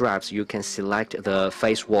different straps, you can select the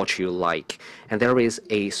face watch you like. And there is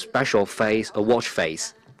a special watch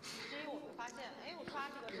face.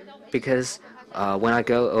 Because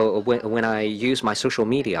when I use my social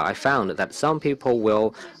media, I found that some people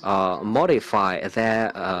will modify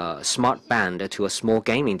their smart band to a small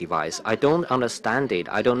gaming device. I don't understand it.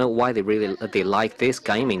 I don't know why they like this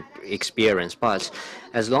gaming experience. But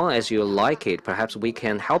as long as you like it, perhaps we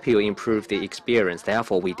can help you improve the experience.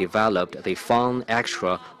 Therefore, we developed the fun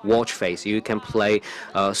extra watch face. You can play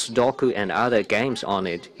Sudoku and other games on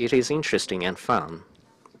it. It is interesting and fun.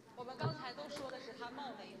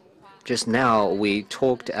 Just now, we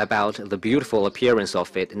talked about the beautiful appearance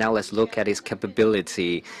of it. Now let's look at its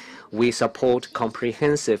capability. We support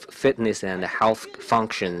comprehensive fitness and health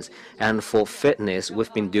functions. And for fitness,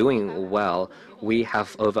 we've been doing well. We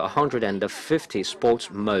have over 150 sports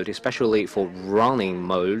modes, especially for running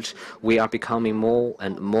mode. We are becoming more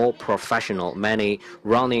and more professional. Many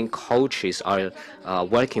running coaches are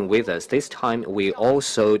working with us. This time, we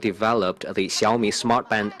also developed the Xiaomi Smart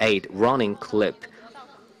Band 8 running clip.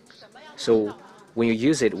 So when you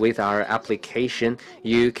use it with our application,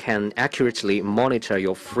 you can accurately monitor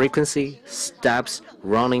your frequency, steps,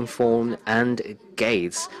 running form, and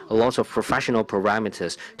gaits, a lot of professional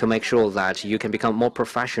parameters to make sure that you can become more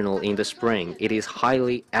professional in the spring. It is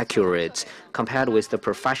highly accurate. Compared with the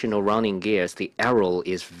professional running gears, the error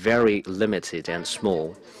is very limited and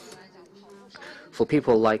small. For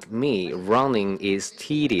people like me, running is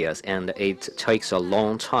tedious and it takes a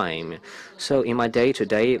long time. So in my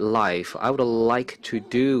day-to-day life, I would like to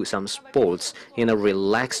do some sports in a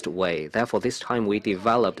relaxed way. Therefore, this time we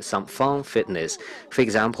developed some fun fitness. For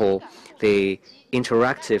example, the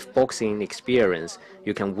interactive boxing experience.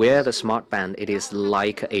 You can wear the smart band. It is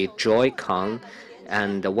like a Joy-Con.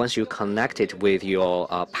 And once you connect it with your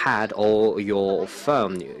pad or your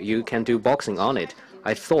phone, you can do boxing on it.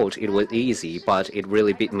 I thought it was easy, but it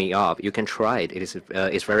really beat me up. You can try it.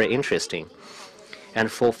 It's very interesting.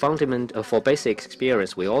 And for basic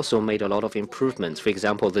experience, we also made a lot of improvements. For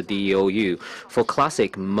example, the DOU. For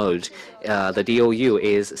classic mode, the DOU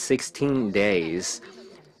is 16 days,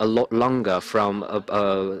 a lot longer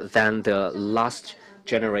than the last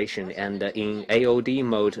generation. And in AOD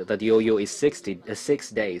mode, the DOU is 6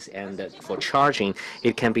 days. And for charging,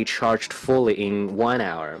 it can be charged fully in 1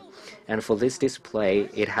 hour. And for this display,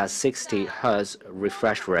 it has 60 Hz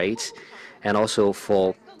refresh rate, and also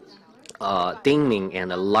for dimming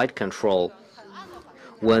and light control.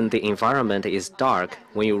 When the environment is dark,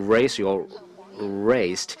 when you raise your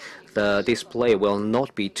wrist, the display will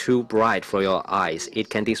not be too bright for your eyes. It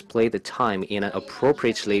can display the time in an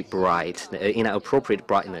appropriate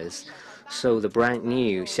brightness. So the brand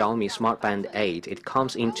new Xiaomi Smart Band 8, it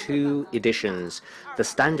comes in 2 editions. The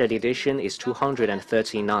standard edition is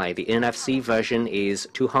 239. The NFC version is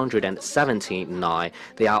 279.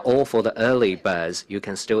 They are all for the early birds. You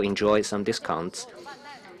can still enjoy some discounts.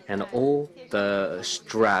 And all the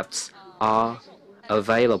straps are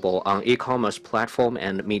available on e-commerce platform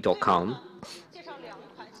and me.com.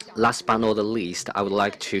 Last but not the least, I would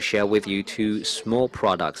like to share with you 2 small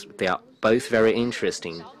products. They are both very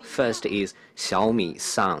interesting. First is Xiaomi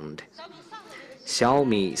Sound.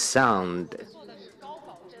 Xiaomi Sound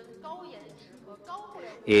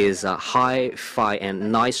is a hi-fi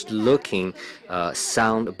and nice-looking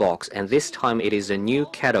sound box, and this time it is a new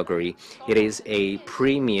category. It is a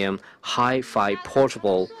premium hi-fi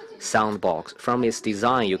portable sound box. From its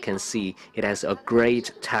design, you can see it has a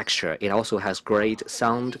great texture. It also has great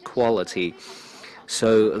sound quality.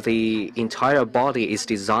 So the entire body is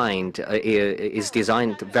designed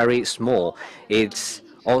very small. It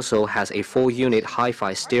also has a 4-unit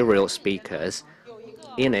hi-fi stereo speakers.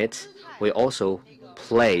 In it, we also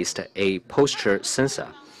placed a posture sensor.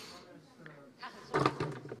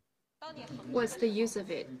 What's the use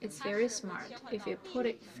of it? It's very smart. If you put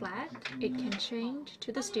it flat, it can change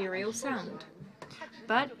to the stereo sound.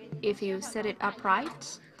 But if you set it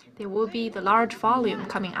upright, there will be the large volume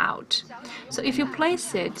coming out. So if you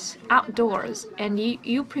place it outdoors and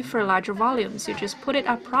you prefer larger volumes, you just put it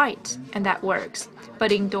upright and that works.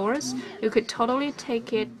 But indoors, you could totally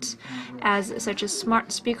take it as such a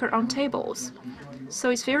smart speaker on tables. So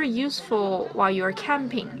it's very useful while you're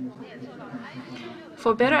camping.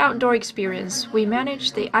 For better outdoor experience, we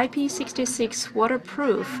manage the IP66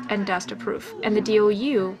 waterproof and dustproof, and the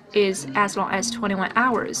DOU is as long as 21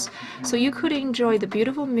 hours, so you could enjoy the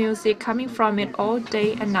beautiful music coming from it all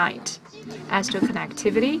day and night. As to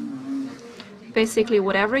connectivity, basically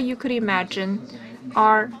whatever you could imagine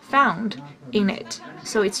are found in it,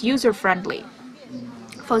 so it's user-friendly.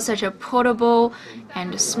 For such a portable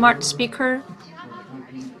and smart speaker,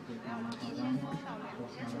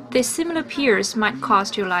 the similar peers might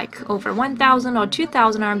cost you like over 1,000 or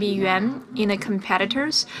 2,000 RMB yuan in the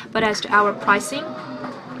competitors, but as to our pricing,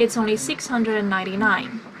 it's only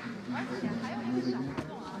 699.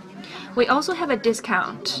 We also have a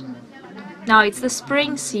discount. Now it's the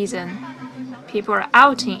spring season. People are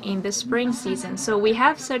outing in the spring season, so we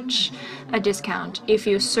have such a discount. If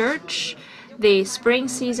you search the spring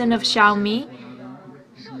season of Xiaomi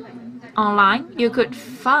online, you could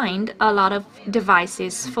find a lot of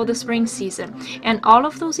devices for the spring season, and all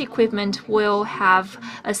of those equipment will have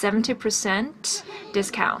a 70%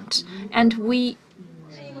 discount. And we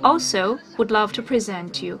also would love to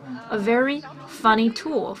present you a very funny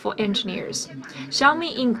tool for engineers.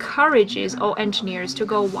 Xiaomi encourages all engineers to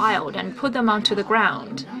go wild and put them onto the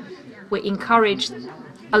ground. We encourage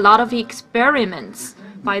a lot of experiments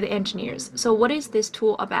by the engineers. So what is this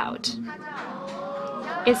tool about?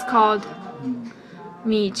 It's called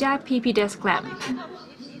MUCHAS desk lamp.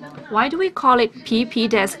 Why do we call it PP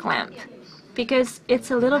desk lamp? Because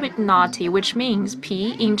it's a little bit naughty, which means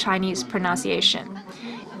P in Chinese pronunciation.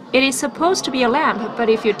 It is supposed to be a lamp, but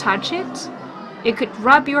if you touch it, it could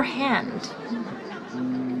rub your hand.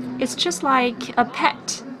 It's just like a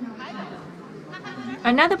pet.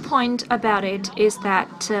 Another point about it is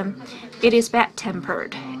that it is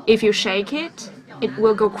bad-tempered. If you shake it, it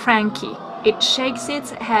will go cranky. It shakes its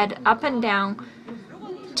head up and down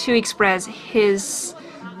to express his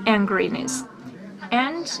angriness.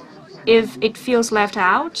 And if it feels left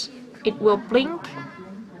out, it will blink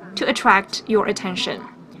to attract your attention,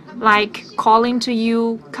 like calling to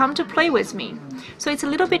you, "Come to play with me." So it's a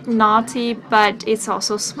little bit naughty, but it's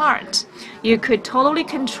also smart. You could totally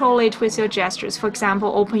control it with your gestures. For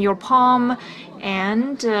example, open your palm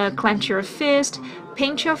and clench your fist,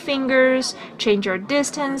 pinch your fingers, change your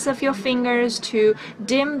distance of your fingers to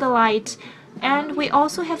dim the light. And we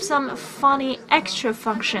also have some funny extra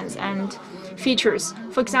functions and features.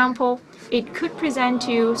 For example, it could present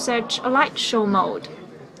you such a light show mode.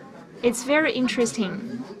 It's very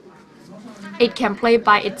interesting. It can play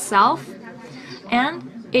by itself,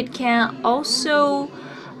 and it can also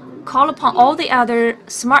call upon all the other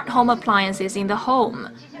smart home appliances in the home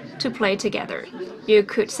to play together. You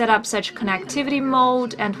could set up such connectivity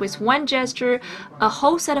mode, and with one gesture, a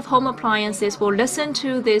whole set of home appliances will listen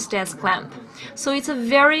to this desk lamp. So it's a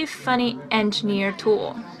very funny engineer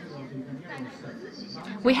tool.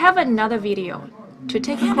 We have another video to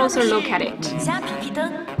take a closer look at it.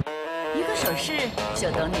 一个手势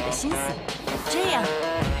就懂你的心思，这样，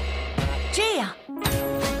这样，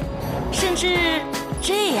甚至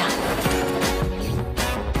这样，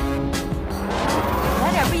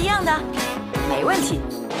来点不一样的，没问题。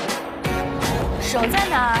手在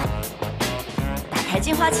哪儿？打开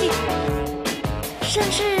净化器，甚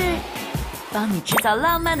至帮你制造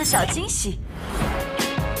浪漫的小惊喜。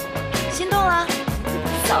心动了？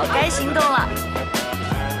早该心动了。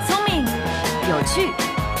聪明，有趣。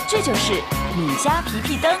 这就是你家皮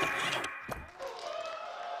皮灯。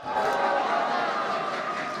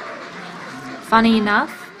Funny enough.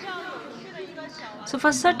 So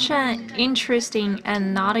for such an interesting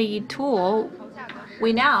and naughty tool,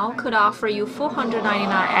 we now could offer you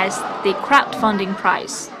 $499 as the crowdfunding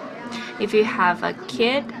price. If you have a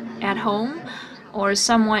kid at home or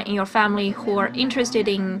someone in your family who are interested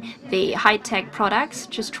in the high-tech products,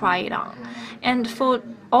 just try it on. And for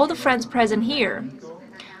all the friends present here,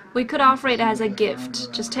 we could offer it as a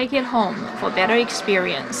gift. Just take it home for better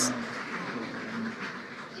experience.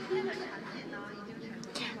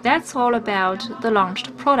 That's all about the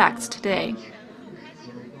launched products today.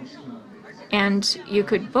 And you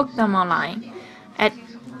could book them online. At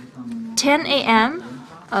 10 a.m.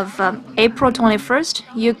 of April 21st,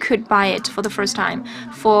 you could buy it for the first time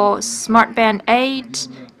for Smart Band 8.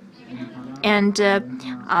 And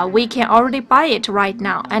we can already buy it right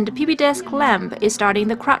now. And the PP Desk Lamp is starting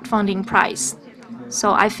the crowdfunding price.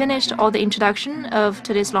 So I finished all the introduction of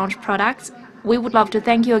today's launch products. We would love to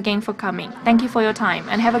thank you again for coming. Thank you for your time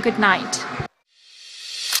and have a good night.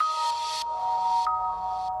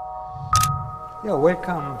 Yeah,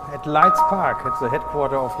 welcome at Lights Park. It's the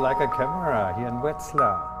headquarters of Leica Camera here in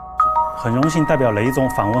Wetzlar. 很荣幸代表雷总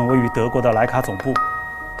访问位于德国的徕卡总部。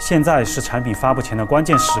现在是产品发布前的关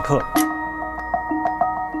键时刻。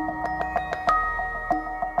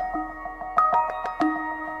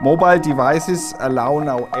Mobile devices allow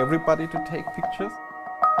now everybody to take pictures.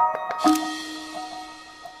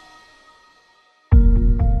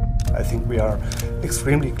 I think we are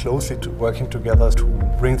extremely closely working together to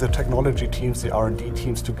bring the technology teams, the R&D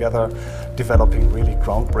teams together, developing really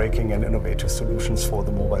groundbreaking and innovative solutions for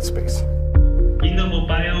the mobile space. In the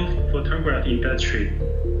mobile photography industry,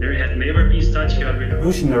 there has never been such a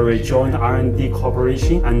revolutionary joint R&D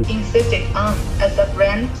cooperation and insisted on as a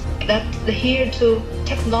brand that adhere to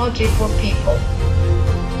technology for people.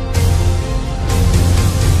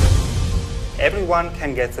 Everyone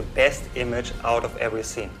can get the best image out of every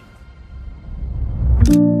scene.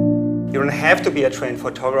 You don't have to be a trained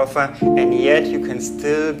photographer, and yet you can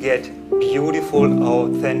still get beautiful,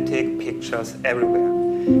 authentic pictures everywhere.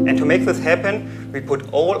 And to make this happen, we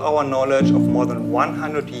put all our knowledge of more than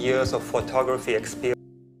 100 years of photography experience.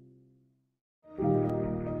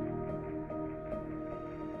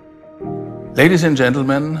 Ladies and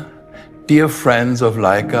gentlemen, dear friends of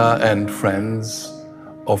Leica and friends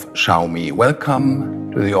of Xiaomi,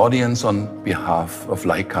 welcome to the audience on behalf of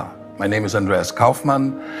Leica. My name is Andreas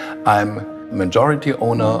Kaufmann. I'm majority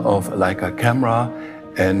owner of Leica Camera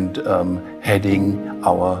and heading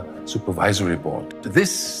our supervisory board.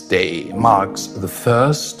 This day marks the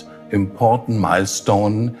first important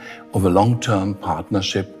milestone of a long-term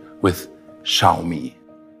partnership with Xiaomi.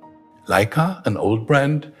 Leica, an old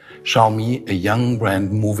brand, Xiaomi, a young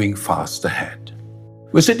brand moving fast ahead.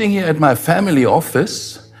 We're sitting here at my family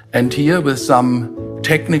office and here with some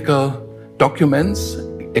technical documents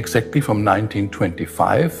exactly from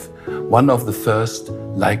 1925, one of the first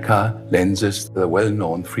Leica lenses, the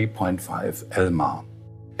well-known 3.5 Elmar.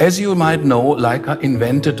 As you might know, Leica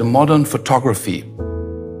invented modern photography,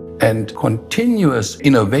 and continuous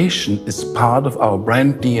innovation is part of our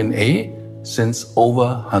brand DNA since over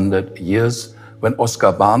 100 years, when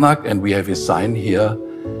Oskar Barnack, and we have his sign here,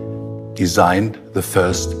 designed the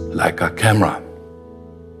first Leica camera.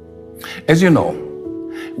 As you know,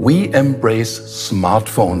 we embrace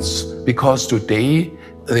smartphones because today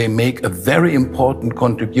they make a very important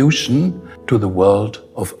contribution to the world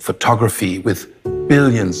of photography, with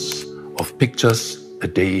billions of pictures a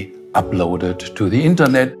day uploaded to the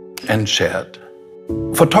internet and shared.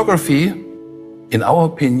 Photography, in our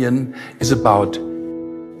opinion, is about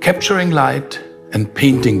capturing light and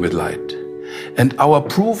painting with light. And our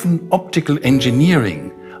proven optical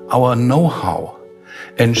engineering, our know-how,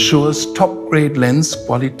 ensures top-grade lens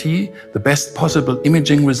quality, the best possible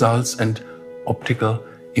imaging results, and optical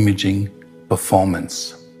imaging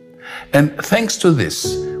performance. And thanks to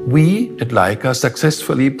this, we at Leica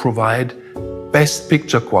successfully provide best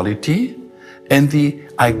picture quality and the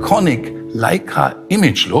iconic Leica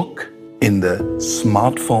image look in the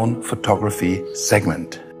smartphone photography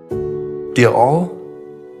segment. Dear all,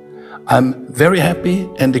 I'm very happy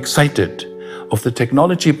and excited of the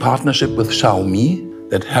technology partnership with Xiaomi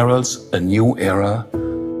that heralds a new era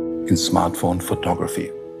in smartphone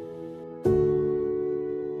photography.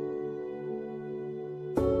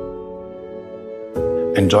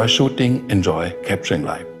 Enjoy shooting, enjoy capturing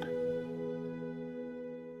light.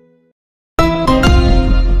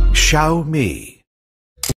 Xiaomi.